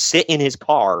building and sit in his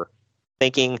car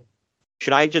thinking,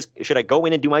 should I go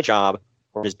in and do my job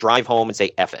or just drive home and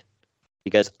say F it?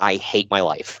 Because I hate my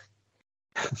life.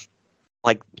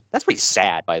 Like, that's pretty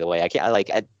sad, by the way.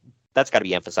 That's got to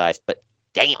be emphasized, but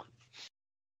damn.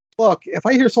 Look, if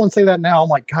I hear someone say that now, I'm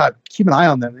like, God, keep an eye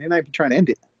on them. They might be trying to end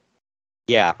it.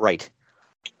 Yeah, right.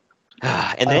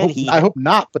 And I hope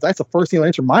not, but that's the first thing that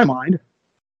enters my mind.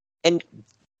 And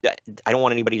I don't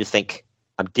want anybody to think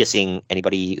I'm dissing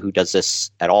anybody who does this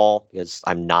at all, because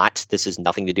I'm not. This has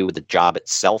nothing to do with the job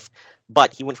itself.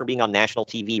 But he went from being on national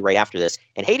TV right after this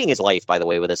and hating his life, by the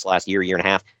way, with this last year and a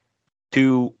half,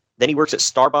 to then he works at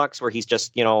Starbucks where he's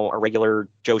just, a regular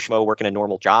Joe Schmo working a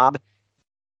normal job.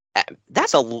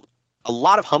 That's a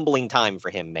lot of humbling time for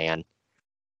him, man.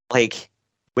 Like,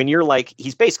 when you're like,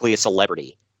 he's basically a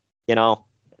celebrity,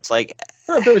 It's like...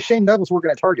 If there was Shane Douglas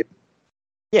working at Target.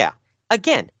 Yeah.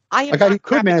 Again, I am a guy who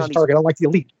could manage Target. I don't like the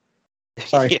elite.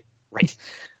 Sorry. Yeah, right.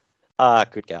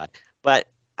 Good God. But,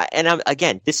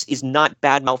 again, this is not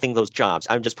bad-mouthing those jobs.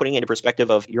 I'm just putting it into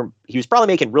perspective of he was probably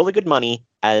making really good money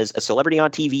as a celebrity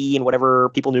on TV and whatever,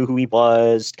 people knew who he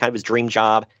was, kind of his dream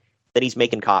job, then he's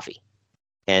making coffee.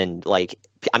 And, like,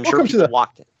 I'm sure people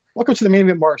walked in. Welcome to the main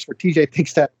event marks where TJ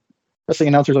thinks that wrestling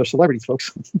announcers are celebrities,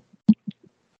 folks.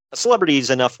 A celebrity is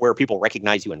enough where people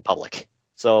recognize you in public.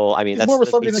 So, I mean, that's more of a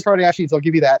celebrity than the Kardashians. I'll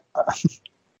give you that.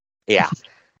 Yeah.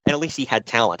 And at least he had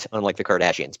talent, unlike the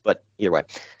Kardashians. But either way.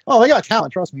 Oh, they got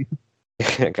talent. Trust me.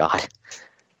 God.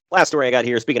 Last story I got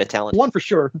here, speaking of talent. One for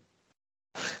sure.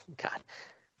 God.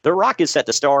 The Rock is set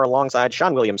to star alongside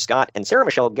Sean William Scott and Sarah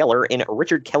Michelle Gellar in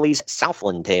Richard Kelly's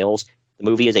Southland Tales. The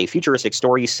movie is a futuristic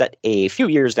story set a few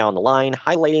years down the line,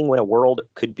 highlighting when a world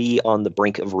could be on the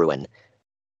brink of ruin.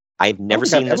 I've never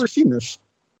seen this.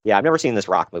 Yeah, I've never seen this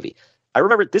Rock movie. I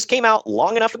remember this came out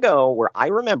long enough ago where I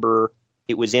remember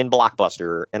it was in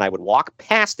Blockbuster, and I would walk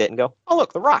past it and go, oh,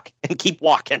 look, The Rock, and keep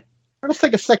walking. Let's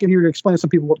take a second here to explain to some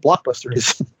people what Blockbuster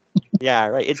is. Yeah,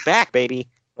 right. It's back, baby.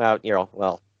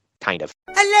 Well, kind of.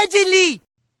 Allegedly!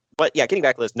 But yeah, getting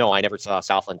back to this, no, I never saw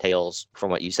Southland Tales from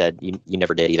what you said. You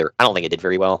never did either. I don't think it did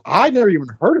very well. I never even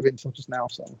heard of it until just now,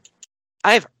 so.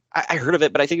 I heard of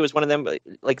it, but I think it was one of them,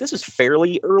 like, this is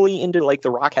fairly early into, like,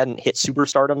 The Rock hadn't hit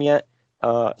superstardom yet.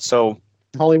 So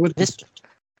Hollywood.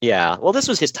 Yeah. Well, this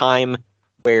was his time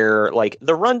where, like,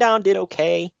 The Rundown did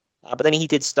okay, but then he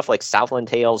did stuff like Southland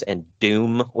Tales and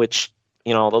Doom, which,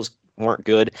 those weren't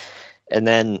good. And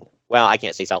then, well, I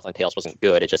can't say Southland Tales wasn't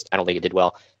good. I don't think it did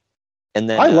well. And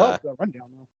then I love The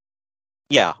Rundown, though.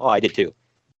 Yeah. Oh, I did too.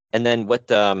 And then with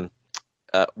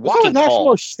Walking Tall.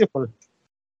 Or Stifler?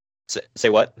 Say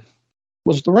what?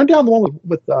 Was The Rundown the one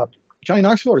with Johnny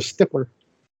Knoxville or Stifler?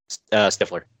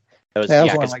 Stifler. That was, that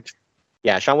was one I liked.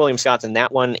 Yeah, Sean William Scott's in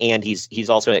that one, and he's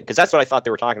also in it, because that's what I thought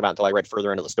they were talking about until I read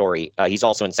further into the story. He's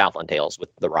also in Southland Tales with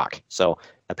The Rock. So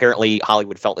apparently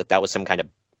Hollywood felt that was some kind of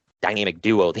dynamic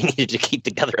duo they needed to keep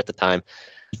together at the time.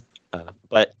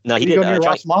 But no, he did.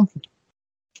 Ross Mom?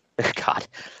 God.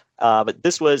 But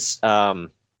this was, The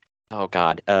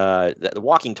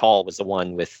Walking Tall was the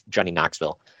one with Johnny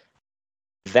Knoxville.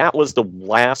 That was the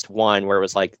last one where it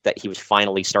was like that he was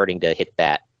finally starting to hit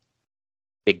that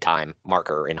big time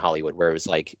marker in Hollywood, where it was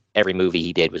like every movie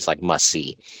he did was like must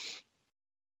see.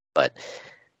 But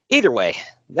either way,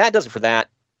 that does it for that.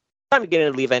 Time to get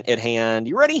into the event at hand.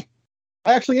 You ready?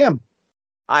 I actually am.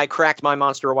 I cracked my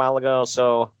monster a while ago,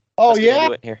 so let's get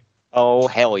into it here. Oh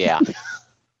hell yeah!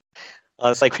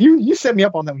 It's like you set me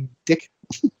up on that one, dick.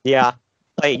 Yeah.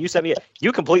 Hey, you sent me.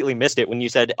 You completely missed it when you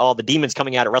said, "Oh, the demon's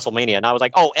coming out at WrestleMania," and I was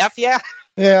like, "Oh, f yeah."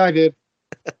 Yeah, I did.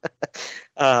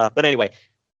 But anyway,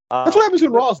 That's what happens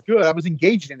when Raw is good. I was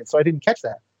engaged in it, so I didn't catch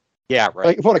that. Yeah, right.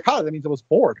 Like, if I would have caught it, that means I was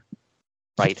bored.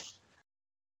 Right.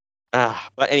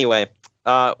 But anyway,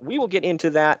 we will get into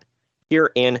that here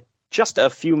in just a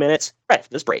few minutes right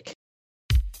after this break.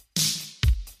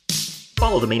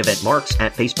 Follow the Main Event Marks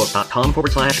at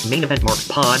facebook.com/Main Event Marks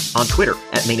Pod, on Twitter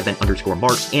at Main Event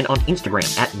 _Marks, and on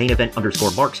Instagram at Main Event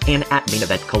 _Marks and at Main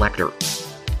Event Collector.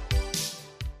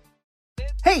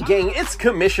 Hey gang, it's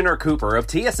Commissioner Cooper of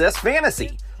TSS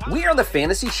Fantasy. We are the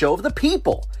fantasy show of the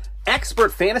people.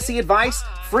 Expert fantasy advice,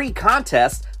 free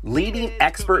contests, leading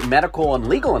expert medical and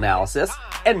legal analysis,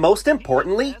 and most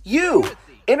importantly, you.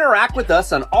 Interact with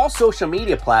us on all social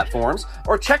media platforms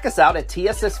or check us out at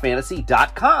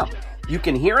tssfantasy.com. You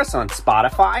can hear us on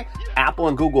Spotify, Apple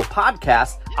and Google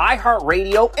Podcasts,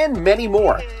 iHeartRadio, and many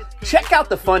more. Check out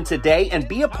the fun today and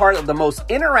be a part of the most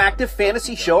interactive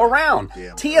fantasy show around.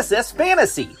 TSS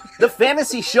Fantasy, the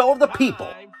fantasy show of the people.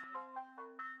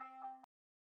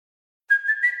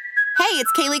 Hey,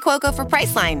 it's Kaylee Cuoco for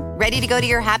Priceline. Ready to go to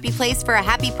your happy place for a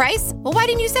happy price? Well, why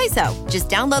didn't you say so? Just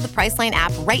download the Priceline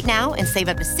app right now and save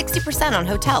up to 60% on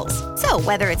hotels. So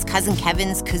whether it's Cousin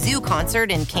Kevin's Kazoo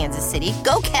Concert in Kansas City,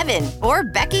 go Kevin, or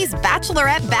Becky's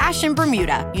Bachelorette Bash in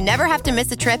Bermuda, you never have to miss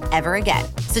a trip ever again.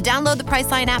 So download the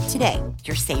Priceline app today.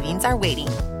 Your savings are waiting.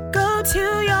 Go to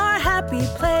your happy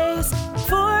place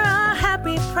for a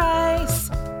happy price.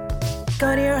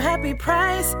 Go to your happy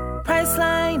price,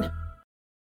 Priceline.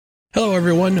 Hello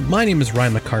everyone, my name is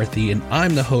Ryan McCarthy and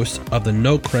I'm the host of the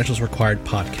No Credentials Required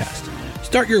podcast.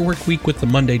 Start your work week with the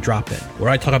Monday Drop-In, where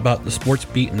I talk about the sports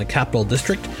beat in the Capital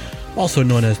District, also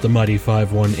known as the Muddy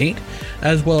 518,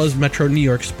 as well as Metro New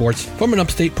York sports from an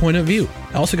upstate point of view.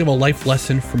 I also give a life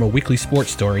lesson from a weekly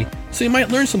sports story, so you might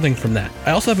learn something from that.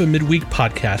 I also have a midweek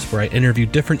podcast where I interview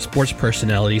different sports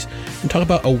personalities and talk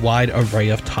about a wide array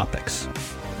of topics.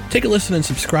 Take a listen and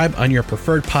subscribe on your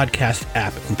preferred podcast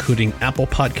app, including Apple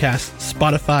Podcasts,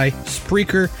 Spotify,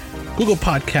 Spreaker, Google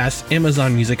Podcasts,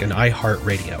 Amazon Music, and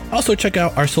iHeartRadio. Also check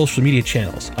out our social media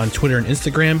channels on Twitter and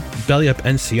Instagram,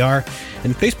 BellyUpNCR,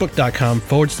 and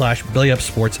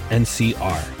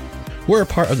Facebook.com/BellyUpSportsNCR. We're a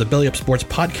part of the Belly Up Sports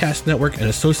Podcast Network in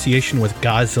association with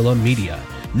Godzilla Media.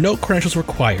 No credentials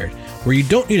required, where you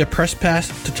don't need a press pass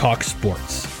to talk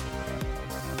sports.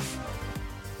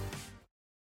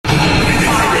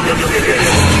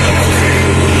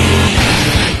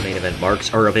 Main Event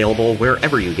Marks are available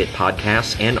wherever you get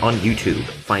podcasts and on YouTube.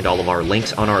 Find all of our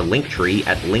links on our link tree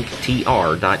at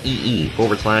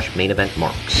linktr.ee/Main Event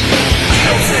Marks.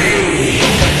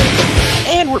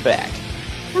 And we're back.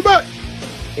 We're back.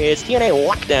 It's TNA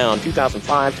Lockdown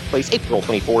 2005, took place April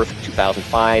 24th,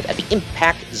 2005, at the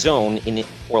Impact Zone in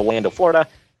Orlando, Florida.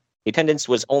 The attendance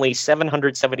was only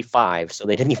 775, so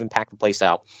they didn't even pack the place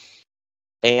out.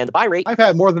 And the buy rate... I've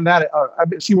had more than that.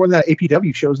 I've seen more than that at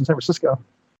APW shows in San Francisco.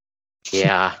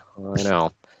 Yeah, I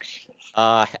know.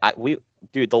 The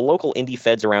local indie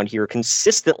feds around here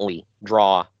consistently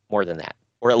draw more than that.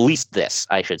 Or at least this,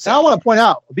 I should say. Now I want to point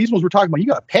out, these ones we're talking about, you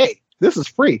got to pay. This is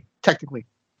free, technically.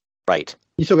 Right.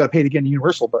 You still got to pay to get into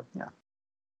Universal, but yeah.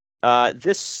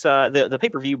 The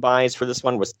pay-per-view buys for this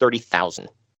one was 30,000.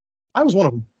 I was one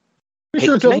of them. Pretty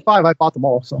sure in 2005 I bought them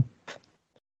all, so...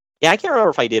 Yeah, I can't remember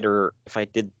if I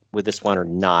did with this one or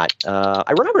not.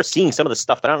 I remember seeing some of the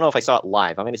stuff, but I don't know if I saw it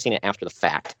live. I might have seen it after the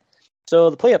fact.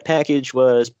 So the play-up package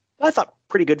was, I thought,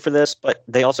 pretty good for this, but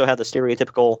they also had the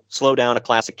stereotypical slow down a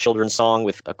classic children's song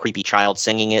with a creepy child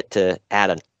singing it to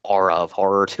add an aura of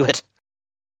horror to it.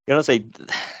 You know,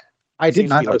 I did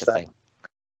not notice that.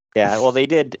 Yeah, well, they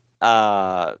did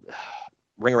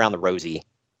Ring Around the Rosie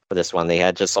for this one. They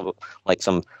had just some... Is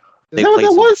that what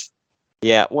that was?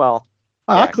 Yeah, well...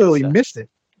 I clearly missed it.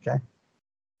 Okay.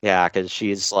 Yeah, because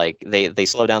she's like, they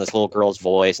slow down this little girl's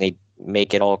voice and they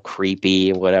make it all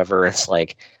creepy and whatever. It's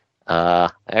like,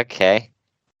 okay.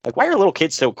 Like, why are little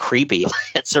kids so creepy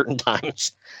at certain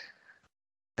times?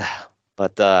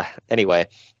 But anyway,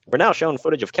 we're now showing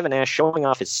footage of Kevin Nash showing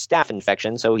off his staph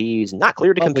infection, so he's not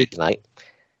cleared to compete tonight.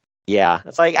 Yeah,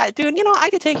 it's like, dude, I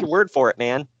could take your word for it,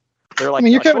 man. They're like,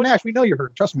 you're Kevin Nash. We know you're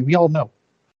hurt. Trust me, we all know.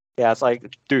 Yeah, it's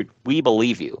like, dude, we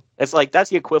believe you. It's like, that's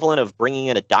the equivalent of bringing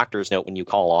in a doctor's note when you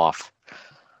call off.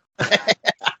 Like,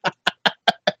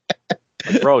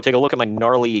 bro, take a look at my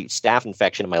gnarly staph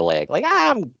infection in my leg. Like,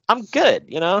 I'm good,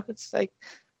 It's like,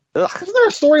 ugh. Isn't there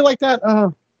a story like that?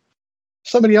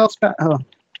 Somebody else,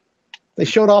 they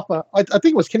showed off, I think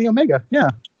it was Kenny Omega.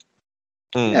 Yeah.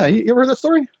 Yeah, you ever heard that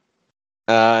story?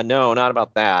 No, not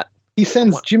about that. He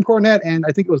sends Jim Cornette and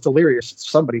I think it was Delirious,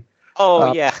 somebody.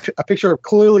 Oh, yeah. A picture of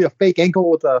clearly a fake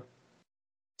ankle with a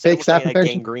fake staph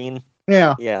infection. Gangrene.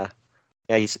 Yeah. Yeah.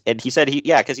 Yeah, he said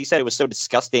because he said it was so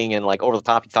disgusting and like over the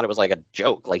top. He thought it was like a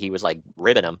joke, like he was like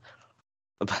ribbing him.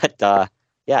 But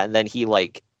and then he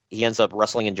ends up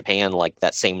wrestling in Japan like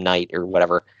that same night or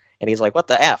whatever, and he's like, "What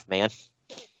the f, man?"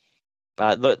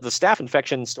 The staph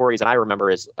infection stories that I remember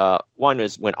is one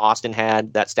is when Austin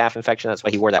had that staph infection. That's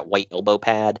why he wore that white elbow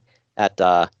pad at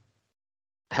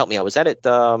help me out. Was that at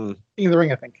King of the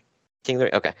Ring, I think. King of the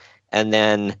Ring. Okay, and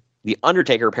then the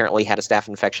Undertaker apparently had a staph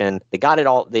infection. They got it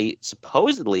all. They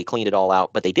supposedly cleaned it all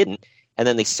out, but they didn't. And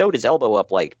then they sewed his elbow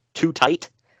up like too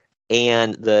tight,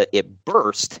 and it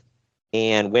burst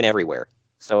and went everywhere.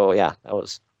 So yeah, that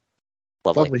was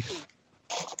lovely.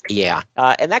 Yeah,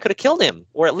 and that could have killed him,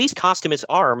 or at least cost him his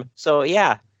arm. So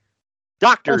yeah,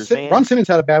 doctors, man. Ron Simmons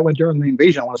had a bad one during the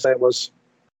invasion. I want to say it was.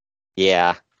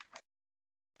 Yeah.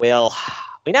 Well,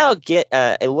 we now get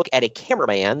a look at a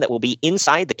cameraman that will be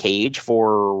inside the cage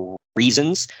for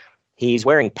reasons. He's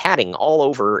wearing padding all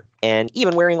over, and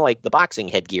even wearing like the boxing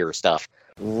headgear stuff.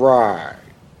 Right.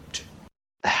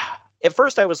 At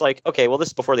first, I was like, okay, well, this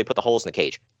is before they put the holes in the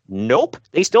cage. Nope,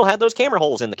 they still had those camera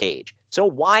holes in the cage. So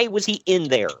why was he in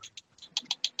there?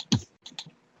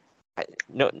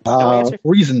 No answer?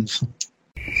 Reasons.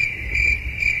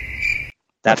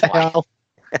 That's why.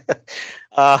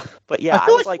 But yeah, I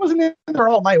feel like he wasn't in there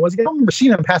all night, was he? I don't remember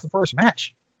seeing him past the first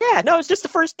match. Yeah, no, it's just the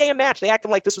first damn match. They acted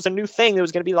like this was a new thing that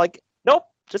was going to be like, nope,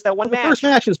 just that one match. The first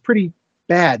match is pretty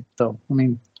bad, though. I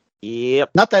mean, yep.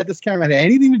 Not that this cameraman had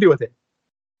anything to do with it.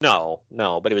 No,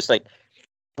 but it was like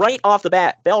right off the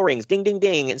bat, bell rings, ding, ding,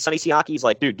 ding, and Sonny Siaki's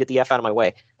like, dude, get the F out of my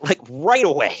way. Like, right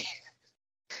away.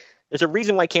 There's a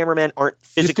reason why cameramen aren't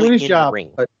physically in the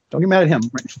ring. But don't get mad at him.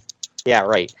 Yeah,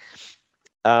 right.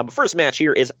 First match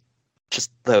here is just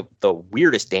the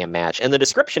weirdest damn match, and the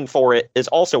description for it is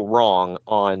also wrong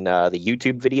on the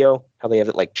YouTube video, how they have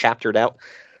it like chaptered out.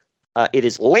 It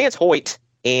is Lance Hoyt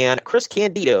and Chris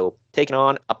Candido taking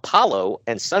on Apollo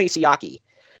and Sonny Siaki.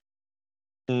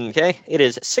 Okay, it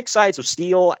is 6 sides of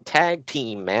steel tag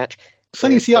team match.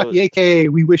 Sonny Siaki, a.k.a.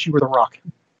 We Wish You Were The Rock.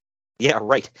 Yeah,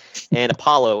 right. And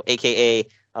Apollo,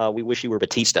 a.k.a. We Wish You Were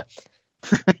Batista.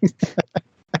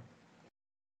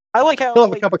 I like how he'll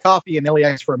have a cup of coffee and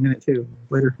LAX for a minute too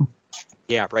later.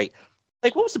 Yeah, right.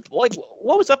 Like, what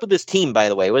was up with this team? By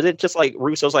the way, was it just like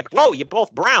Russo's like, "Whoa, you're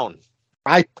both brown"?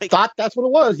 I thought that's what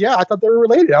it was. Yeah, I thought they were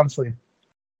related. Honestly.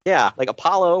 Yeah, like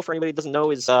Apollo, for anybody who doesn't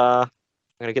know, is I'm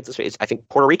gonna get this straight. I think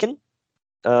Puerto Rican,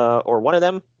 or one of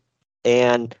them,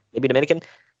 and maybe Dominican.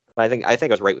 But I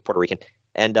think I was right with Puerto Rican.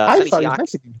 And I thought he was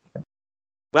Mexican.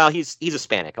 Well, he's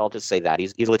Hispanic. I'll just say that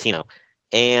he's Latino.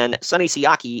 And Sonny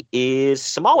Siaki is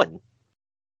Samoan.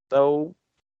 So,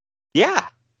 yeah.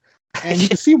 And you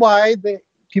can see why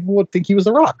people would think he was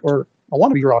The Rock, or a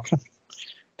wannabe Rock.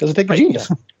 Doesn't take a genius.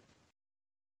 Yeah.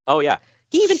 Oh, yeah.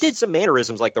 He even did some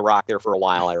mannerisms like The Rock there for a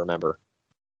while, I remember.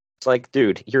 It's like,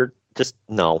 dude, you're just,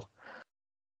 no.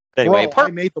 Anyway. Bro,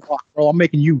 I made The Rock, bro. I'm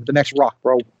making you the next Rock,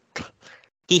 bro.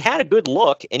 He had a good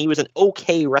look, and he was an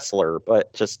okay wrestler,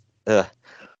 but just,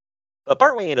 But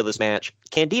partway into this match,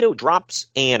 Candido drops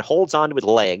and holds onto his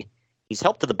leg. He's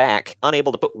helped to the back,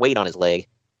 unable to put weight on his leg.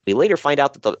 We later find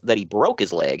out that he broke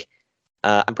his leg.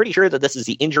 I'm pretty sure that this is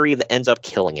the injury that ends up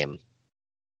killing him.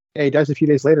 Yeah, he dies a few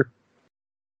days later.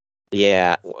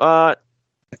 Yeah. Was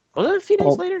it a few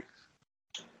days later?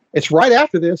 It's right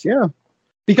after this, yeah.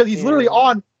 Because he's literally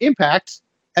on Impact,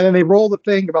 and then they roll the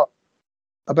thing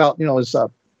about his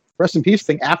rest in peace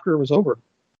thing after it was over.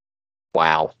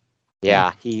 Wow.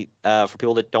 Yeah, he for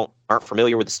people that aren't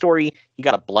familiar with the story, he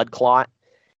got a blood clot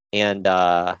and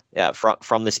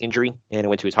from this injury, and it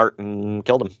went to his heart and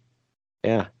killed him.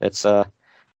 Yeah, it's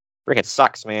freaking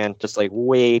sucks, man. Just like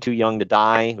way too young to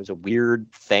die. It was a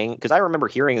weird thing because I remember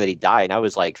hearing that he died, and I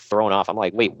was like thrown off. I'm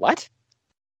like, wait, what?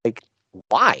 Like,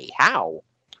 why? How?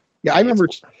 Yeah, I remember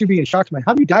being shocked, man.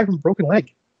 How do you die from a broken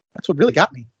leg? That's what really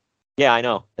got me. Yeah, I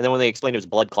know. And then when they explained it was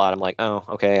blood clot, I'm like, oh,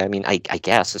 okay. I mean, I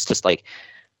guess it's just like,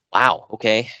 wow,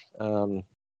 okay.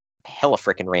 Hella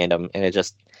freaking random, and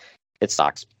it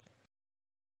sucks.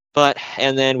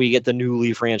 And then we get the newly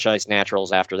franchised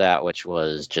Naturals after that, which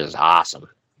was just awesome,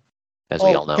 as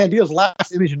we all know. Candido's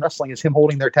last image in wrestling is him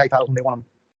holding their tag titles when they won them.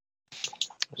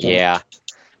 So. Yeah.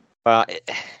 I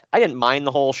didn't mind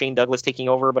the whole Shane Douglas taking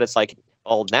over, but it's like,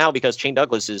 now because Shane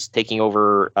Douglas is taking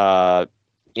over,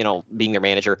 being their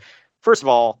manager. First of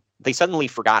all, they suddenly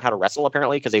forgot how to wrestle,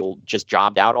 apparently, because they just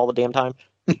jobbed out all the damn time.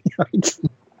 Right.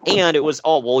 And it was,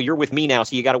 you're with me now,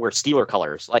 so you got to wear Steeler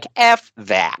colors. Like, F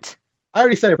that. I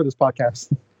already said it for this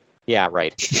podcast. Yeah,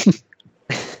 right.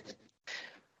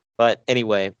 But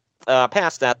anyway,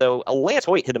 past that, though, Lance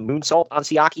Hoyt hit a moonsault on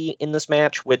Siaki in this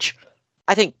match, which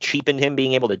I think cheapened him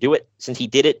being able to do it since he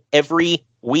did it every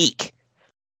week.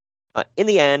 In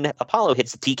the end, Apollo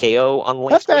hits the TKO on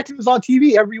Lance. That's back he was on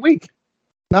TV every week.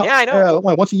 No, yeah, I know.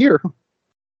 Once a year.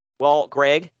 Well,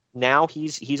 Greg, now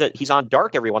he's on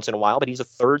Dark every once in a while, but he's a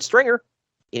third stringer,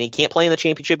 and he can't play in the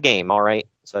championship game. All right,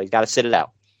 so he's got to sit it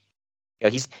out.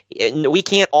 We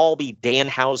can't all be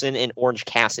Danhausen and Orange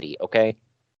Cassidy, okay?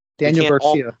 Daniel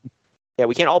Garcia.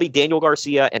 We can't all be Daniel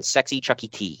Garcia and sexy Chucky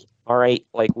T. All right,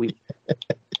 we've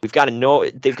got to know.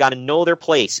 They've got to know their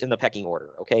place in the pecking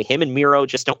order. Okay, him and Miro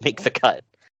just don't make the cut.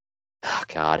 Oh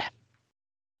God.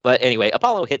 But anyway,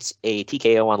 Apollo hits a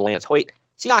TKO on Lance Hoyt.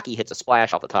 Siaki hits a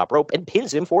splash off the top rope and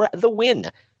pins him for the win.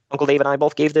 Uncle Dave and I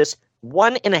both gave this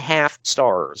 1.5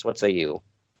 stars. What say you?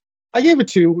 I gave it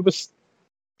 2.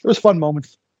 There was fun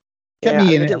moments. Kept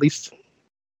me in it at least.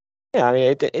 Yeah, I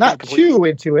mean, it not too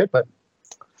into it, but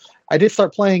I did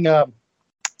start playing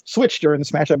Switch during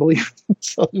this match, I believe.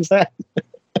 So there's that.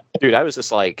 Dude, I was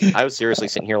seriously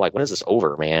sitting here like, when is this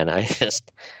over, man?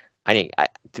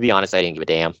 To be honest, I didn't give a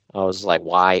damn. I was like,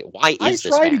 why is this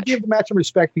match? I try to give the match some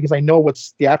respect because I know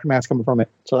what's the aftermath's coming from it.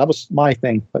 So that was my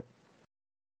thing. But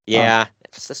yeah,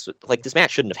 this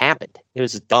match shouldn't have happened. It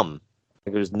was dumb.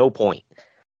 There was no point.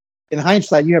 In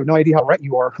hindsight, you have no idea how right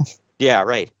you are. Yeah,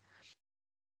 right.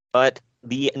 But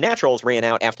the Naturals ran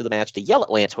out after the match to yell at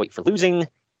Lance Hoyt for losing.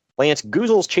 Lance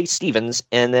goozles Chase Stevens,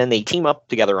 and then they team up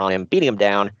together on him, beating him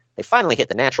down. They finally hit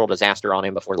the natural disaster on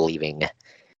him before leaving.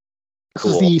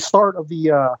 Cool. This is the start of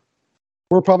the,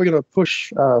 we're probably going to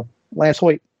push Lance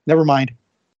Hoyt. Never mind.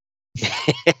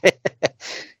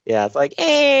 Yeah, it's like,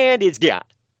 and it's gone.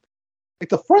 Like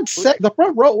the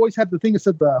front row always had the thing that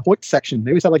said the Hoyt section.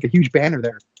 They always had like a huge banner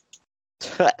there.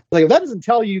 Like if that doesn't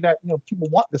tell you that people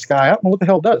want this guy, I don't know what the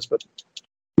hell does. But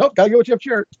nope, gotta go with Jeff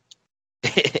Jarrett.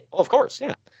 Well, of course,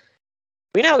 yeah.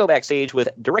 We now go backstage with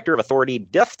Director of Authority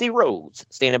Dusty Rhodes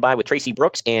standing by with Tracy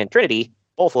Brooks and Trinity,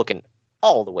 both looking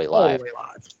all the way live.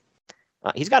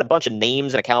 He's got a bunch of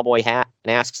names and a cowboy hat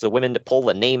and asks the women to pull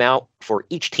the name out for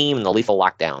each team in the Lethal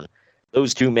Lockdown.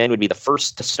 Those 2 men would be the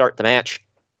first to start the match.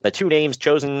 The 2 names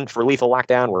chosen for Lethal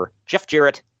Lockdown were Jeff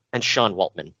Jarrett and Sean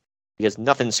Waltman, because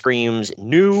nothing screams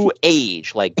new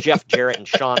age like Jeff Jarrett and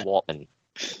Sean Waltman.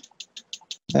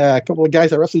 A couple of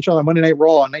guys that wrestled each other on Monday Night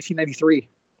Raw in 1993.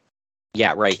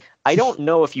 Yeah, right. I don't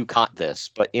know if you caught this,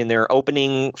 but in their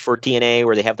opening for TNA,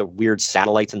 where they have the weird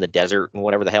satellites in the desert and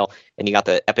whatever the hell, and you got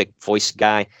the epic voice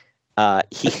guy,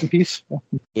 peace.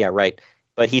 Yeah, right.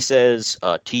 But he says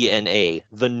TNA,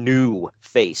 the new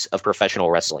face of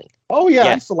professional wrestling. Oh yeah,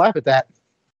 I used to laugh at that.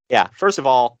 Yeah. First of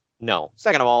all, no.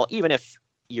 Second of all, even if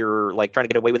you're like trying to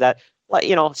get away with that, like,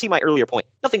 see my earlier point.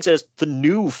 Nothing says the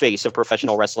new face of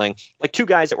professional wrestling like 2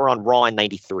 guys that were on Raw in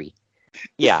 '93.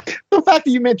 Yeah. The fact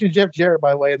that you mentioned Jeff Jarrett,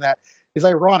 by the way, in that is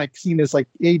ironic, seeing as like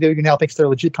AEW now thinks they're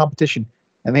legit competition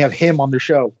and they have him on their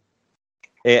show.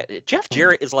 Yeah, Jeff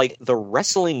Jarrett is like the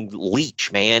wrestling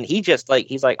leech, man. He's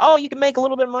like, oh, you can make a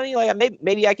little bit of money. Like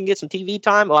maybe I can get some TV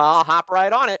time. Well, I'll hop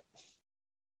right on it.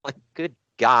 Like, good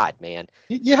God, man.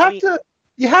 You have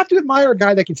to admire a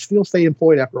guy that can still stay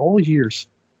employed after all these years.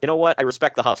 You know what? I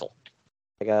respect the hustle.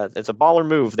 Like, it's a baller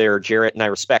move there, Jarrett, and I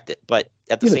respect it. But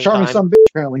at the same time, he's a charming son bitch,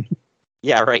 apparently.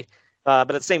 Yeah, right.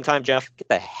 But at the same time, Jeff, get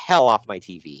the hell off my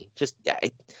TV. Just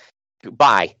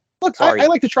bye. Look, I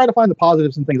like to try to find the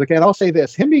positives and things. Okay, and I'll say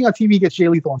this: him being on TV gets Jay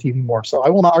Lethal on TV more. So I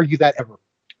will not argue that ever.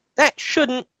 That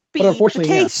shouldn't be but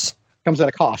unfortunately, the case. Comes at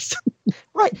a cost.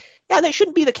 Right. Yeah, that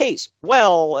shouldn't be the case.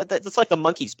 Well, that's like the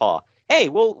monkey's paw. Hey,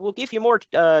 we'll give you more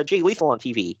Jay Lethal on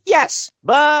TV. Yes,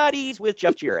 but he's with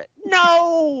Jeff Jarrett.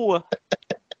 No.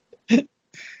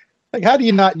 Like, how do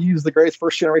you not use the greatest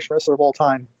first generation wrestler of all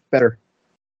time better?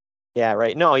 Yeah,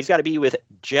 right. No, he's got to be with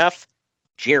Jeff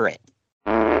Jarrett.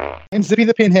 And Zippy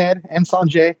the Pinhead and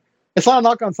Sanjay. It's not a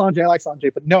knock on Sanjay. I like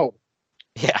Sanjay, but no.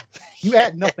 Yeah. You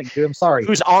add nothing to him. Sorry.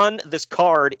 Who's on this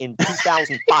card in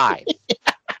 2005.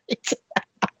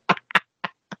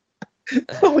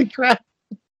 Holy crap.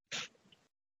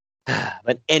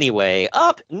 But anyway,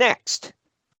 up next,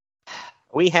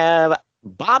 we have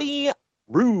Bobby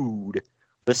Roode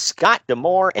with Scott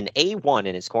D'Amore and A1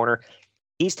 in his corner.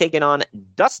 He's taking on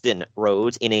Dustin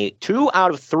Rhodes in a 2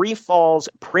 out of 3 falls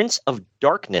Prince of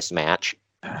Darkness match.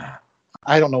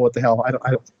 I don't know what the hell. I don't.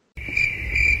 I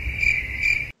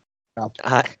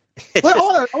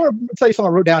want to tell you something I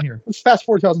wrote down here. Let's fast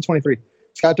forward to 2023.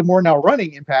 Scott D'Amore now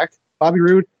running Impact. Bobby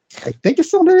Roode, I think, is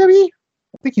still in WWE.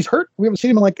 I think he's hurt. We haven't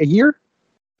seen him in like a year.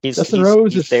 Dustin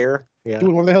Rhodes is there. Yeah.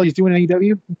 Doing what the hell he's doing in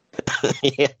AEW.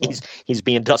 Yeah, he's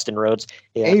being Dustin Rhodes.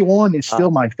 Yeah. A1 is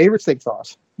still my favorite steak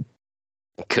sauce.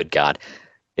 Good God.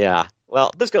 Yeah.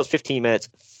 Well, this goes 15 minutes.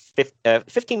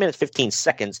 15 minutes, 15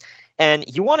 seconds. And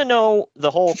you want to know the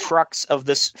whole crux of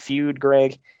this feud,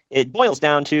 Greg? It boils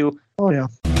down to... Oh, yeah.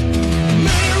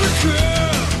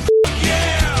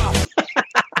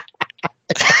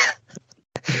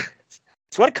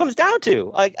 It's what it comes down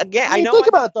to. Like, again, I know. Think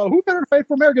about it, though. Who better to fight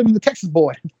for America than the Texas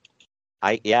boy?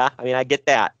 I get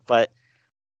that. But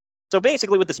so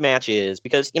basically what this match is,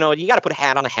 because, you got to put a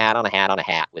hat on a hat on a hat on a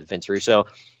hat with Vince Russo.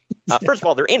 First of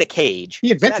all, they're in a cage.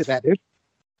 He invented that, dude.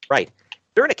 Right.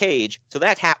 They're in a cage, so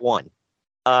that's hat 1.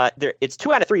 It's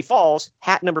 2 out of 3 falls,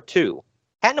 hat number 2.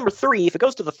 Hat number 3, if it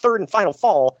goes to the third and final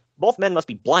fall, both men must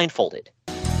be blindfolded.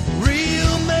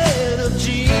 Real man of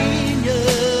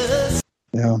genius.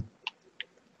 Yeah.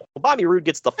 Well, Bobby Roode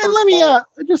gets the first. And let me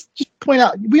just point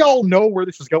out, we all know where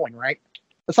this is going, right?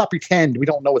 Let's not pretend we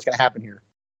don't know what's going to happen here.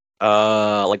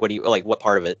 What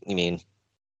part of it you mean?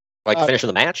 Like finishing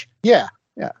the match? Yeah.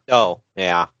 Oh,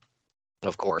 yeah.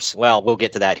 Of course. Well, we'll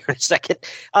get to that here in a second.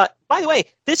 By the way,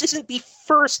 this isn't the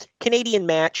first Canadian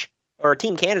match or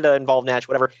Team Canada involved match,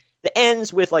 whatever, that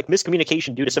ends with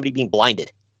miscommunication due to somebody being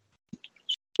blinded.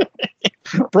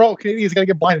 Bro, Canadians gotta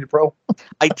get blinded, bro.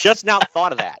 I just now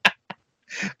thought of that.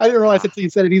 I didn't realize until you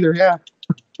said it either. Yeah.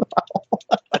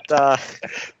 But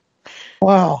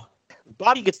wow.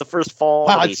 Bobby gets the first fall.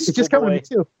 Wow, it's just coming to me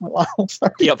too. Wow,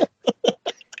 sorry. Yep.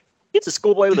 Gets a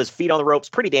schoolboy with his feet on the ropes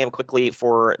pretty damn quickly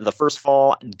for the first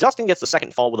fall. Dustin gets the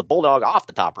second fall with a bulldog off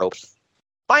the top rope.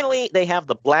 Finally, they have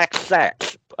the black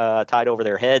sacks tied over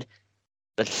their head.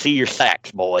 Let's see your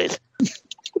sacks, boys.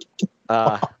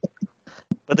 But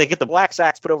they get the black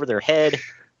sacks put over their head.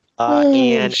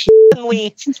 And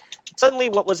suddenly,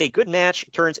 what was a good match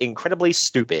turns incredibly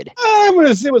stupid.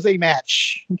 It was a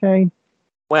match. Okay.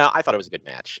 Well, I thought it was a good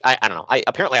match. I don't know.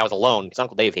 Apparently I was alone because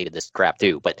Uncle Dave hated this crap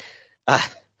too. But I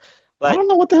don't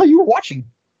know what the hell you were watching.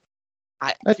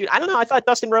 I don't know. I thought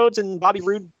Dustin Rhodes and Bobby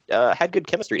Roode had good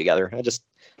chemistry together. I thought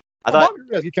Bobby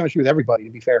Roode has good chemistry with everybody. To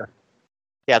be fair.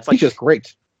 Yeah, it's like he's just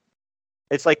great.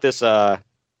 It's like this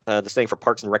this thing for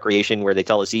Parks and Recreation where they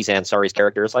tell Aziz Ansari's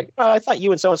character, it's like, I thought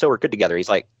you and so and so were good together. He's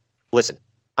like, listen,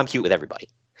 I'm cute with everybody.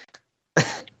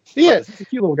 He is. He's a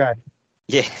cute little guy.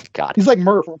 Yeah, God. He's like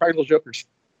Murph from Practical Jokers.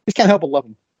 Just can't help but love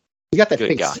him. He's got that good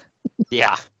face. God.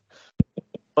 Yeah.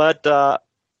 But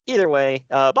either way,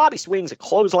 Bobby swings a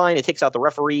clothesline and takes out the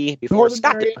referee before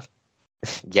Scott.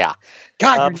 Yeah.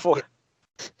 God. Before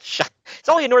it's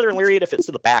only a Northern Lariat if it's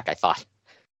to the back, I thought.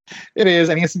 It is,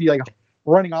 and he has to be like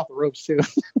running off the ropes too.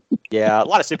 Yeah, a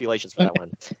lot of stipulations for that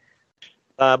one.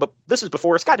 But this is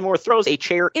before Scott D'Amore throws a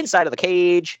chair inside of the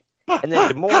cage, and then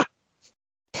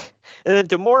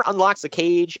D'Amore unlocks the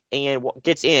cage and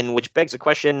gets in, which begs the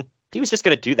question: he was just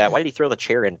going to do that. Why did he throw the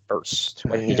chair in first?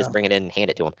 Why didn't he just bring it in and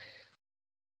hand it to him?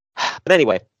 But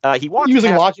anyway, he walks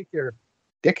using logic here,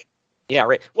 Dick. Yeah,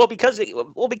 right. Well, because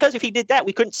if he did that,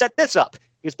 we couldn't set this up.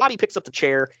 Because Bobby picks up the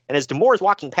chair, and as D'Amore is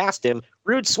walking past him,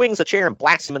 Roode swings the chair and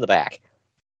blasts him in the back.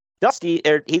 He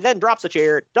then drops the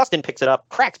chair. Dustin picks it up,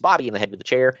 cracks Bobby in the head with the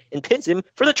chair, and pins him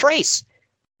for the trace.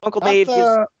 Uncle Dave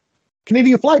gives...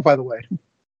 Canadian flag, by the way.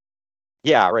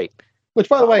 Yeah, right. Which,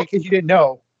 by the way, in case you didn't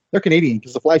know, they're Canadian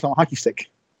because the flag's on a hockey stick.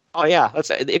 Oh, yeah.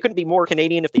 It couldn't be more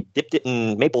Canadian if they dipped it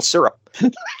in maple syrup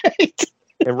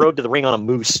and rode to the ring on a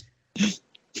moose.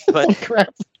 But, oh,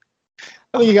 crap.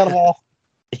 I think you got them all.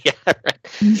 Yeah,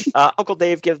 right. Uncle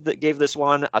Dave gave this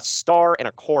one a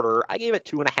 1.25. I gave it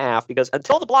 2.5 because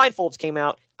until the blindfolds came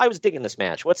out, I was digging this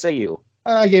match. What say you?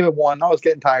 I gave it 1. I was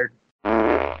getting tired.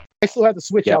 I still had to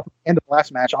switch out at the end of the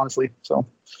last match, honestly. So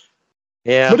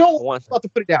yeah, but don't have to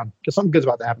put it down because something good's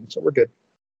about to happen. So we're good.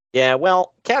 Yeah,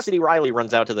 well, Cassidy Riley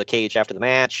runs out to the cage after the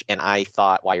match, and I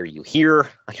thought, "Why are you here?"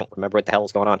 I don't remember what the hell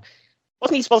is going on.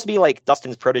 Wasn't he supposed to be like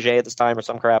Dustin's protege at this time or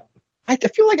some crap? I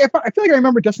feel like I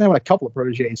remember Dustin having a couple of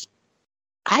proteges.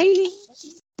 I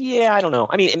don't know.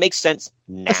 I mean, it makes sense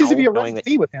now. It seems to be a running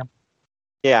theme with him.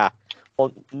 Yeah,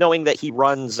 well, knowing that he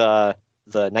runs the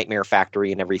Nightmare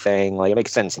Factory and everything, like it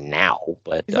makes sense now.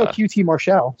 But he's no QT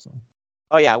Marshall. So.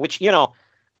 Oh yeah, which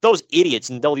those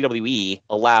idiots in WWE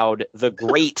allowed the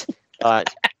great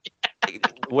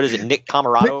what is it, Nick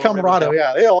Camarado? Nick Camarado,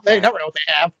 yeah, they never know what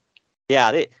they have.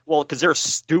 Yeah, because they're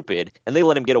stupid and they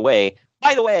let him get away.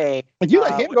 By the way, you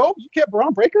let him go. You kept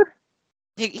Braun Breaker.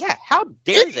 Yeah, how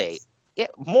dare they? Yeah,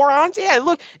 morons. Yeah,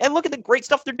 look at the great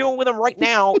stuff they're doing with him right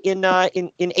now in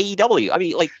AEW. I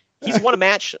mean, like he's won a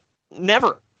match.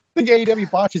 Never. I think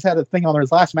AEW Botches had a thing on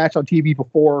his last match on TV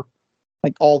before,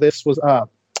 like all this was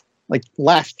like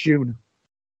last June.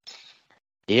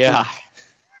 Yeah,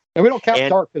 and we don't count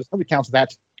Dark because nobody counts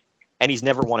that. And he's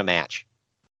never won a match.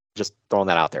 Just throwing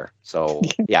that out there. So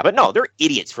yeah, but no, they're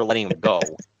idiots for letting him go.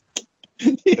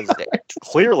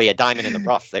 Clearly a diamond in the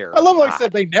rough there. I love how I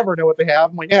said they never know what they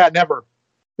have. I'm like, yeah, never.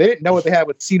 They didn't know what they had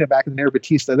with Cena back in the era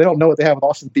Batista. They don't know what they have with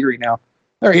Austin Theory now.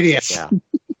 They're idiots. Yeah.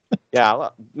 Yeah,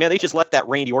 man, they just let that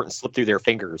Randy Orton slip through their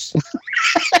fingers.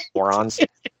 Morons.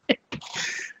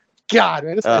 God,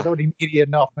 man, this guy's already idiot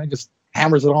enough, man. Just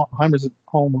hammers it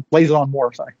home, lays it on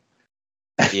more. Sorry.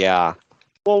 Yeah.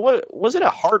 Well, what was it? A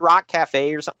Hard Rock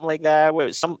Cafe or something like that? What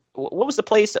was the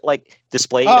place that like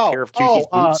displayed a pair of QT's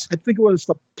boots? I think it was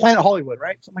the Planet Hollywood,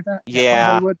 right? Something like that.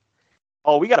 Yeah.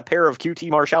 Oh, we got a pair of QT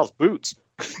Marshall's boots.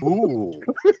 Ooh.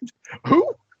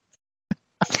 Who?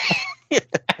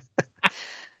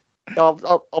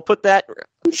 I'll put that.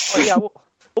 Oh, yeah, we'll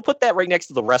put that right next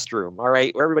to the restroom. All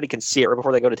right, where everybody can see it right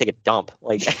before they go to take a dump.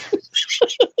 Like,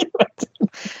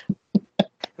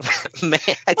 man,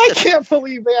 I can't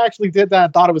believe they actually did that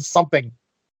and thought it was something.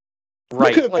 Right,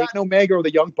 you could have gotten Omega or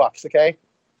the Young Bucks, okay?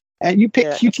 And you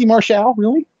picked QT Marshall,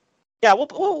 really? Yeah,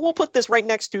 we'll put this right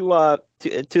next to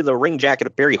the ring jacket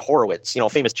of Barry Horowitz,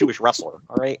 famous Jewish wrestler.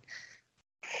 All right,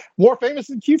 more famous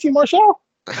than QT Marshall.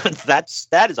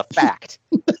 that is a fact.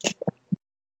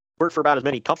 Worked for about as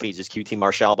many companies as QT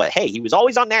Marshall, but hey, he was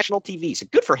always on national TV, so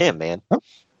good for him, man.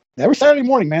 Every Saturday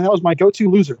morning, man, that was my go-to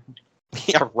loser.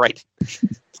 Yeah, right.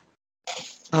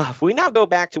 We now go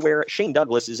back to where Shane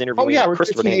Douglas is interviewing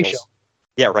Christopher Daniels.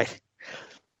 Yeah, right.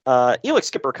 Elix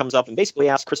Skipper comes up and basically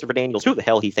asks Christopher Daniels who the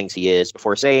hell he thinks he is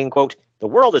before saying, quote, "The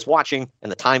world is watching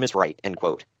and the time is right," end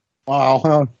quote.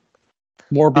 Wow.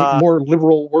 More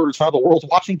liberal words, huh? The world's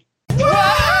watching.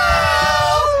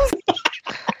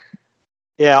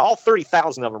 Yeah, all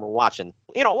 30,000 of them are watching.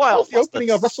 Well, the opening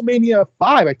of WrestleMania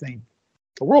 5, I think.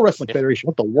 The World Wrestling Federation,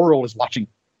 what the world is watching.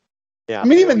 Yeah, I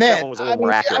mean, even then, I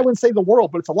wouldn't say the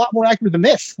world, but it's a lot more accurate than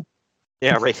this.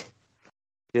 Yeah, right.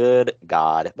 Good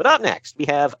God. But up next, we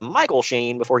have Michael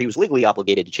Shane, before he was legally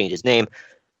obligated to change his name,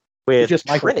 with just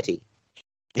Trinity.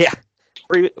 Yeah.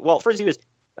 First he was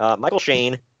Michael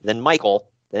Shane, then Michael,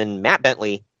 then Matt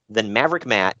Bentley, then Maverick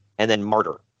Matt, and then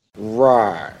Martyr.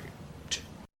 Right.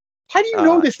 How do you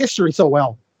know this history so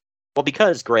well? Well,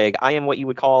 because, Greg, I am what you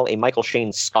would call a Michael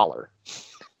Shane scholar.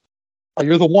 Oh,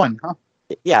 you're the one, huh?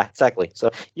 Yeah, exactly.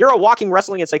 So you're a walking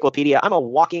wrestling encyclopedia. I'm a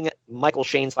walking Michael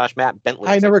Shane / Matt Bentley.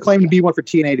 I never claimed to be one for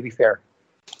TNA, to be fair.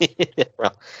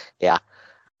 Well, yeah.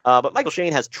 But Michael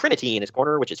Shane has Trinity in his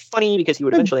corner, which is funny because he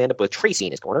would eventually end up with Tracy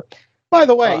in his corner. By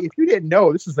the way, if you didn't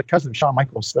know, this is the cousin of Shawn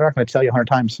Michaels. They're not going to tell you 100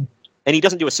 times. And he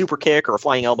doesn't do a super kick or a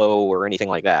flying elbow or anything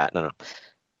like that. No.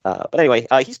 But anyway,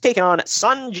 he's taking on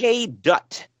Sanjay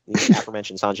Dutt, the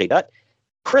aforementioned Sanjay Dutt,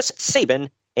 Chris Sabin,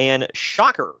 and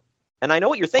Shocker. And I know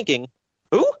what you're thinking.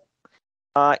 Who?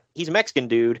 He's a Mexican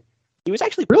dude. He was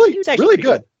actually really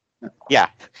good. Yeah,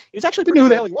 he was actually. Didn't know who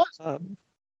the hell he was.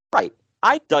 Right.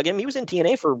 I dug him. He was in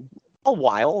TNA for a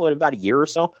while, about a year or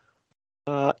so,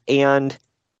 and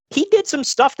he did some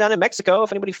stuff down in Mexico.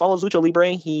 If anybody follows Lucha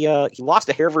Libre, he lost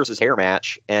a hair versus hair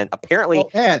match, and apparently,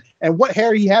 and what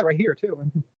hair he had right here too.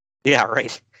 Yeah,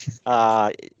 right.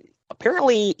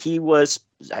 Apparently, he was.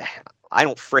 I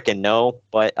don't frickin' know,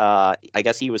 but I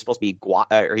guess he was supposed to be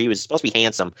he was supposed to be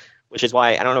handsome, which is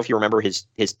why I don't know if you remember his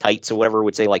tights or whatever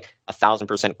would say like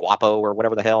 1,000% guapo or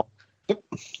whatever the hell.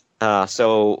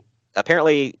 So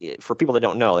apparently, for people that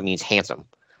don't know, it means handsome.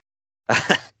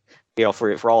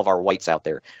 For all of our whites out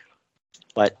there.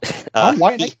 But I'm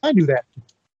white. I knew that.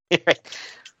 Right.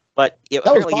 But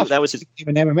apparently that was his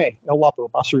even MMA. El Guapo,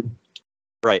 Basru.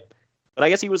 Right. But I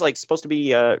guess he was like supposed to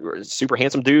be a super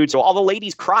handsome dude, so all the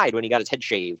ladies cried when he got his head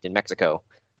shaved in Mexico.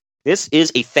 This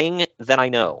is a thing that I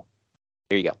know.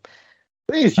 There you go.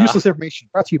 It's useless information.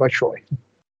 Brought to you by Troy.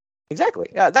 Exactly.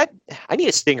 That I need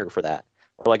a stinger for that,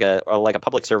 or like a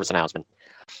public service announcement.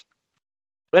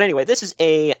 But anyway, this is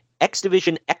a X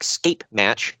Division Escape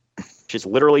match, which is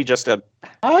literally just a.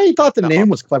 I thought the name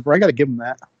was clever. I got to give him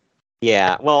that.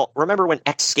 Yeah. Well, remember when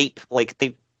Escape, like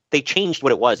they changed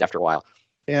what it was after a while.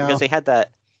 Yeah. Because they had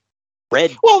that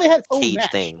red they had its own cage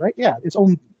match, thing. Right? Yeah, its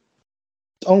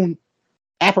own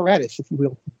apparatus, if you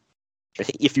will.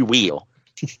 If you will.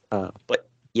 But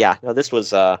yeah, no, this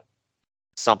was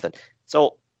something.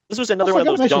 So this was another one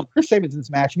of those dumb... Chris Sabin's in this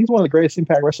match, and he's one of the greatest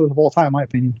Impact wrestlers of all time, in my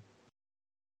opinion.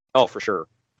 Oh, for sure.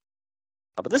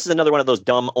 But this is another one of those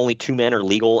dumb only 2 men are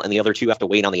legal and the other 2 have to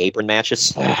wait on the apron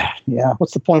matches. Yeah,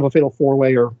 what's the point of a fatal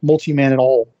 4-way or multi-man at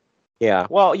all? Yeah,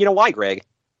 well, you know why, Greg?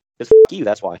 Because you,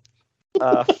 that's why.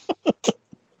 By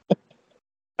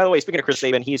the way, speaking of Chris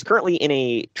Sabin, he's currently in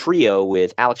a trio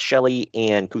with Alex Shelley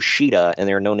and Kushida, and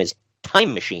they're known as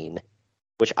Time Machine,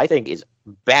 which I think is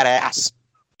badass.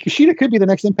 Kushida could be the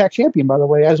next Impact champion, by the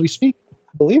way, as we speak,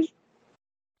 I believe.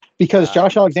 Because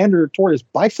Josh Alexander tore his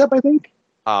bicep, I think.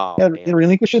 Oh, they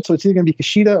relinquished it, so it's either going to be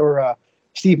Kushida or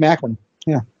Steve Macklin.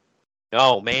 Yeah.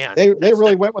 Oh man, they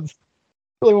really went with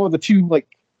the two like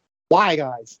Y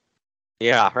guys.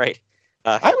 Yeah, right.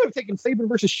 I would have taken Saban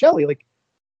versus Shelley. Like,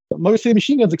 Motor City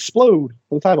Machine Guns explode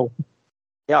for the title.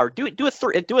 Yeah, or do a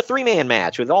 3-man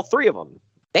match with all three of them.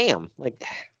 Damn, like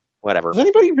whatever. Does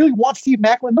anybody really want Steve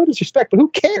Macklin? No disrespect, but who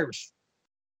cares?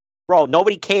 Bro,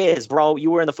 nobody cares, bro.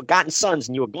 You were in the Forgotten Sons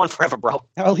and you were gone forever, bro.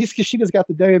 Now, at least Kushida's got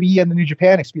the WWE and the New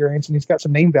Japan experience, and he's got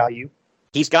some name value.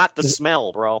 He's got the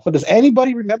smell, bro. But does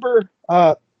anybody remember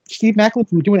Steve Macklin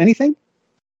from doing anything?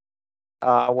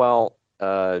 Well,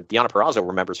 Deonna Purrazzo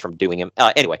remembers from doing him.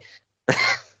 Anyway.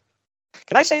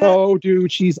 Can I say that? Oh,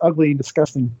 dude, she's ugly and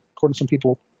disgusting, according to some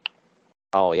people.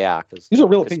 Oh, yeah. These are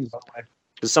real opinions, by the way.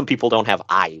 Because some people don't have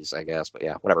eyes, I guess. But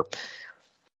yeah, whatever.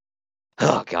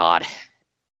 Oh, God.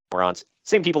 Morons.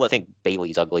 Same people that think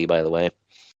Bayley's ugly, by the way.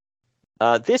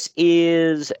 This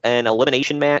is an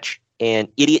elimination match, and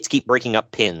idiots keep breaking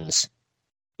up pins.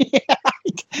 Yeah,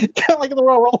 kind of like in the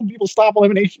Royal Rumble, people stop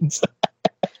eliminations.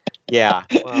 Yeah.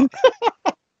 Well,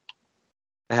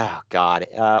 oh, God.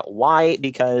 Why?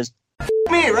 Because...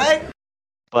 Me, right?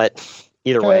 But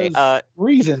either way...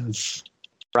 reasons.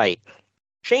 Right.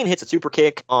 Shane hits a super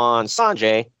kick on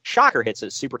Sanjay. Shocker hits a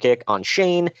super kick on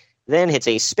Shane. Then hits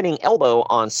a spinning elbow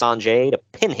on Sanjay to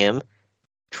pin him.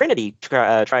 Trinity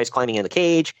tries climbing in the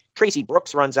cage. Tracy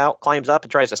Brooks runs out, climbs up,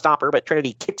 and tries to stop her, but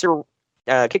Trinity kicks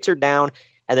her down,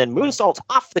 and then moonsaults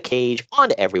off the cage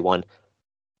onto everyone.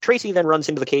 Tracy then runs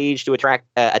into the cage to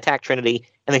attack Trinity,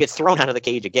 and then gets thrown out of the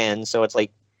cage again. So it's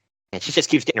like, and she just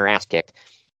keeps getting her ass kicked.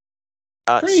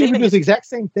 Trinity does the exact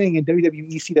same thing in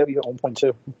WWE ECW at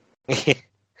 1.2.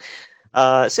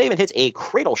 Saban hits a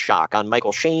cradle shock on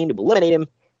Michael Shane to eliminate him.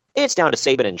 It's down to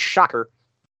Saban and Shocker,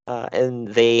 and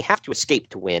they have to escape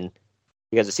to win.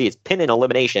 Because it's pin and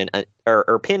elimination,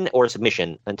 or pin or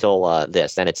submission until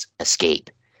this. Then it's escape.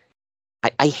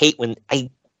 I hate when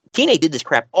TNA did this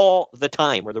crap all the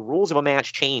time, where the rules of a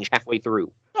match change halfway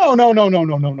through. Oh no!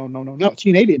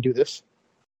 TNA didn't do this.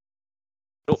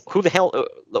 Who the hell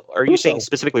are you saying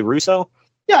specifically? Russo?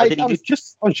 Yeah, I was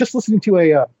just listening to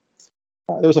a.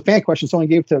 There was a fan question someone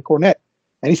gave to Cornette,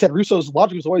 and he said Russo's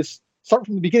logic was always start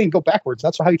from the beginning, and go backwards.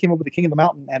 That's how he came up with the King of the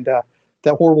Mountain and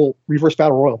that horrible reverse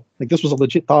battle royal. Like this was a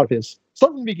legit thought of his.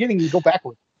 Start from the beginning and go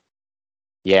backwards.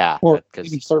 Yeah, or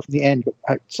maybe start from the end,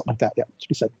 something like that. Yeah, that's what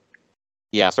he said.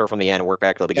 Yeah, start from the end and work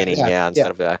back to the beginning.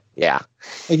 Instead of yeah.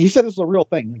 Like he said, this was a real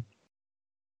thing.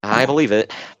 I believe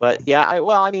it, but yeah.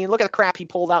 I mean, look at the crap he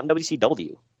pulled out in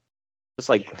WCW. It's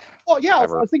like, oh yeah, I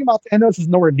was thinking about. I know this is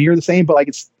nowhere near the same, but like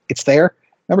it's there.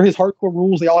 Remember his hardcore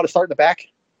rules? They all had to start in the back.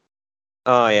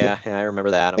 Oh yeah, I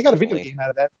remember that. They got a video game out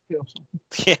of that too.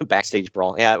 Yeah, backstage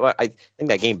brawl. Yeah, well, I think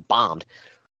that game bombed.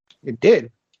 It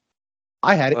did.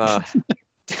 I had it,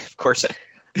 of course.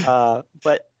 But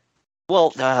there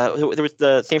was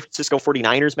the San Francisco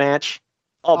 49ers match.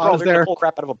 Oh, bro, they're gonna pull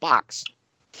crap out of a box.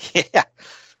 Yeah,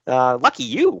 lucky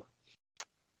you.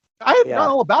 I had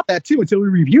forgotten all about that too until we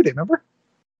reviewed it. Remember?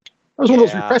 That was one of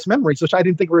those repressed memories, which I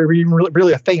didn't think were even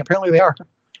really a thing. Apparently, they are.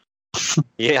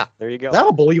 Yeah, there you go. I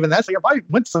don't believe in that. So if I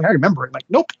went to something, I remember it. Like,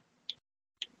 nope.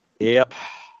 Yep.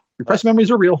 Repressed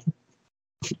memories are real.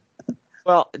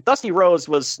 Well, Dusty Rhodes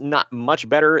was not much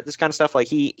better at this kind of stuff. Like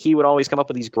he would always come up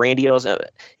with these grandiose.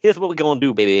 Here's what we're gonna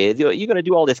do, baby. You're gonna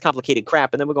do all this complicated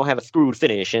crap, and then we're gonna have a screwed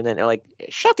finish. And then like,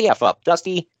 shut the f up,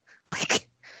 Dusty. Like,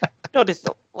 no,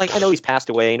 I know he's passed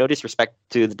away. No disrespect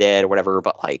to the dead or whatever,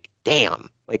 but like, damn,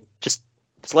 like just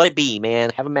let it be, man.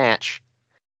 Have a match.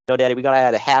 No, Daddy, we gotta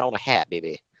add a hat on a hat,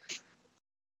 baby.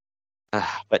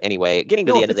 But anyway, getting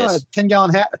to the end of this. A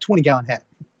 10-gallon hat, a 20-gallon hat.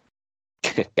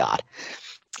 God.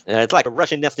 It's like a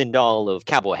Russian nesting doll of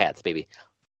cowboy hats, baby.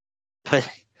 But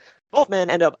both men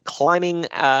end up climbing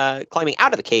out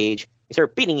of the cage. They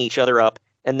start beating each other up,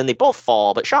 and then they both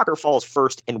fall, but Shocker falls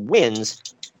first and wins.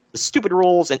 The stupid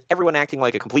rules and everyone acting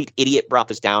like a complete idiot brought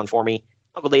this down for me.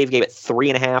 Uncle Dave gave it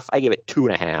 3.5. I gave it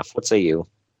 2.5. What say you?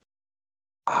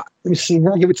 Let me see.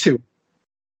 I'll give it 2.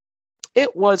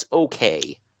 It was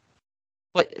okay.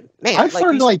 But man, I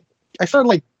started out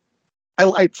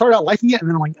liking it, and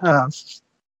then I'm like, it's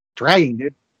dragging,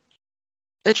 dude.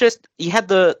 It's just you had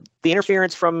the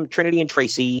interference from Trinity and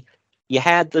Tracy. You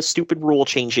had the stupid rule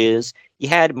changes. You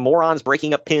had morons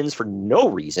breaking up pins for no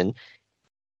reason.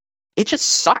 It just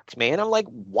sucked, man. I'm like,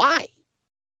 why?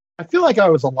 I feel like I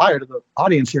was a liar to the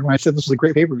audience here when I said this was a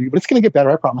great pay-per-view, but it's going to get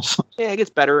better, I promise. Yeah, it gets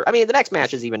better. I mean, the next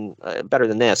match is even better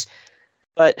than this.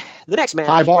 But the next match...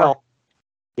 High bar. Well,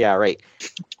 yeah, right.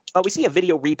 We see a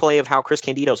video replay of how Chris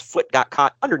Candido's foot got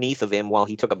caught underneath of him while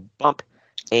he took a bump.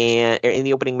 and in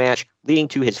the opening match, leading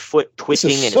to his foot twisting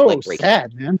This is and so his leg breaking.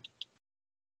 sad, man.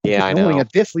 Yeah, I Knowing know. a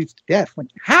disc leads to death. Like,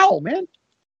 how, man?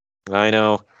 I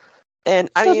know. And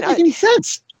It doesn't make any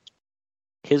sense.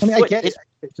 His I mean, foot, I get it.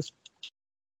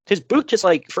 his boot, just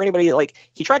like for anybody, like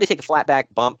he tried to take a flat back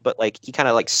bump, but like he kind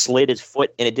of like slid his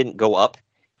foot and it didn't go up.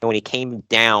 And when he came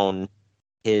down,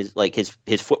 his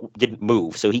foot didn't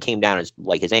move, so he came down as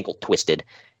like his ankle twisted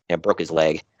and broke his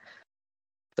leg.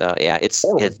 So yeah, it's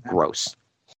gross.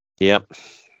 Yep,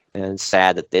 and it's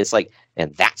sad that it's like,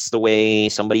 and that's the way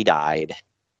somebody died,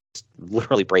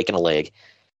 literally breaking a leg.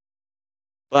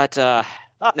 But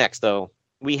up next, though,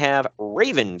 we have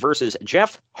Raven versus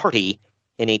Jeff Hardy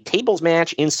in a tables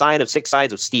match inside of 6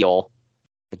 Sides of Steel.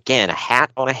 Again, a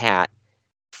hat on a hat.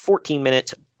 14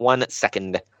 minutes, 1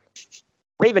 second.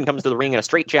 Raven comes to the ring in a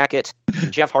straitjacket.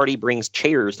 Jeff Hardy brings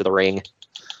chairs to the ring.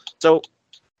 So,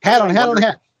 hat on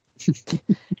hat.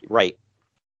 Right.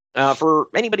 For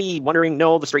anybody wondering,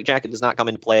 no, the straitjacket does not come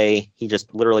into play. He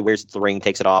just literally wears it to the ring,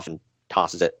 takes it off, and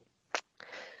tosses it.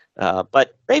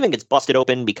 But Raven gets busted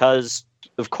open because,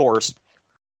 of course,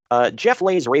 Jeff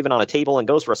lays Raven on a table and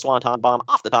goes for a swanton bomb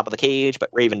off the top of the cage, but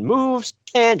Raven moves,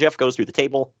 and Jeff goes through the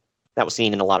table. That was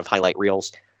seen in a lot of highlight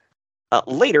reels.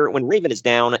 Later, when Raven is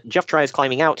down, Jeff tries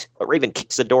climbing out, but Raven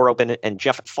kicks the door open, and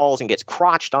Jeff falls and gets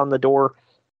crotched on the door.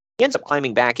 He ends up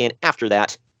climbing back in after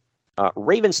that.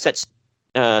 Raven sets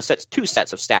 2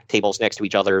 sets of stacked tables next to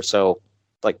each other, so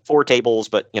like 4 tables,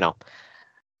 but, you know.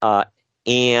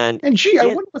 And gee, I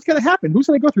wonder what's going to happen. Who's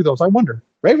going to go through those? I wonder.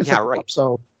 Raven's right. up,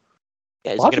 so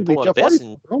yeah, he's going to pull an abyss,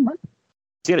 and he's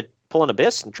going to pull an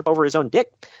abyss and trip over his own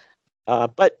dick.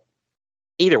 But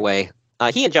either way,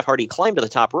 he and Jeff Hardy climb to the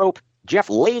top rope.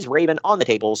 Jeff lays Raven on the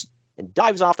tables and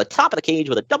dives off the top of the cage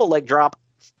with a double leg drop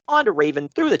onto Raven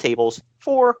through the tables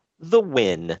for the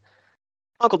win.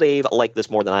 Uncle Dave liked this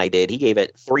more than I did. He gave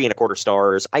it 3 1/4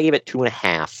 stars. I gave it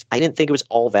 2.5. I didn't think it was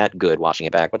all that good watching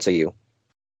it back. What say you?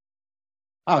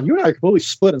 Oh, you and I completely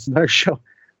split this entire show.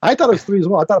 I thought it was 3 as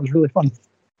well. I thought it was really fun.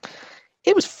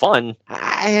 It was fun.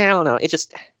 I don't know. It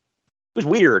was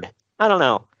weird. I don't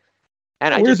know.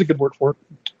 And Weird's a good word for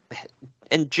it.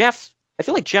 And Jeff, I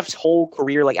feel like Jeff's whole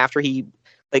career, like after he,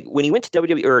 like when he went to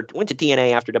WWE or went to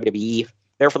TNA after WWE,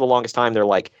 there for the longest time, they're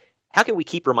like, how can we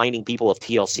keep reminding people of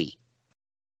TLC?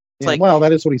 It's like, well,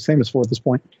 that is what he's famous for at this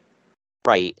point.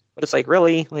 Right. But it's like,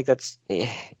 really? Like, that's, you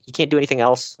can't do anything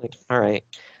else? Like, all right.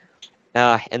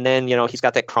 And then, you know, he's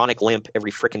got that chronic limp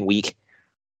every freaking week.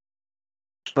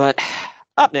 But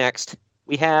up next,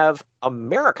 we have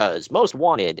America's Most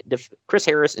Wanted, Chris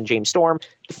Harris and James Storm,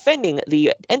 defending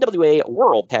the NWA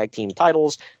World Tag Team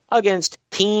titles against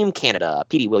Team Canada,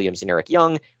 Petey Williams and Eric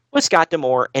Young, with Scott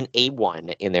D'Amore and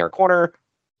A1 in their corner.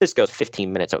 This goes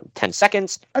 15 minutes and 10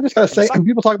 seconds. I just got to say, when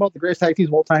people talk about the greatest tag teams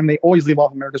of all time, they always leave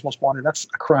off America's Most Wanted. That's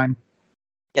a crime.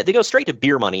 Yeah, they go straight to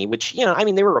Beer Money, which, you know, I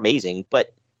mean, they were amazing.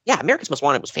 But, yeah, America's Most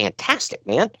Wanted was fantastic,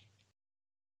 man.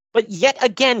 But yet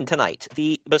again tonight,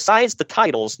 besides the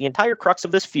titles, the entire crux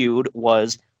of this feud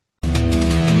was America!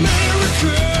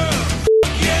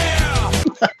 Yeah!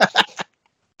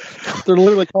 They're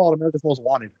literally called America's Most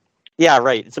Wanted. Yeah,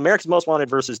 right. It's America's Most Wanted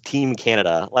versus Team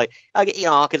Canada. Like, you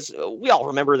know, because we all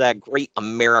remember that great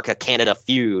America-Canada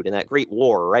feud and that great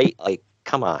war, right? Like,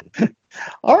 come on.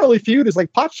 Our early feud is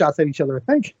like pot shots at each other,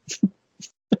 I think.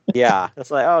 Yeah, it's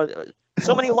like, oh,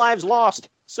 so many lives lost,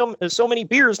 so many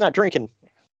beers not drank,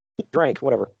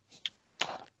 whatever.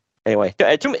 Anyway,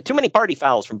 too many party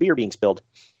fouls from beer being spilled.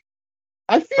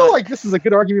 I feel like this is a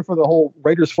good argument for the whole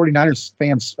Raiders 49ers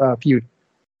fans feud.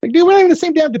 Like, dude, we're not even in the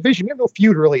same damn division. We have no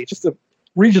feud, really. It's just a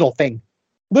regional thing.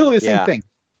 Literally the same thing.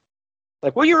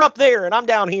 Like, well, you're up there and I'm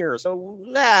down here, so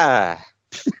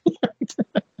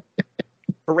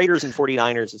For Raiders and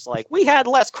 49ers, it's like, we had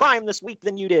less crime this week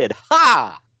than you did.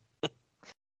 Ha!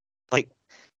 Like,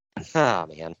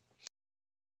 man.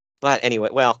 But anyway,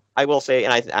 well, I will say,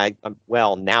 and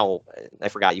now I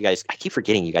forgot you guys. I keep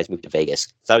forgetting you guys moved to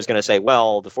Vegas. So I was going to say,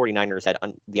 well, the 49ers had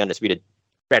the undisputed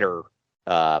better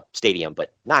stadium,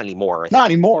 but not anymore. Not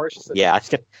anymore. I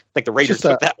think the Raiders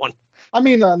took that one. I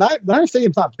mean, the Niners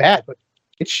stadium's not bad, but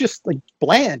it's just like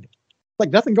bland. Like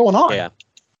nothing going on. Yeah.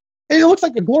 It looks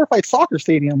like a glorified soccer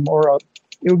stadium, or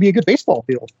it would be a good baseball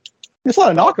field. There's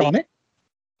not a knock on it.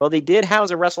 Well, they did house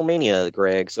a WrestleMania,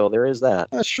 Greg, so there is that.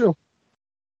 That's true.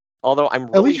 Although I'm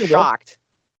really shocked.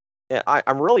 Yeah,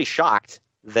 I'm really shocked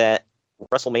that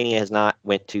WrestleMania has not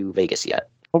went to Vegas yet.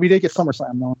 Well, we did get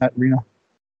SummerSlam though in that arena.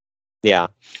 Yeah.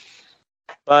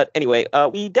 But anyway,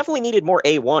 we definitely needed more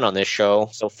A1 on this show,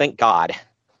 so thank God.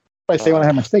 I say when I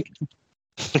have my steak.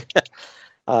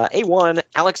 A1,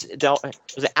 Alex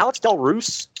Del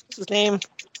Roos is his name.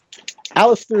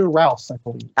 Alistair Rouse, I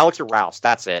believe. Alistair Rouse,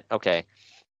 that's it. Okay.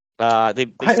 I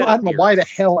don't know why the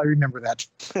hell I remember that.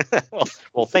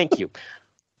 well, thank you.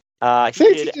 You're not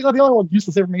the only one with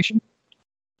useless information.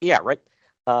 Yeah, right.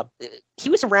 He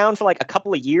was around for like a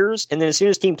couple of years, and then as soon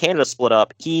as Team Canada split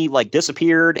up, he like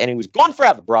disappeared, and he was gone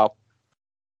forever, bro.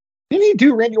 Didn't he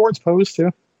do Randy Orton's pose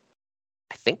too?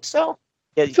 I think so.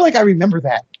 Yeah, I feel like I remember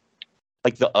that.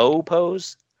 Like the O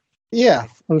pose? Yeah,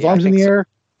 with his arms in the air.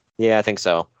 Yeah, I think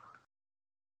so.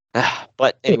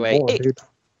 But anyway,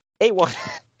 A1.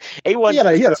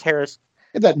 He had Harris.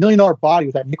 He had that $1 million body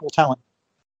with that nickel talent.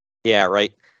 Yeah,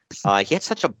 right. He had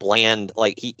such a bland,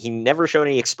 like he never showed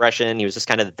any expression. He was just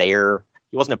kind of there.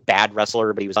 He wasn't a bad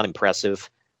wrestler, but he was unimpressive.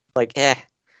 Like,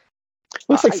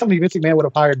 Looks like somebody Vince McMahon would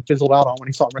have hired and fizzled out on when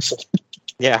he saw him wrestle.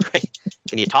 Yeah, right.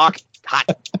 Can you talk? Hot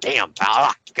damn, pal.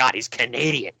 Oh, God, he's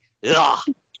Canadian. Ugh.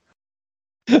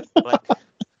 But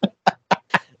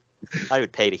I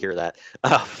would pay to hear that.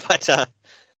 I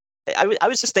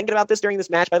was just thinking about this during this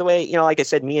match, by the way. You know, like I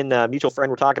said, me and a mutual friend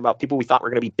were talking about people we thought were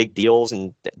going to be big deals,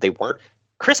 and they weren't.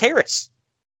 Chris Harris.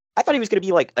 I thought he was going to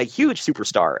be like a huge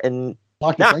superstar. And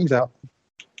knock his brains out.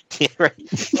 Yeah,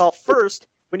 right. Well, first,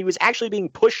 when he was actually being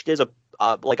pushed as a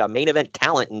main event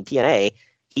talent in TNA,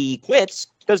 he quits,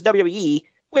 goes to WWE,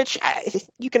 which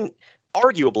you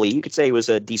could say was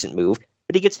a decent move,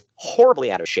 but he gets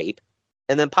horribly out of shape,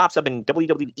 and then pops up in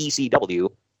WWE ECW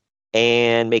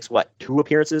and makes, 2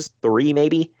 appearances? 3,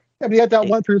 maybe? Yeah, but he had that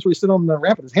one appearance where he stood on the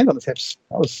ramp with his hands on his hips.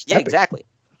 That was epic. Exactly.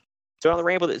 Stood on the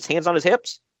ramp with his hands on his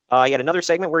hips. He had another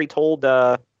segment where he told...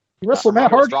 he wrestled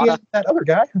Matt Hardy and that other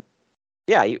guy.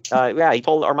 Yeah, he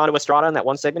told Armando Estrada in that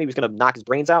one segment he was going to knock his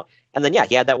brains out. And then,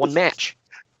 he had that one match.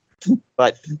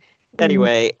 But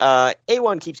anyway,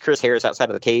 A1 keeps Chris Harris outside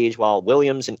of the cage while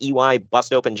Williams and EY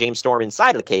bust open James Storm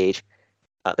inside of the cage.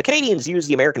 The Canadians use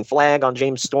the American flag on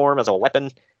James Storm as a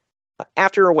weapon.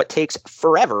 After what takes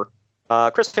forever,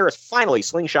 Chris Harris finally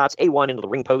slingshots A1 into the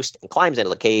ring post and climbs into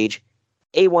the cage.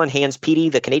 A1 hands Petey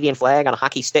the Canadian flag on a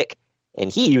hockey stick, and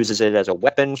he uses it as a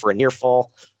weapon for a near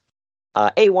fall.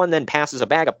 A1 then passes a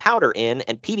bag of powder in,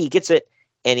 and Petey gets it,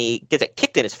 and he gets it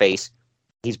kicked in his face.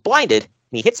 He's blinded, and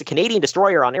he hits the Canadian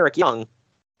Destroyer on Eric Young.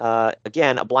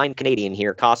 Again, a blind Canadian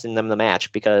here, costing them the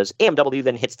match, because AMW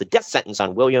then hits the death sentence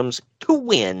on Williams to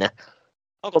win.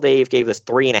 Uncle Dave gave this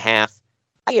 3.5.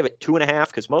 I gave it 2.5,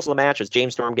 because most of the match was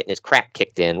James Storm getting his crap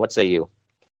kicked in. What say you?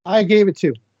 I gave it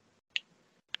 2.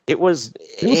 It was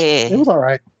all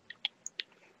right.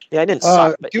 Yeah, I didn't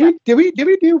suck. But did we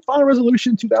do Final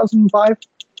Resolution 2005?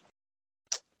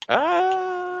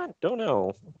 Don't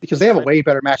know. Because they have a way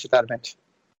better match at that event.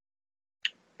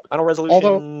 Final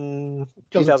Resolution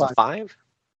 2005?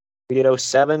 We did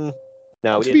 07.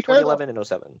 No, we did 2011 and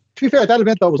 07. To be fair, that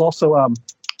event, though, was also, I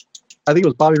think it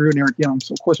was Bobby Roode and Eric Young,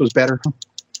 so of course it was better.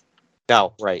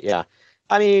 Oh, right, yeah.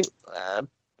 I mean,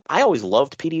 I always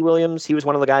loved Petey Williams. He was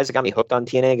one of the guys that got me hooked on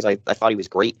TNA because I thought he was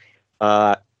great.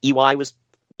 EY was,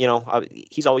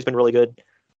 he's always been really good.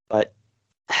 But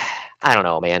I don't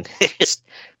know, man.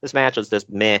 This match was just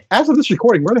meh. As of this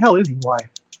recording, where the hell is EY?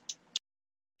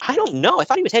 I don't know. I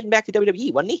thought he was heading back to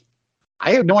WWE, wasn't he?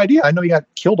 I have no idea. I know he got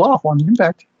killed off on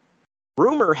Impact.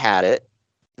 Rumor had it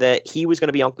that he was going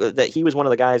to be that he was one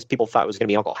of the guys people thought was going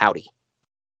to be Uncle Howdy.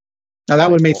 Now that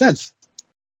would make sense.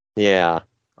 Yeah,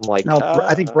 I'm like, now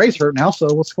I think Bray's hurt now,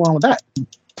 so what's going on with that?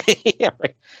 Yeah,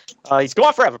 right. He's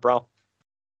gone forever, bro.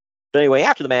 But anyway,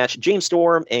 after the match, James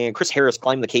Storm and Chris Harris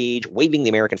climb the cage, waving the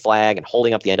American flag and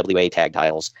holding up the NWA tag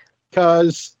titles.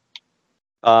 Because,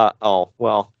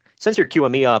 since you're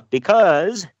queuing me up,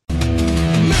 because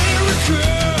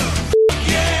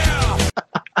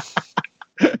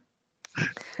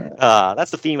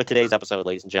that's the theme of today's episode,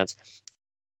 ladies and gents.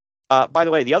 By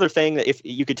the way, the other thing that if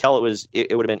you could tell it would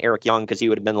have been Eric Young, because he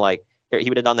would have been like, he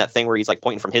would have done that thing where he's like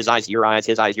pointing from his eyes to your eyes,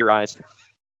 his eyes, your eyes.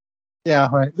 Yeah,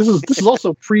 right. This is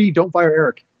also pre Don't Fire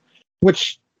Eric,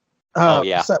 which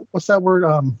what's that word?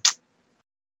 Kind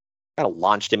of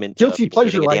launched him into guilty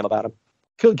pleasure. Like, about him.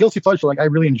 Guilty pleasure. Like I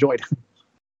really enjoyed.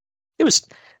 It was.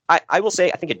 I will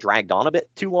say I think it dragged on a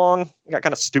bit too long. It got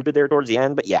kind of stupid there towards the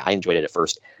end, but yeah, I enjoyed it at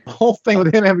first. The whole thing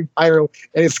with him having pyro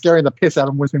and it scaring the piss out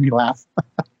of him was making me laugh.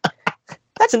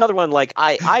 That's another one. Like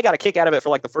I got a kick out of it for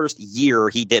like the first year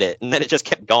he did it, and then it just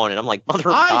kept going. And I'm like, mother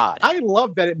of God! I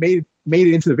love that it made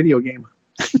it into the video game.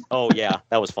 Oh yeah,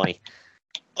 that was funny.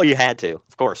 Oh, you had to,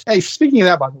 of course. Hey, speaking of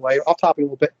that, by the way, off topic a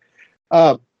little bit.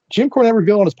 Jim Cornette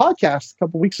revealed on his podcast a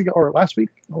couple weeks ago, or last week,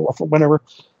 or whenever,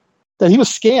 that he was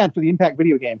scanned for the Impact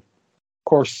video game. Of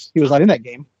course, he was not in that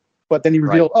game, but then he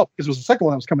revealed, because it was the second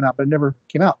one that was coming out, but it never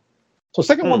came out. So the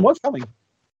second one was coming.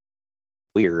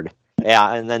 Weird.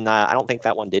 Yeah, and then I don't think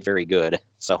that one did very good.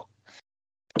 So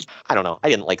I don't know. I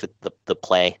didn't like the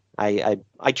play. I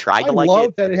tried to like it. I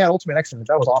loved that it had Ultimate X in it.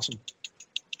 That was awesome.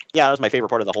 Yeah, that was my favorite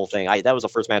part of the whole thing. That was the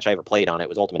first match I ever played on it.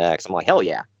 Was Ultimate X. I'm like, hell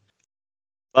yeah.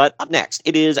 But up next,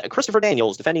 it is Christopher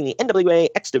Daniels defending the NWA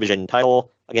X Division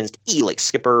title against Elix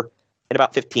Skipper in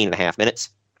about 15 and a half minutes.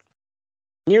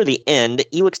 Near the end,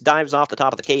 Elix dives off the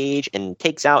top of the cage and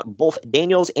takes out both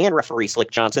Daniels and referee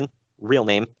Slick Johnson, real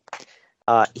name.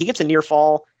 He gets a near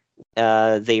fall.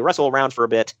 They wrestle around for a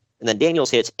bit, and then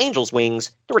Daniels hits Angel's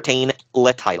Wings to retain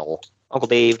the title. Uncle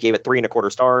Dave gave it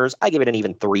 3.25 stars. I gave it an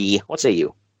even 3. What say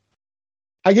you?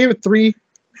 I gave it 3.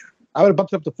 I would have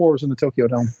bumped it up to 4 in the Tokyo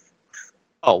Dome.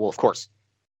 Oh, well, of course.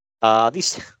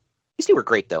 These two were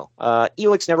great, though.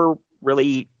 Elix never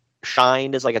really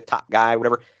shined as like a top guy or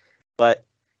whatever, but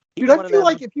dude, I feel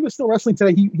like if he was still wrestling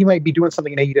today, he might be doing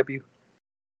something in AEW.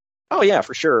 Oh yeah,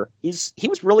 for sure. He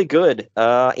was really good,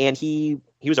 and he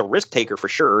was a risk taker for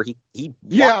sure. He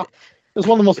yeah, it was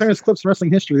one of the most famous clips in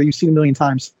wrestling history that you've seen a million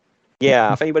times.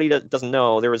 Yeah, if anybody doesn't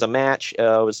know, there was a match. It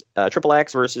was Triple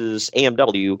X versus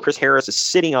AMW. Chris Harris is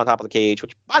sitting on top of the cage,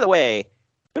 which, by the way,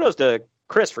 kudos to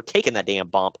Chris for taking that damn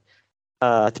bump.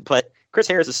 But Chris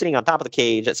Harris is sitting on top of the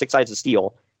cage at 6 sides of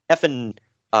steel. Effing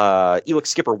Elix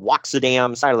Skipper walks the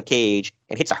damn side of the cage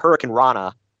and hits a Hurricane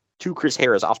Rana to Chris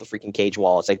Harris off the freaking cage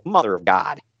wall. It's like, mother of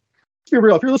God. Be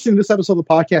real. If you're listening to this episode of the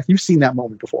podcast, you've seen that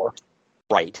moment before.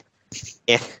 Right.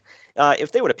 And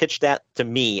if they would have pitched that to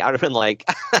me, I would have been like,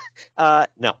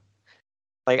 no.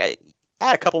 Like, I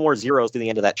add a couple more zeros to the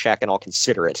end of that check and I'll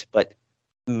consider it. But,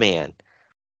 man,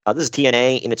 this is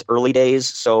TNA in its early days,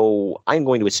 so I'm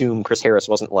going to assume Chris Harris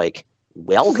wasn't, like,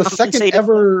 well the second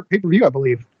ever pay-per-view, I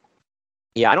believe.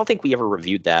 Yeah, I don't think we ever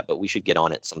reviewed that, but we should get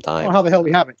on it sometime. I don't know how the hell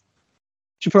we haven't.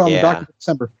 Should put it on the docket in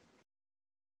December.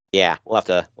 Yeah, we'll have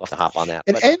to hop on that.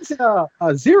 It ends in a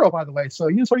 0, by the way, so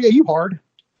you sort of get you hard.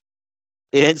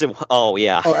 It ends in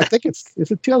yeah. I think is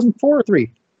it 2004 or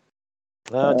 3?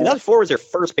 2004 was their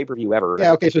first pay-per-view ever.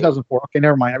 Yeah, okay, so 2004. Okay,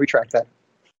 never mind. I retract that.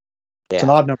 Yeah. It's an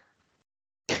odd number.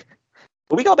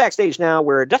 But we go backstage now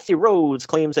where Dusty Rhodes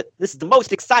claims that this is the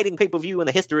most exciting pay-per-view in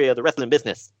the history of the wrestling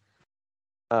business.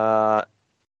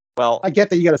 Well, I get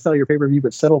that you got to sell your pay-per-view,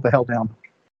 but settle the hell down.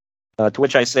 To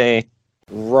which I say,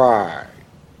 right.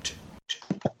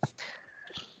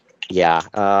 Yeah,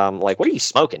 like, what are you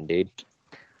smoking, dude?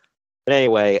 But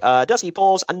anyway, Dusty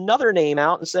pulls another name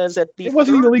out and says that it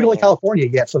wasn't even legal in California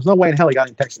yet, so there's no way in hell he got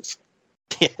in Texas.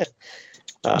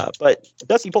 But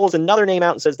Dusty pulls another name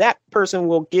out and says that person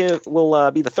will be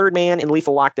the third man in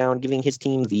Lethal Lockdown, giving his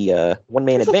team the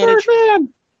one-man advantage. Third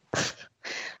man.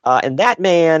 And that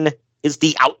man is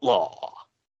the Outlaw.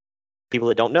 People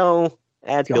that don't know,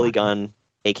 that's Billy Gunn,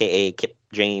 a.k.a. Kip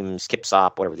James, Kip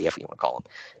Sop, whatever the F you want to call him.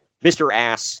 Mr.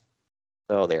 Ass.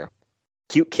 Oh, there.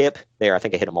 Cute Kip. There, I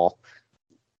think I hit them all.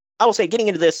 I will say, getting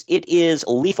into this, it is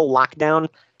Lethal Lockdown.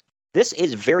 This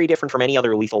is very different from any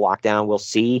other Lethal Lockdown we'll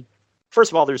see.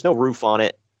 First of all, there's no roof on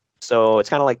it, so it's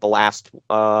kind of like the last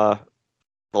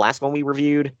one we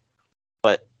reviewed.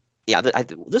 But yeah,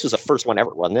 this was the first one ever,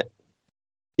 wasn't it?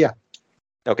 Yeah.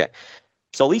 Okay.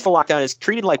 So Lethal Lockdown is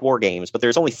treated like War Games, but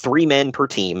there's only 3 men per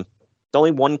team. There's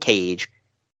only one cage,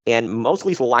 and most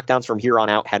Lethal Lockdowns from here on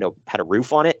out had a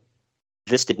roof on it.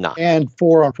 This did not. And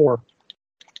 4-on-4.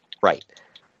 Right.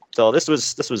 So this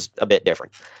was a bit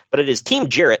different. But it is Team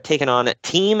Jarrett taking on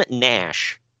Team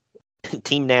Nash.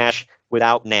 Team Nash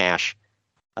without Nash.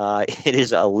 It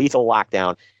is a Lethal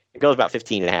Lockdown. It goes about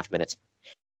 15 and a half minutes.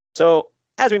 So,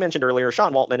 as we mentioned earlier,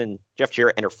 Sean Waltman and Jeff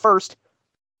Jarrett enter first.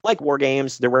 Like War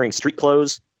Games, they're wearing street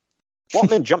clothes.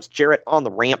 Waltman jumps Jarrett on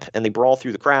the ramp, and they brawl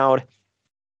through the crowd.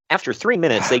 After 3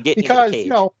 minutes, they get into the cage.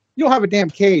 Because, you don't have a damn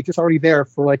cage. It's already there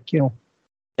for,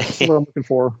 that's what I'm looking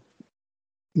for.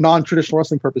 Non-traditional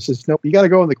wrestling purposes. Nope, you got to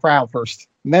go in the crowd first,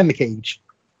 and then the cage.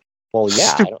 Well,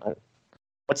 yeah.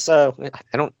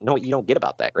 I don't know what you don't get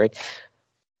about that, Greg.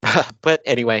 But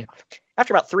anyway,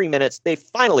 after about 3 minutes, they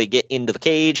finally get into the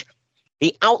cage.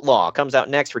 The Outlaw comes out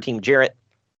next for Team Jarrett.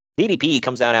 DDP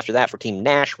comes out after that for Team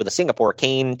Nash with a Singapore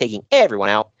cane, taking everyone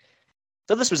out.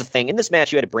 So this was a thing. In this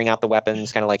match, you had to bring out the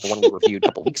weapons, kind of like the one we reviewed a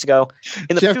couple weeks ago.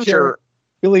 In the Jeff future, Jarrett,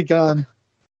 Billy Gunn,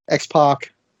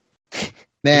 X-Pac,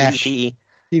 Nash,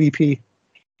 DDP.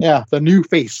 Yeah, the new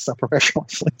face of professional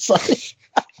wrestling. Sorry.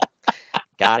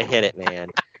 Gotta hit it, man.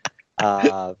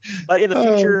 But in the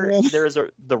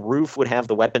future, the roof would have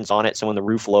the weapons on it. So when the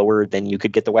roof lowered, then you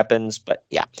could get the weapons. But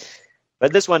yeah,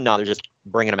 but this one, no, they're just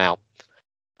bringing them out.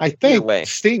 I think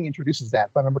Sting introduces that,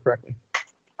 if I remember correctly.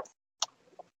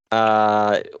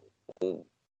 The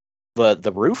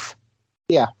roof?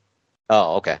 Yeah.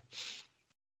 Oh, okay.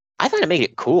 I thought it made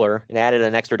it cooler and added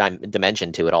an extra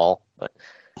dimension to it all. But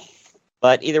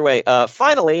But either way,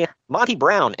 finally, Monty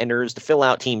Brown enters to fill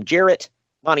out Team Jarrett.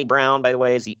 Monty Brown, by the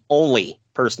way, is the only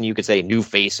person you could say new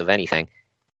face of anything.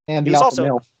 And he the was alpha also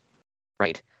male.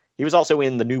 right. He was also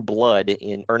in the New Blood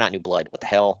or not New Blood. What the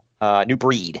hell? New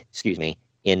Breed. Excuse me.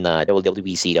 In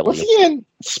WWECW. Was he in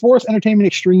Sports Entertainment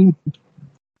Extreme?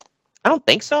 I don't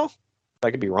think so.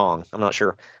 I could be wrong. I'm not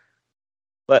sure.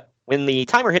 But when the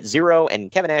timer hits 0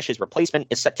 and Kevin Nash's replacement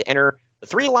is set to enter, the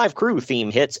 3 Alive Crew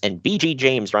theme hits and BG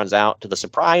James runs out to the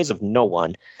surprise of no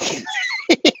one.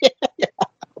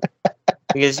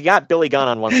 Because you got Billy Gunn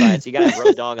on one side, so you got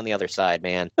Road Dogg on the other side,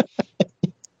 man.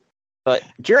 But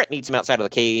Jarrett meets him outside of the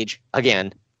cage.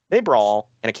 Again, they brawl,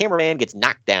 and a cameraman gets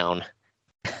knocked down.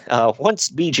 Once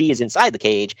BG is inside the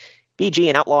cage, BG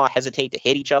and Outlaw hesitate to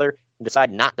hit each other and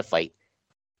decide not to fight.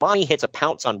 Bonnie hits a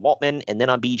pounce on Waltman and then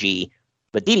on BG,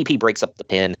 but DDP breaks up the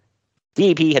pin.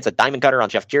 DDP hits a diamond cutter on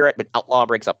Jeff Jarrett, but Outlaw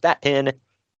breaks up that pin.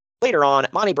 Later on,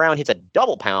 Monty Brown hits a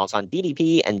double pounce on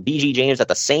DDP and BG James at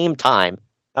the same time.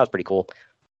 That was pretty cool.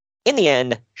 In the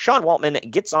end, Sean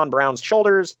Waltman gets on Brown's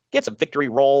shoulders, gets a victory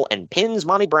roll, and pins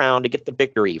Monty Brown to get the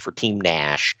victory for Team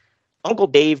Nash. Uncle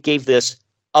Dave gave this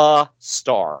a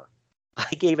star. I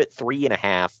gave it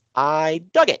 3.5. I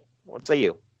dug it. What say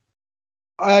you?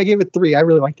 I gave it 3. I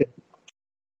really liked it.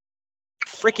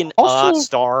 Freaking Also,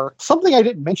 star. Something I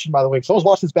didn't mention, by the way, because I was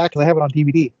watching this back because I have it on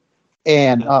DVD.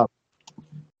 And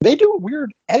they do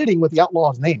weird editing with the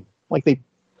Outlaw's name. Like they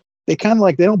kind of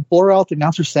like, they don't blur out the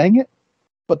announcer saying it,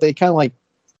 but they kind of like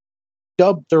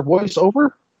dub their voice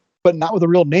over, but not with a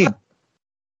real name.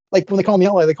 Like when they call him the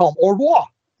Outlaw, they call him Au revoir.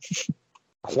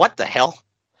 What the hell?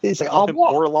 It's like Au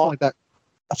revoir. Like that.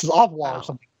 That's his Au revoir or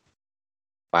something.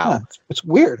 Wow. Yeah, it's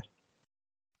weird.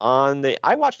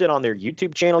 I watched it on their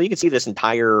YouTube channel. You can see this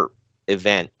entire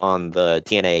event on the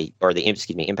TNA or the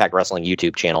Impact Wrestling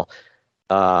YouTube channel.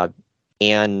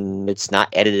 And it's not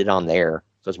edited on there.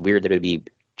 So it's weird that it would be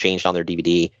changed on their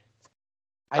DVD.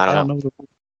 I don't know.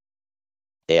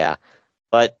 Yeah.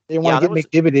 But they want to get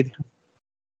McDivited.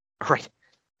 Right.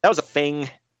 That was a thing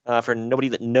for nobody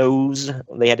that knows.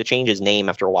 They had to change his name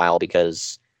after a while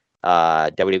because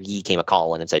WWE came a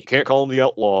call in and said, you can't call him the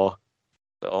Outlaw.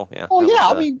 So, yeah. Oh, yeah.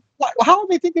 I mean, how do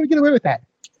they think they would get away with that?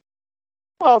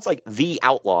 Well, it's like the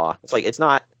Outlaw. It's like, it's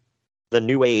not the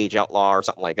New Age Outlaw or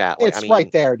something like that. Like, it's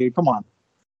right there, dude. Come on.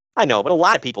 I know, but a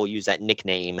lot of people use that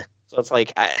nickname. So it's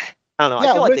like, I don't know.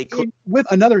 Yeah, I feel like they could.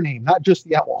 With another name, not just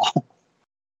the Outlaw.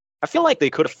 I feel like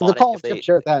they could have fought They're calling Jeff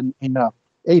Jarrett that in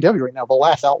AEW right now, the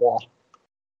last Outlaw.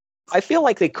 I feel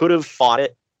like they could have fought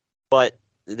it, but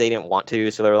they didn't want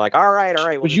to. So they were like, all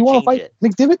right. Would you want to fight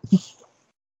McDivitt?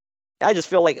 I just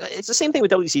feel like it's the same thing with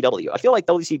WCW. I feel like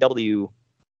WCW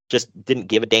just didn't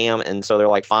give a damn, and so they're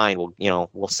like, fine,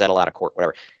 we'll settle out of court,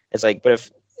 whatever. It's like, but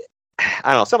if I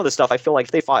don't know, some of the stuff I feel like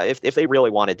if they fought, if they really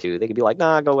wanted to, they could be like,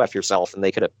 nah, go F yourself, and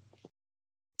they could have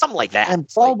something like that. And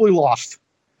probably lost.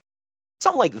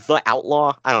 Something like the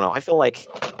Outlaw. I don't know. I feel like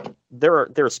there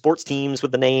are sports teams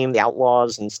with the name the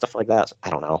Outlaws and stuff like that. I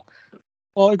don't know.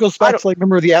 Well, it goes back to like,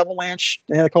 remember the Avalanche?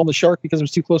 They had to call him the Shark because it was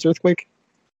too close to Earthquake.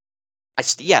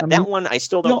 That one I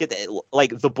still don't get.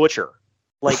 Like the Butcher,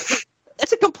 like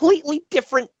it's a completely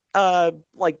different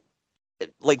like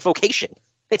vocation.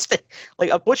 It's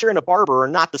like a butcher and a barber are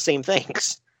not the same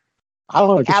things. I don't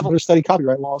know. Because they study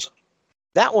copyright laws.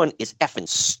 That one is effing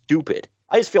stupid.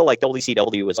 I just feel like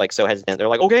WCW was like so hesitant. They're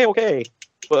like, okay,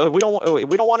 but we don't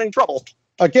want any trouble.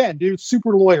 Again, dude,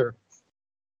 super lawyer.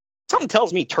 Something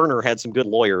tells me Turner had some good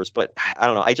lawyers, but I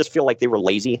don't know. I just feel like they were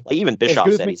lazy. Like even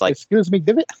Bischoff said, he's like, as good as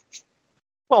McDivitt.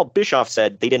 Well, Bischoff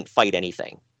said they didn't fight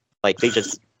anything. Like they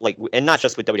just and not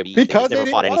just with WWE. Because they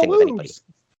never fought anything with anybody.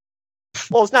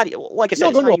 Well, it's not like I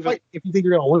said. Go to a fight if you think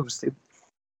you're going to lose. Dude.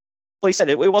 Well, he said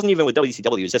it wasn't even with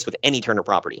WCW. It was just with any Turner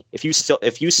property. If you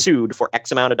sued for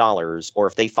X amount of dollars, or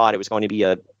if they thought it was going to be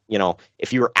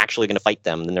if you were actually going to fight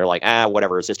them, then they're like,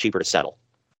 whatever. It's just cheaper to settle.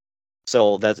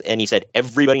 So and he said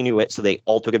everybody knew it, so they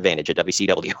all took advantage of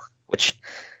WCW, which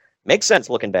makes sense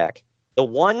looking back. The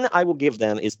one I will give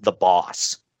them is the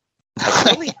Boss.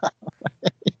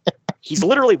 He's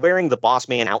literally wearing the Boss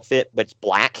Man outfit, but it's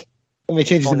black. And they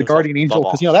change it to the Guardian Angel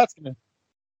because that's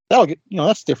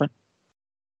different.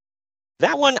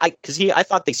 That one, I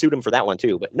thought they sued him for that one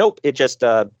too, but nope. It just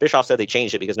Bischoff said they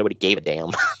changed it because nobody gave a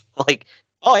damn. Like,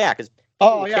 because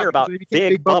care about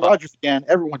Big Bubba Rogers again.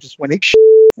 Everyone just went ape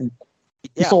and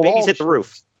babies hit the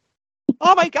roof.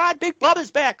 Oh my God, Big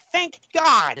Bubba's back! Thank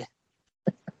God.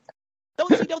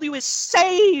 WCW is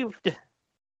saved.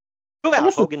 Move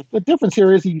out, Hogan. The difference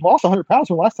here is he lost 100 pounds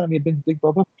from last time he had been Big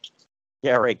Bubba.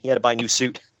 Yeah, right. He had to buy a new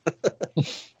suit.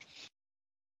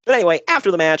 But anyway,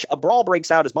 after the match, a brawl breaks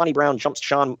out as Monty Brown jumps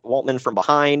Sean Waltman from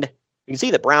behind. You can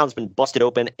see that Brown's been busted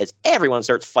open as everyone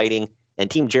starts fighting, and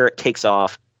Team Jarrett takes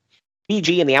off.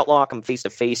 BG and the Outlaw come face to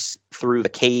face through the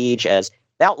cage as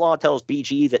the Outlaw tells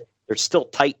BG that they're still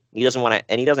tight. He doesn't want to,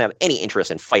 and he doesn't have any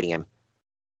interest in fighting him.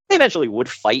 They eventually would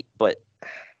fight, but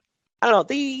I don't know.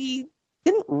 They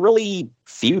didn't really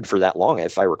feud for that long,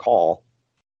 if I recall.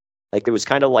 Like it was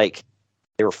kind of like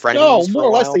they were frenemies. No, for more a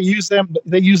or less while.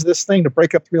 they used this thing to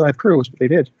break up 3 Live Crew. Was what they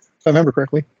did, if I remember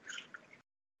correctly.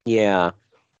 Yeah.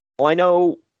 Well, I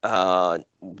know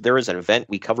there was an event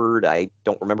we covered. I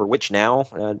don't remember which now.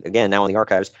 Again, now in the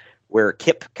archives, where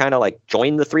Kip kind of like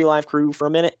joined the 3 Live Crew for a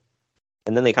minute,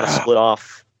 and then they kind of split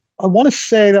off. I want to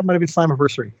say that might have been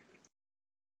Slammiversary.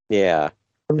 Yeah.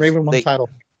 When Raven won the title.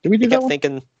 Did we do that one?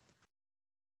 Thinking,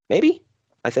 maybe?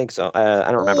 I think so.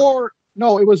 I don't remember. Or,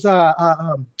 no, it was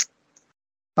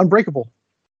Unbreakable.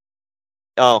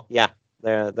 Oh, yeah.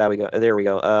 There we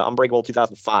go. Unbreakable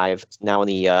 2005. It's now in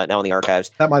the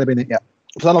archives. That might have been it, yeah.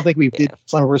 Because I don't think we did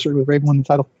Slammiversary with Raven winning the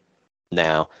title.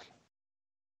 Now.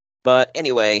 But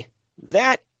anyway,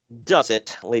 that does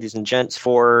it, ladies and gents,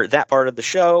 for that part of the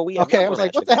show. We have I was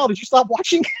like, what the hell? Did you stop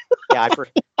watching? Yeah, I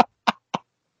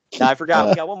forgot.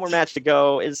 We got one more match to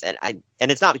go. And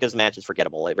it's not because the match is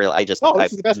forgettable. This is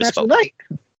the best match of the night.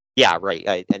 Yeah,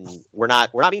 right. And we're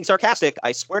not being sarcastic.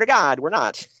 I swear to God, we're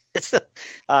not. It's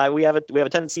we have a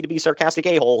tendency to be sarcastic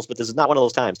a-holes, but this is not one of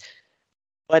those times.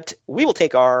 But we will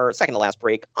take our second to last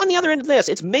break. On the other end of this,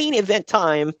 it's main event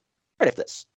time. Right after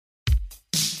this.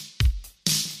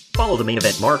 Follow the Main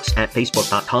Event Marks at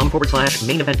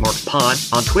facebook.com/Main Event Marks Pod,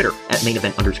 on Twitter at Main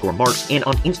Event _Marks, and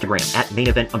on Instagram at Main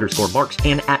Event _Marks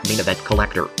and at Main Event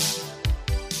Collector.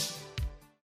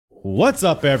 What's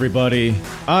up, everybody?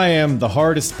 I am the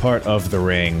hardest part of the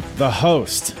ring, the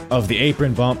host of the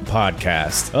Apron Bump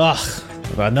podcast. Ugh,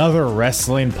 another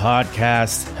wrestling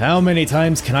podcast. How many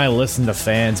times can I listen to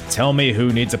fans tell me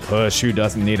who needs a push, who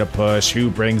doesn't need a push, who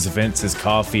brings Vince's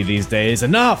coffee these days?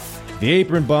 Enough! The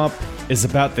Apron Bump is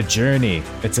about the journey.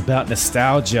 It's about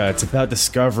nostalgia. It's about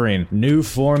discovering new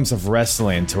forms of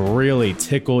wrestling to really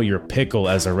tickle your pickle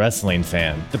as a wrestling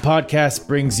fan. The podcast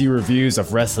brings you reviews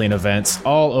of wrestling events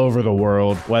all over the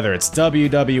world, whether it's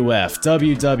WWF,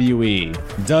 WWE,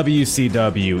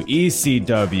 WCW,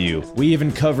 ECW. We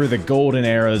even cover the golden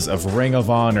eras of Ring of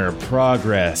Honor,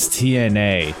 Progress,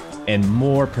 TNA, and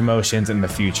more promotions in the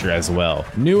future as well.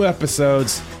 New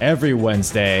episodes every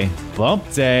Wednesday.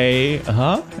 Bump Day,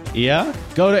 yeah?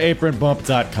 Go to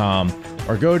apronbump.com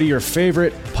or go to your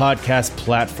favorite podcast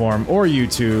platform or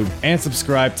YouTube and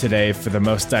subscribe today for the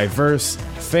most diverse,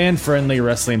 fan-friendly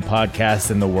wrestling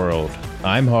podcast in the world.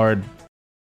 I'm Hard.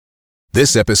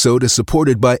 This episode is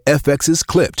supported by FX's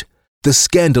Clipped, the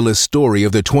scandalous story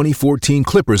of the 2014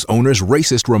 Clippers owner's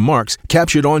racist remarks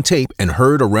captured on tape and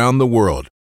heard around the world.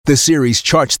 The series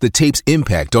charts the tape's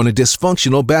impact on a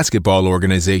dysfunctional basketball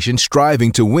organization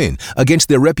striving to win against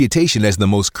their reputation as the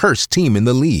most cursed team in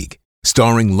the league.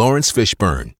 Starring Lawrence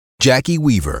Fishburne, Jackie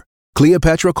Weaver,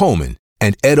 Cleopatra Coleman,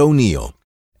 and Ed O'Neill.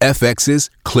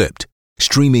 FX's Clipped,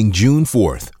 streaming June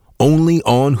 4th, only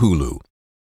on Hulu.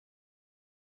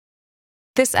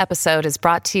 This episode is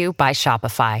brought to you by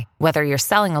Shopify. Whether you're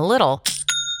selling a little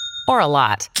or a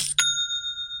lot,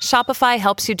 Shopify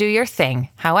helps you do your thing,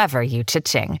 however you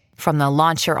cha-ching. From the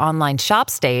launch your online shop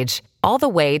stage, all the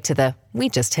way to the we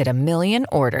just hit 1 million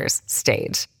orders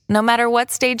stage. No matter what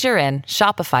stage you're in,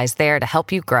 Shopify's there to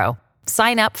help you grow.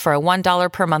 Sign up for a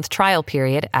 $1 per month trial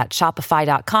period at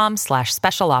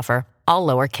shopify.com/special offer, all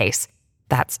lowercase.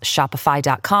 That's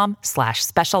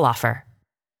shopify.com/special offer.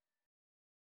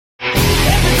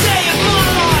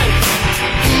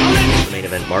 The Main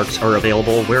Event Marks are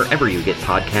available wherever you get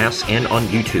podcasts and on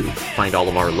YouTube. Find all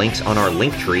of our links on our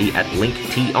link tree at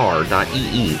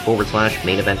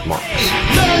linktr.ee/Main Event Marks.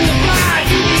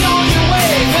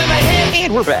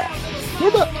 And we're back.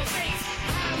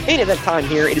 Main event time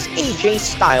here. It is AJ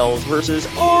Styles versus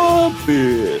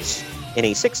Abyss in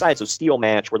a 6 Sides of Steel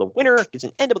match where the winner gets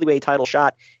an NWA title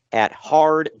shot at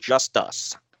Hard Just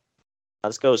Us. Now,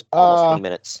 this goes almost 20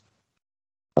 minutes.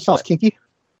 That sounds kinky.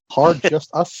 Hard Just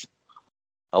Us.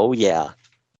 Oh yeah,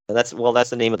 that's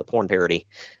the name of the porn parody.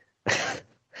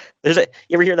 You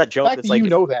ever hear that joke? It's like, you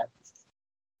know that.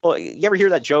 Well, you ever hear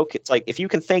that joke? It's like, if you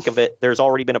can think of it, there's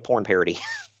already been a porn parody.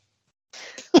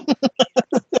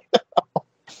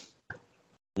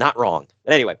 Not wrong.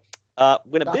 But anyway,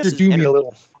 when Abyss do me a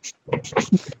little.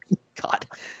 God.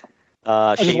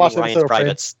 Shaving Ryan's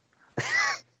privates.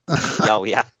 Oh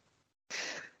yeah.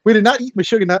 We did not eat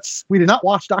Meshuggah nuts. We did not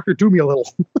watch Dr. Do Me a Little.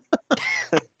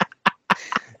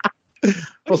 I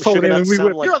was told him we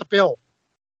would. You're on the bill.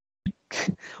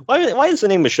 Why does the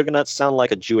name Meshuggah nuts sound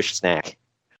like a Jewish snack?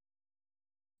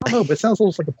 I don't know, but it sounds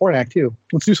almost like a porn act too.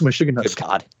 Let's do some Sugar Nuts. Good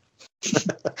God.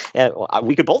 Yeah, well,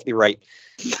 we could both be right.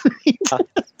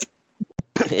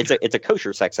 It's a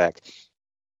kosher sex act.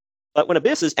 But when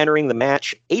Abyss is entering the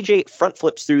match, AJ front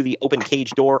flips through the open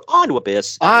cage door onto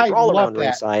Abyss. I all love around that.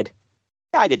 ringside.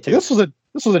 Yeah, I did too. This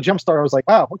was a jump start. I was like,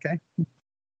 wow, okay.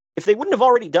 If they wouldn't have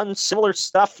already done similar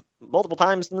stuff multiple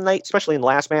times in the night, especially in the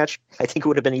last match, I think it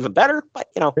would have been even better. But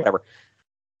whatever.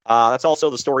 That's also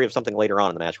the story of something later on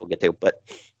in the match we'll get to. But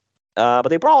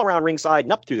they brawl around ringside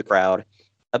and up through the crowd.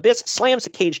 Abyss slams the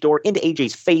cage door into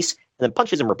AJ's face and then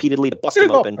punches him repeatedly to bust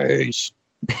him open.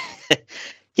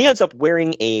 He ends up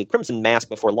wearing a crimson mask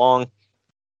before long.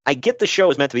 I get the show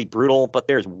is meant to be brutal, but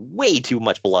there's way too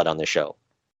much blood on this show.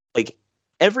 Like,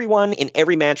 everyone in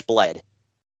every match bled.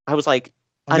 I was like,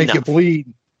 I'll make you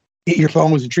bleed, eat your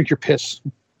bones, and drink your piss.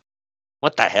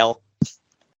 What the hell?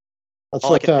 That's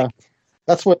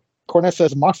what Cornette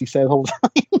says and Moxie said the whole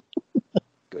time.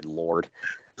 Good Lord.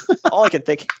 All I can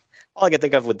think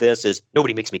of with this is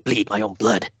nobody makes me bleed my own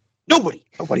blood. Nobody.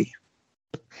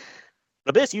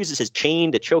 Abyss uses his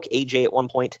chain to choke AJ at one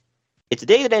point. It's a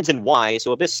day that ends in Y,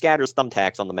 so Abyss scatters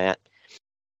thumbtacks on the mat.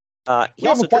 He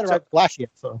also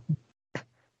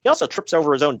trips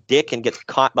over his own dick and gets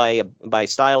caught by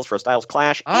Styles for a Styles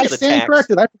clash. I stand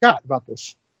corrected. I forgot about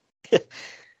this.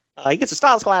 He gets a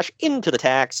Styles clash into the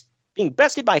tacks, being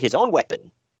bested by his own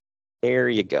weapon. There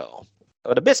you go.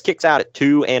 But Abyss kicks out at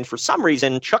 2, and for some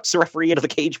reason chucks the referee into the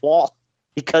cage wall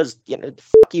because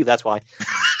fuck you. That's why.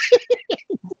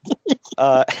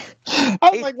 I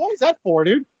was like, what was that for,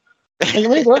 dude? You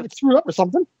made the record screw up or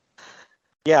something?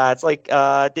 Yeah, it's like,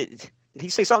 did he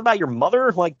say something about your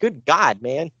mother? Like, good God,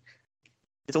 man.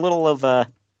 It's a little of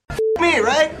me,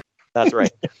 right? That's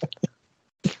right.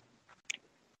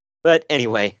 But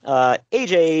anyway,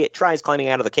 AJ tries climbing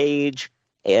out of the cage,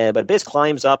 but Abyss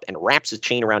climbs up and wraps his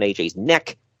chain around AJ's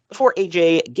neck. Before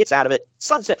AJ gets out of it,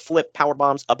 Sunset Flip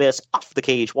powerbombs Abyss off the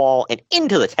cage wall and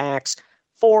into the tacks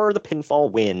for the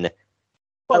pinfall win.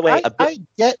 By the way, I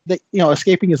get that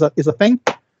escaping is a thing.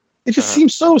 It just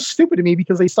seems so stupid to me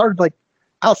because they started like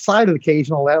outside of the cage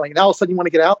and all that. Like now all of a sudden you want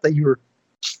to get out that you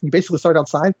basically started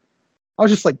outside. I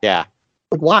was just like, yeah,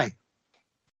 like why?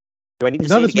 Do I need to None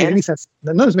say of it this made again? any sense.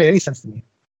 None of this made any sense to me.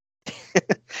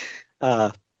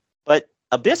 But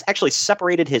Abyss actually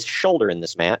separated his shoulder in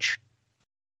this match.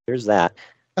 There's that.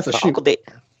 That's a shoot. Uncle Dave.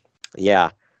 Yeah.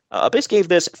 Abyss gave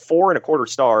this 4 1/4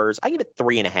 stars. I give it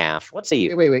 3.5. What say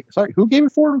you? Wait. Sorry, who gave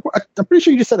it 4 1/4? I'm pretty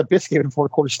sure you just said Abyss gave it 4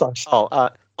 1/4 stars. Oh,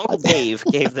 Uncle Dave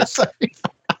gave this.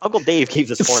 Uncle Dave gave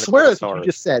this 4 swear 1/4 that's stars. what you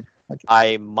just said. Okay.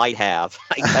 I might have.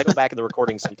 I go back in the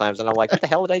recording sometimes, and I'm like, what the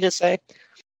hell did I just say?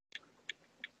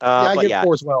 I give it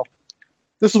 4 as well.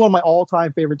 This is one of my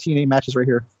all-time favorite TNA matches right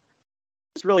here.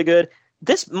 It's really good.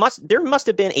 There must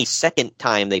have been a second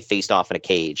time they faced off in a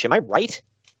cage. Am I right?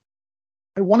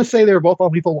 I want to say they were both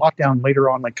on Lethal Lockdown later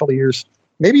on, like a couple of years.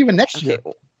 Maybe even next year.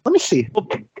 Let me see.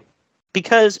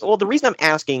 The reason I'm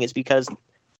asking is because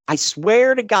I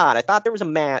swear to God, I thought there was a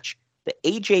match that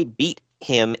AJ beat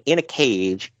him in a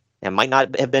cage. It might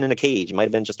not have been in a cage. It might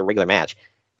have been just a regular match.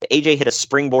 AJ hit a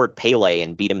springboard Pele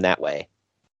and beat him that way.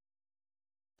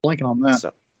 Blanking on that.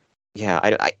 So, yeah,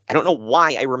 I don't know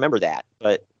why I remember that,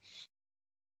 but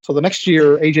so the next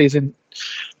year AJ's in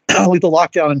Lethal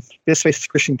Lockdown and Abyss faces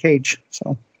Christian Cage.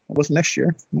 So it wasn't next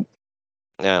year.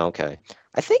 Yeah, okay.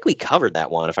 I think we covered that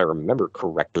one if I remember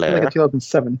correctly. I think in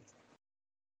 2007.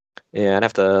 Yeah, I'd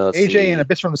have to. AJ and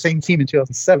Abyss from the same team in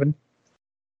 2007.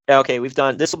 Yeah, okay, we've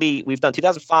done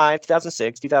 2005,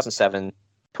 2006, 2007,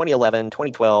 2011,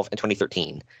 2012, and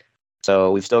 2013.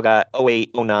 So we've still got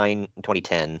 08, 09, and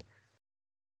 2010.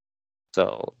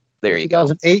 So there you go.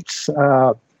 2008.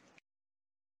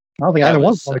 I don't think either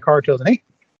one's on the card 2008.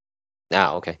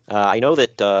 Ah, okay. I know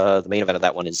that the main event of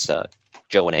that one is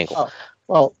Joe and Angle. Oh,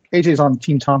 well, AJ's on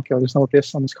Team Tomko. There's no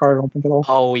Abyss on this card, I don't think at all.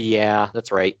 Oh, yeah,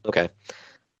 that's right. Okay.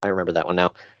 I remember that one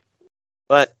now.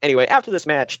 But anyway, after this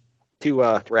match,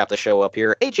 to wrap the show up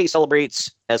here, AJ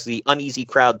celebrates as the uneasy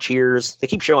crowd cheers. They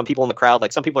keep showing people in the crowd,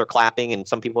 like some people are clapping and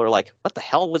some people are like, what the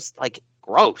hell was, like,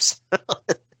 gross?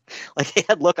 Like they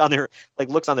had looks on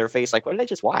their face, like, what did I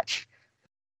just watch?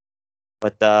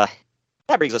 But that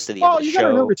brings us to the end of the show. You gotta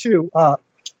remember too,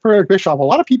 for Eric Bischoff, a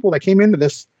lot of people that came into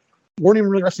this weren't even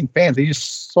really wrestling fans. They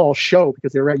just saw a show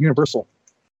because they were at Universal,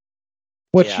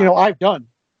 which I've done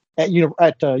at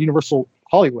Universal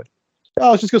Hollywood.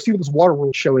 Oh, let's just go see what this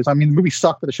Waterworld show is. I mean, the movie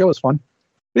sucked, but the show is fun.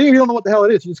 But you don't know what the hell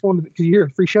it is. You just go in because you hear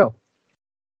a free show.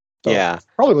 So yeah, that's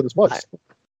probably what this was.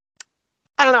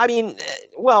 I don't know. I mean,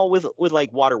 well, with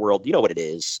like Waterworld, you know what it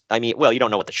is. I mean, well, you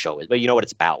don't know what the show is, but you know what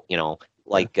it's about.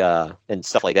 And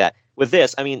stuff like that. With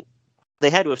this, I mean, they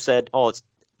had to have said, "Oh,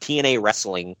 TNA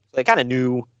wrestling. They kind of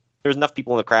knew there was enough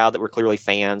people in the crowd that were clearly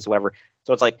fans, whatever.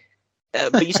 So it's like,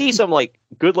 but you see some like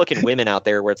good-looking women out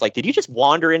there where it's like, did you just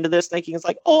wander into this thinking it's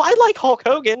like, oh, I like Hulk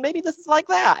Hogan, maybe this is like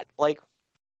that? Like,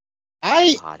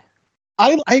 I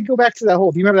go back to that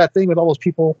whole. Do you remember that thing with all those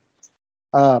people?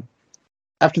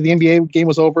 After the NBA game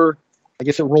was over, I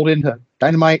guess it rolled into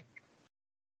Dynamite.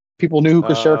 People knew who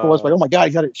Chris Jericho was. Like, oh my God,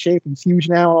 he's got it in shape and he's huge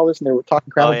now and all this. And they were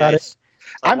talking crap about it.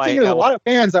 I'm thinking there's a lot of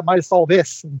fans that might have saw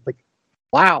this. And like,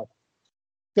 wow,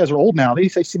 you guys are old now. They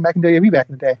used to see back in WWE back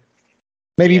in the day.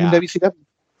 Maybe even WCW.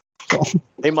 So.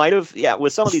 They might have,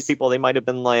 with some of these people, they might have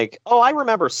been like, oh, I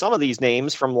remember some of these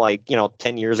names from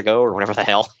 10 years ago or whatever the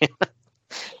hell.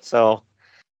 So,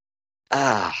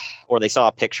 or they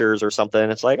saw pictures or something.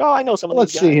 It's like, oh, I know some of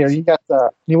these guys. Let's see here. You got the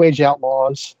New Age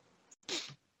Outlaws.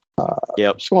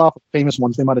 Yep. Just going off of famous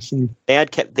ones they might have seen. They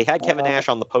had Kevin Nash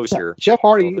on the poster. Jeff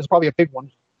Hardy is probably a big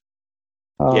one.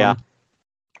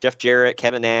 Jeff Jarrett,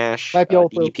 Kevin Nash, might be able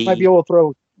to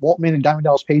throw Waltman and Diamond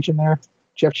Dallas Page in there.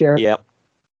 Jeff Jarrett. Yep.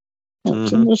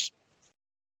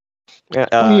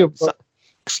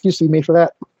 Excuse me made for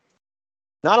that.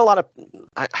 Not a lot of.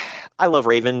 I love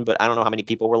Raven, but I don't know how many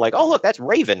people were like, "Oh, look, that's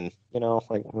Raven."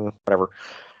 Whatever.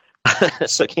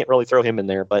 So I can't really throw him in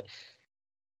there. But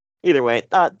either way,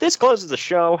 this closes the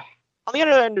show. On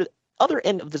the other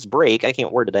end of this break, I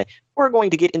can't word today. We're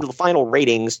going to get into the final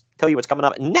ratings. Tell you what's coming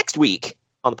up next week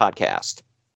on the podcast.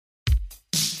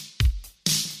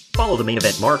 Follow the Main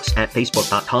Event Marks at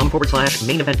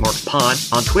facebook.com/Main Event Marks Pod,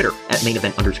 on Twitter at Main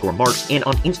Event _Marks, and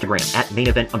on Instagram at Main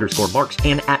Event _Marks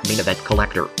and at Main Event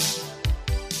Collector.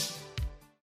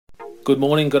 Good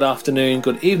morning, good afternoon,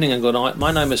 good evening, and good night.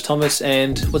 My name is Thomas,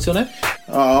 and what's your name?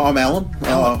 I'm Alan.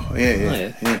 Oh,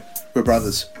 yeah. We're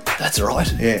brothers. That's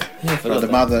right.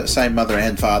 Yeah. Same mother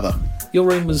and father. Your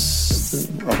room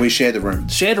was... we shared the room.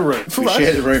 Shared a room? We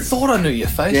shared the room. Thought I knew your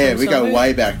face. Yeah, we go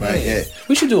way back, mate. Yeah.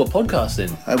 We should do a podcast then.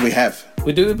 We have.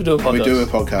 We do a podcast? We do a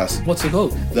podcast. What's it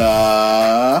called?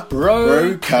 The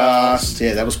Brocast.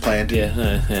 Yeah, that was planned.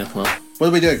 Yeah, well. What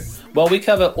do we do? Well, we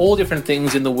cover all different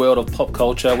things in the world of pop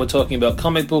culture. We're talking about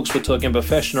comic books, we're talking about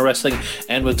professional wrestling,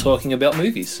 and we're talking about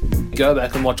movies. Go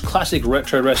back and watch classic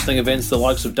retro wrestling events, the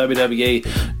likes of WWE,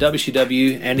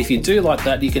 WCW, and if you do like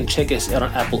that, you can check us out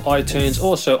on Apple iTunes,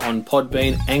 also on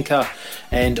Podbean, Anchor,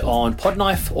 and on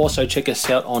Podknife. Also check us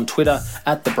out on Twitter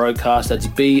at The Brocast. That's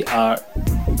BROKAST.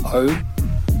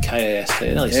 I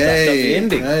nearly stuffed up the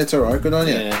ending. No, it's all right. Good on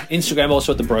you. Yeah. Instagram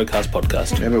also at The Brocast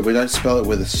Podcast. Remember, we don't spell it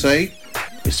with a C.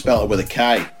 We spell it with a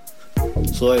K.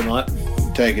 Sorry, mate.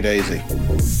 Take it easy.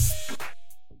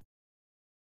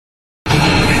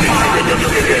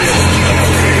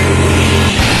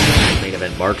 Main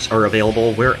Event Marks are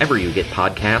available wherever you get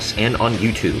podcasts and on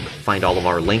YouTube. Find all of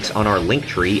our links on our link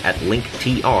tree at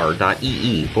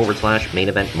linktr.ee/Main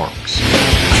Event Marks.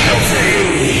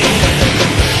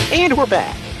 And we're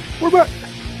back. We're back.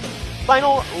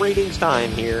 Final ratings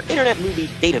time here. Internet Movie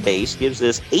Database gives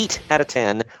this 8 out of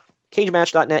 10.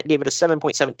 CageMatch.net gave it a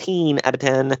 7.17 out of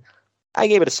 10. I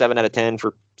gave it a 7 out of 10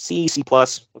 for C+.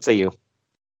 What say you?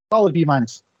 Solid B-.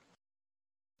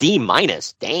 D-?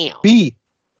 Damn. B.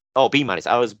 Oh, B-.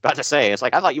 I was about to say, it's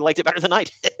like, I thought you liked it better than I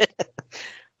did.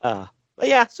 But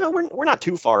yeah, so we're not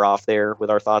too far off there with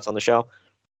our thoughts on the show.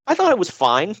 I thought it was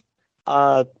fine.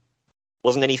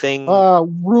 Wasn't anything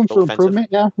room for offensive. Improvement,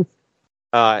 yeah.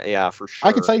 Yeah, for sure.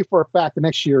 I can tell you for a fact the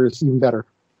next year is even better.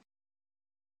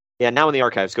 Yeah, now in the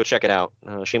archives, go check it out.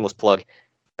 Shameless plug.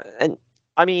 And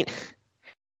I mean,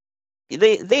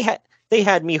 they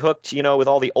had me hooked, with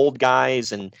all the old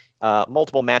guys and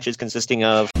multiple matches consisting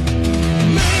of.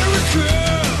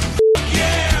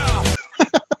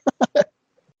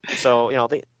 So there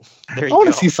you go. I want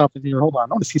to see something here. Hold on,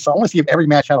 I want to see something. I want to see if every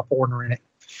match had a foreigner in it.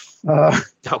 Oh,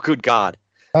 good God!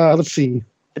 Let's see.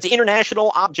 It's an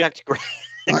international object. Great.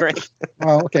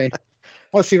 Oh, okay. I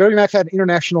want to see if every match had an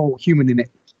international human in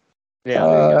it.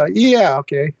 Yeah. Yeah.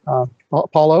 Okay.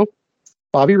 Apollo,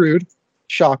 Bobby Roode,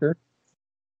 Shocker.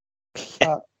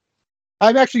 I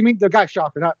actually mean the guy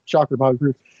Shocker, not Shocker. Bobby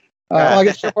Roode. I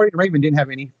guess Jeff Hardy and Raven didn't have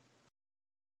any.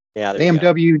 Yeah.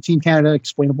 AMW, Team Canada,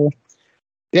 explainable.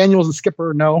 Daniels and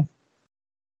Skipper, no.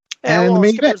 Yeah, and the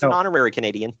main event, an honorary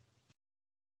Canadian.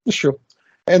 That's true.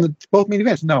 And both main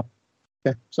events, no.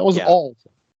 Okay. So it was all.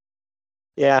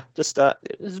 Yeah, just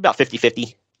it was about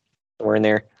 50-50. Somewhere in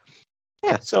there.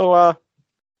 Yeah, so I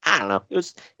don't know. It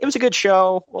was a good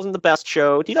show. It wasn't the best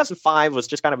show. 2005 was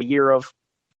just kind of a year of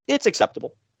it's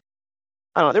acceptable.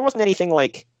 I don't know. There wasn't anything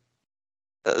like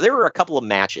there were a couple of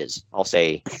matches, I'll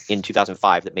say, in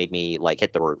 2005 that made me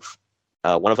hit the roof.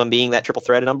 One of them being that triple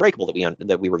threat and Unbreakable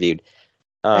that we reviewed.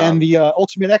 And the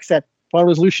Ultimate X at Final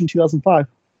Resolution 2005.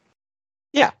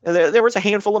 Yeah, there was a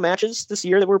handful of matches this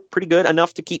year that were pretty good,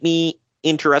 enough to keep me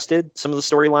interested. Some of the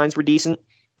storylines were decent.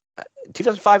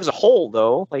 2005 as a whole,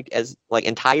 though, as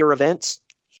entire events,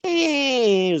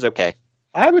 it was okay.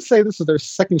 I would say this is their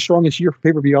second strongest year for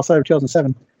pay-per-view outside of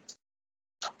 2007.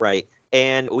 Right.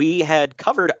 And we had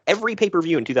covered every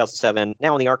pay-per-view in 2007.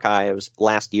 Now in the archives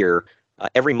last year,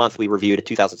 every month we reviewed a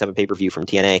 2007 pay-per-view from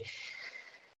TNA.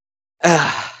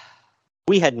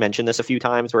 We had mentioned this a few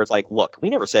times where it's like, look, we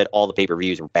never said all the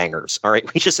pay-per-views were bangers. All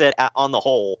right. We just said on the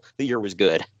whole, the year was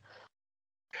good.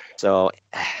 So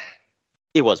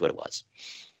it was what it was.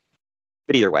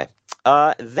 But either way,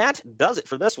 that does it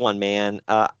for this one, man.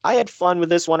 I had fun with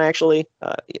this one, actually.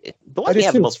 The one we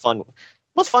have the most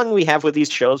fun we have with these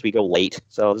shows, we go late.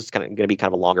 So this is going to be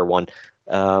kind of a longer one.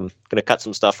 Going to cut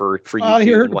some stuff for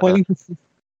you.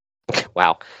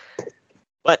 Wow.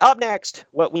 But up next,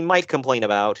 what we might complain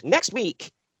about next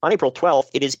week on April 12th,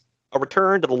 it is a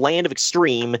return to the land of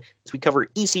extreme as we cover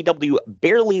ECW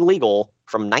Barely Legal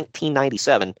from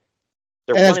 1997.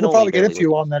 And as we'll probably get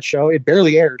into on that show, it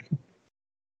barely aired.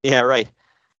 Yeah, right.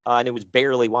 And it was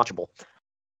barely watchable.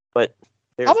 But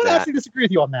I'm going to actually disagree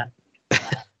with you on that.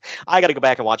 I got to go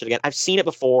back and watch it again. I've seen it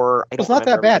before. It's not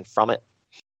that bad from it.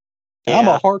 Yeah. I'm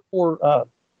a hardcore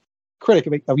critic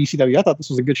of ECW. I thought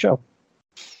this was a good show.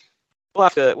 We'll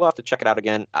have to check it out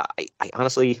again. I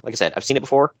honestly, like I said, I've seen it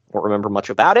before. I don't remember much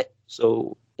about it.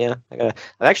 So yeah, I've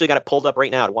actually got it pulled up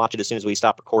right now to watch it as soon as we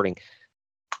stop recording.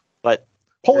 But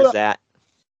there's that.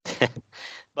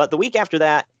 But the week after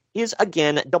that is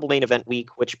again double main event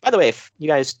week. Which, by the way, if you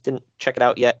guys didn't check it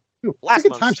out yet, last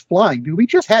month, time's flying, dude. We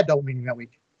just had double main event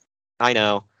week. I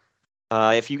know.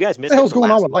 If you guys missed, what the hell's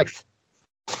going on with life?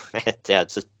 Yeah,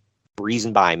 it's just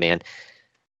breezing by, man.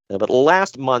 But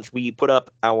last month, we put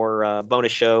up our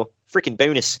bonus show, freaking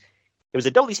bonus. It was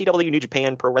a WCW New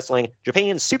Japan Pro Wrestling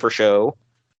Japan Super Show,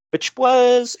 which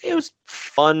was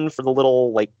fun for the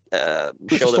little show that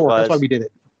was. That's why we did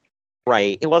it.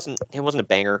 Right. It wasn't a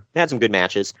banger. It had some good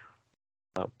matches.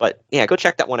 But yeah, go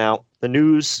check that one out. The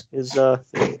news is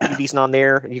pretty decent on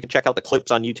there. You can check out the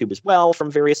clips on YouTube as well from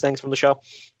various things from the show.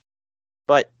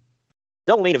 But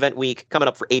double main event week coming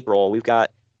up for April. We've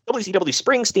got WCW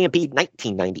Spring Stampede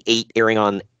 1998 airing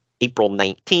on April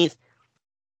 19th.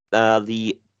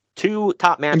 The two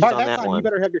top matches on that one. You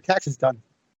better have your taxes done.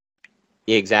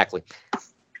 Yeah, exactly.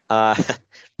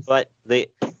 But the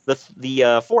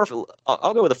four.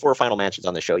 I'll go with the four final matches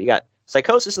on the show. You got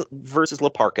Psychosis versus La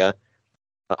Parka,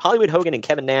 Hollywood Hogan and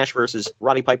Kevin Nash versus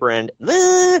Roddy Piper and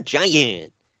the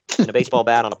Giant in a baseball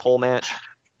bat on a pole match.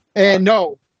 And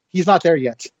no, he's not there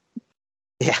yet.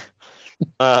 Yeah.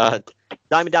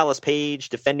 Diamond Dallas Page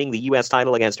defending the U.S.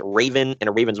 title against Raven in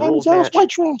a Raven's Rules match. White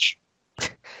trash.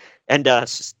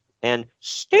 And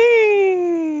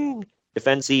Sting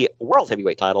defends the World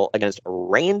Heavyweight title against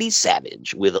Randy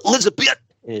Savage with Elizabeth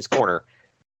in his corner.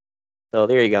 So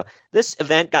there you go. This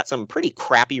event got some pretty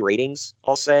crappy ratings,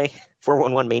 I'll say.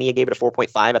 411 Mania gave it a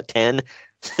 4.5 out of 10.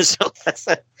 So that's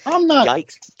I'm not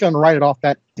going to write it off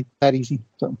that easy.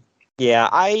 So yeah,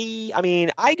 I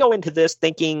mean, I go into this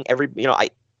thinking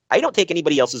I don't take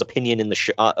anybody else's opinion in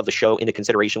the of the show into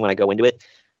consideration when I go into it.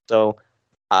 So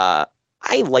I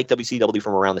like WCW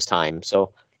from around this time.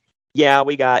 So yeah,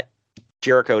 we got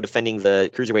Jericho defending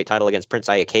the Cruiserweight title against Prince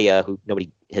Iaukea, who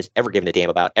nobody has ever given a damn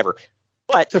about ever.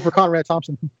 But except for Conrad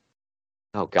Thompson.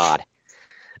 Oh God.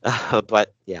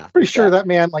 But yeah, pretty sure that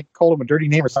man called him a dirty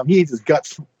name or something. He hates his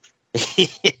guts. He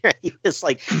was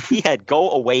he had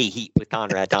go away heat with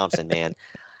Conrad Thompson, man.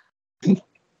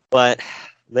 But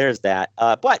there's that.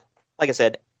 But like I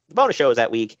said, the bonus show is that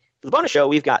week. For the bonus show,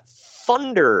 we've got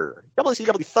Thunder,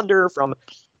 WCW Thunder from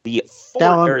the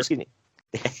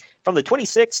from the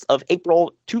 26th of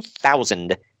April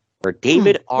 2000, where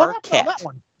David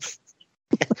Arquette.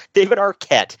 David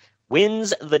Arquette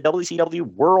wins the WCW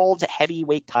World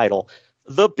Heavyweight title.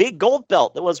 The big gold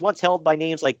belt that was once held by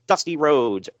names like Dusty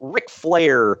Rhodes, Ric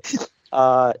Flair,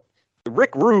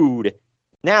 Rick Rude,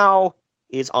 now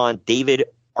is on David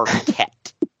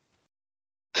Arquette.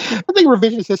 I think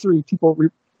revisionist history,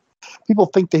 people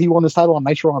think that he won this title on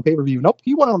Nitro on pay-per-view. Nope,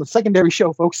 he won it on the secondary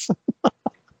show, folks.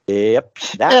 Yep,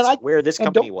 that's where this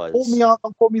company was.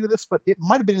 Don't quote me to this, but it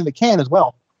might have been in the can as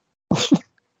well.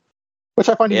 Which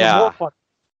I find even more fun.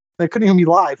 They couldn't even be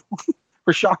live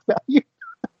for shock value.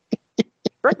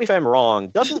 Correct me if I'm wrong.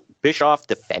 Doesn't Bischoff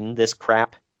defend this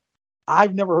crap?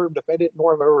 I've never heard him defend it,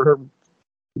 nor have I ever heard him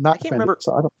not defend it.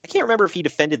 So I can't remember if he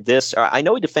defended this. I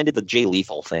know he defended the Jay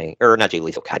Lethal thing, or not Jay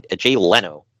Lethal, God, Jay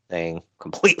Leno thing.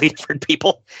 Completely different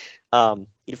people.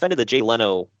 He defended the Jay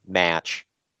Leno match.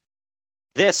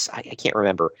 This I can't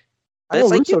remember. I know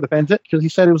Russo defends it because he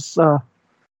said it was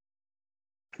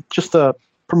just to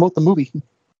promote the movie.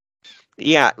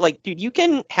 Yeah, like, dude, you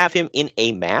can have him in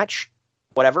a match,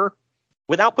 whatever,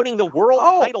 without putting the world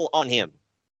title on him.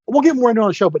 We'll get more into it on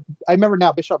the show, but I remember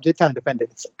now Bischoff did kind of defend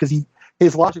it because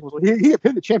his logic was, he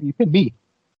pinned the champion, he pinned me,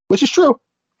 which is true.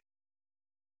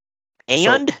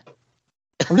 And? So,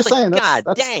 I'm just saying, that's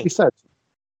dang. what he said.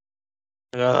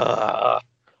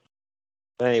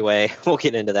 Anyway, we'll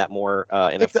get into that more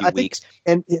in a few weeks.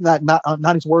 And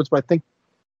not his words, but I think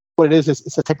what it is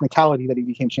it's a technicality that he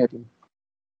became champion.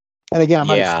 And again,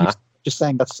 I'm not just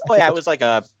saying that's. It was like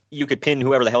you could pin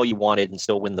whoever the hell you wanted and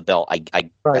still win the belt. I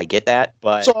get that,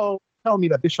 but so telling me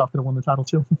that Bischoff could have won the title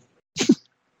too.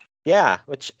 man.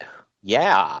 Which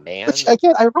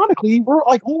again, ironically, we're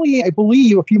like only, I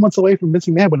believe, a few months away from Vince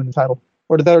McMahon winning the title.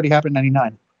 Or did that already happen in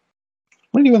 '99?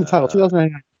 When did he win the title?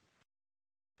 2099.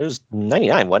 It was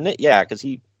 99, wasn't it? Yeah, because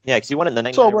he won it in the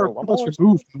 99. So we're almost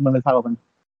removed from winning the title then.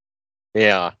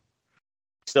 Yeah.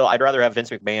 Still, I'd rather have Vince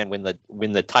McMahon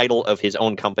win the title of his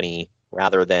own company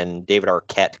rather than David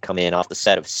Arquette come in off the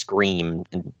set of Scream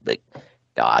and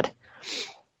God.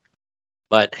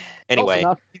 But anyway, also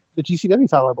not the GCW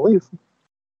title, I believe.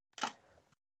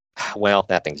 Well,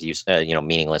 that thing's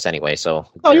meaningless anyway. So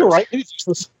you're right. It's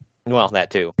useless. Well, that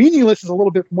too. Meaningless is a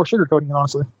little bit more sugarcoating,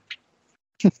 honestly.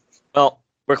 Well,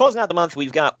 we're closing out the month.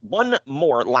 We've got one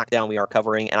more lockdown we are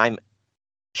covering, and I'm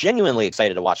genuinely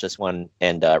excited to watch this one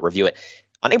and review it.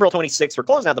 On April 26th, we're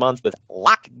closing out the month with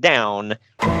Lockdown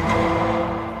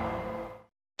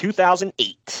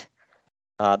 2008.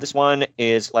 This one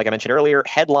is, like I mentioned earlier,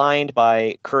 headlined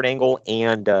by Kurt Angle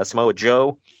and Samoa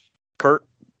Joe. Kurt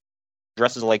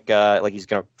dresses like he's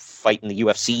going to fight in the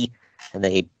UFC, and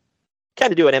they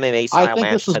kind of do an MMA style match. I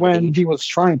think this is when he was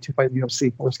trying to fight the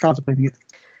UFC, or was contemplating it.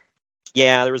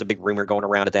 Yeah, there was a big rumor going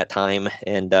around at that time,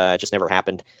 and it just never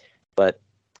happened. But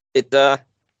it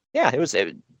was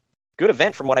a good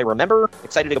event from what I remember.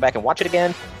 Excited to go back and watch it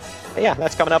again. But yeah,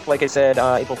 that's coming up, like I said,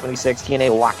 April 26th, TNA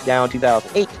Lockdown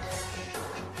 2008.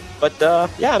 But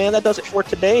man, that does it for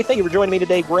today. Thank you for joining me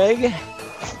today, Greg.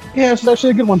 Yeah, this is actually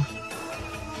a good one.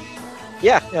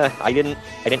 Yeah, I didn't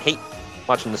hate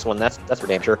watching this one. That's for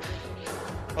damn sure.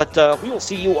 But we will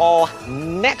see you all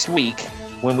next week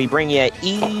when we bring you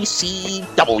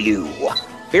ECW,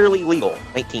 Barely Legal,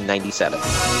 1997.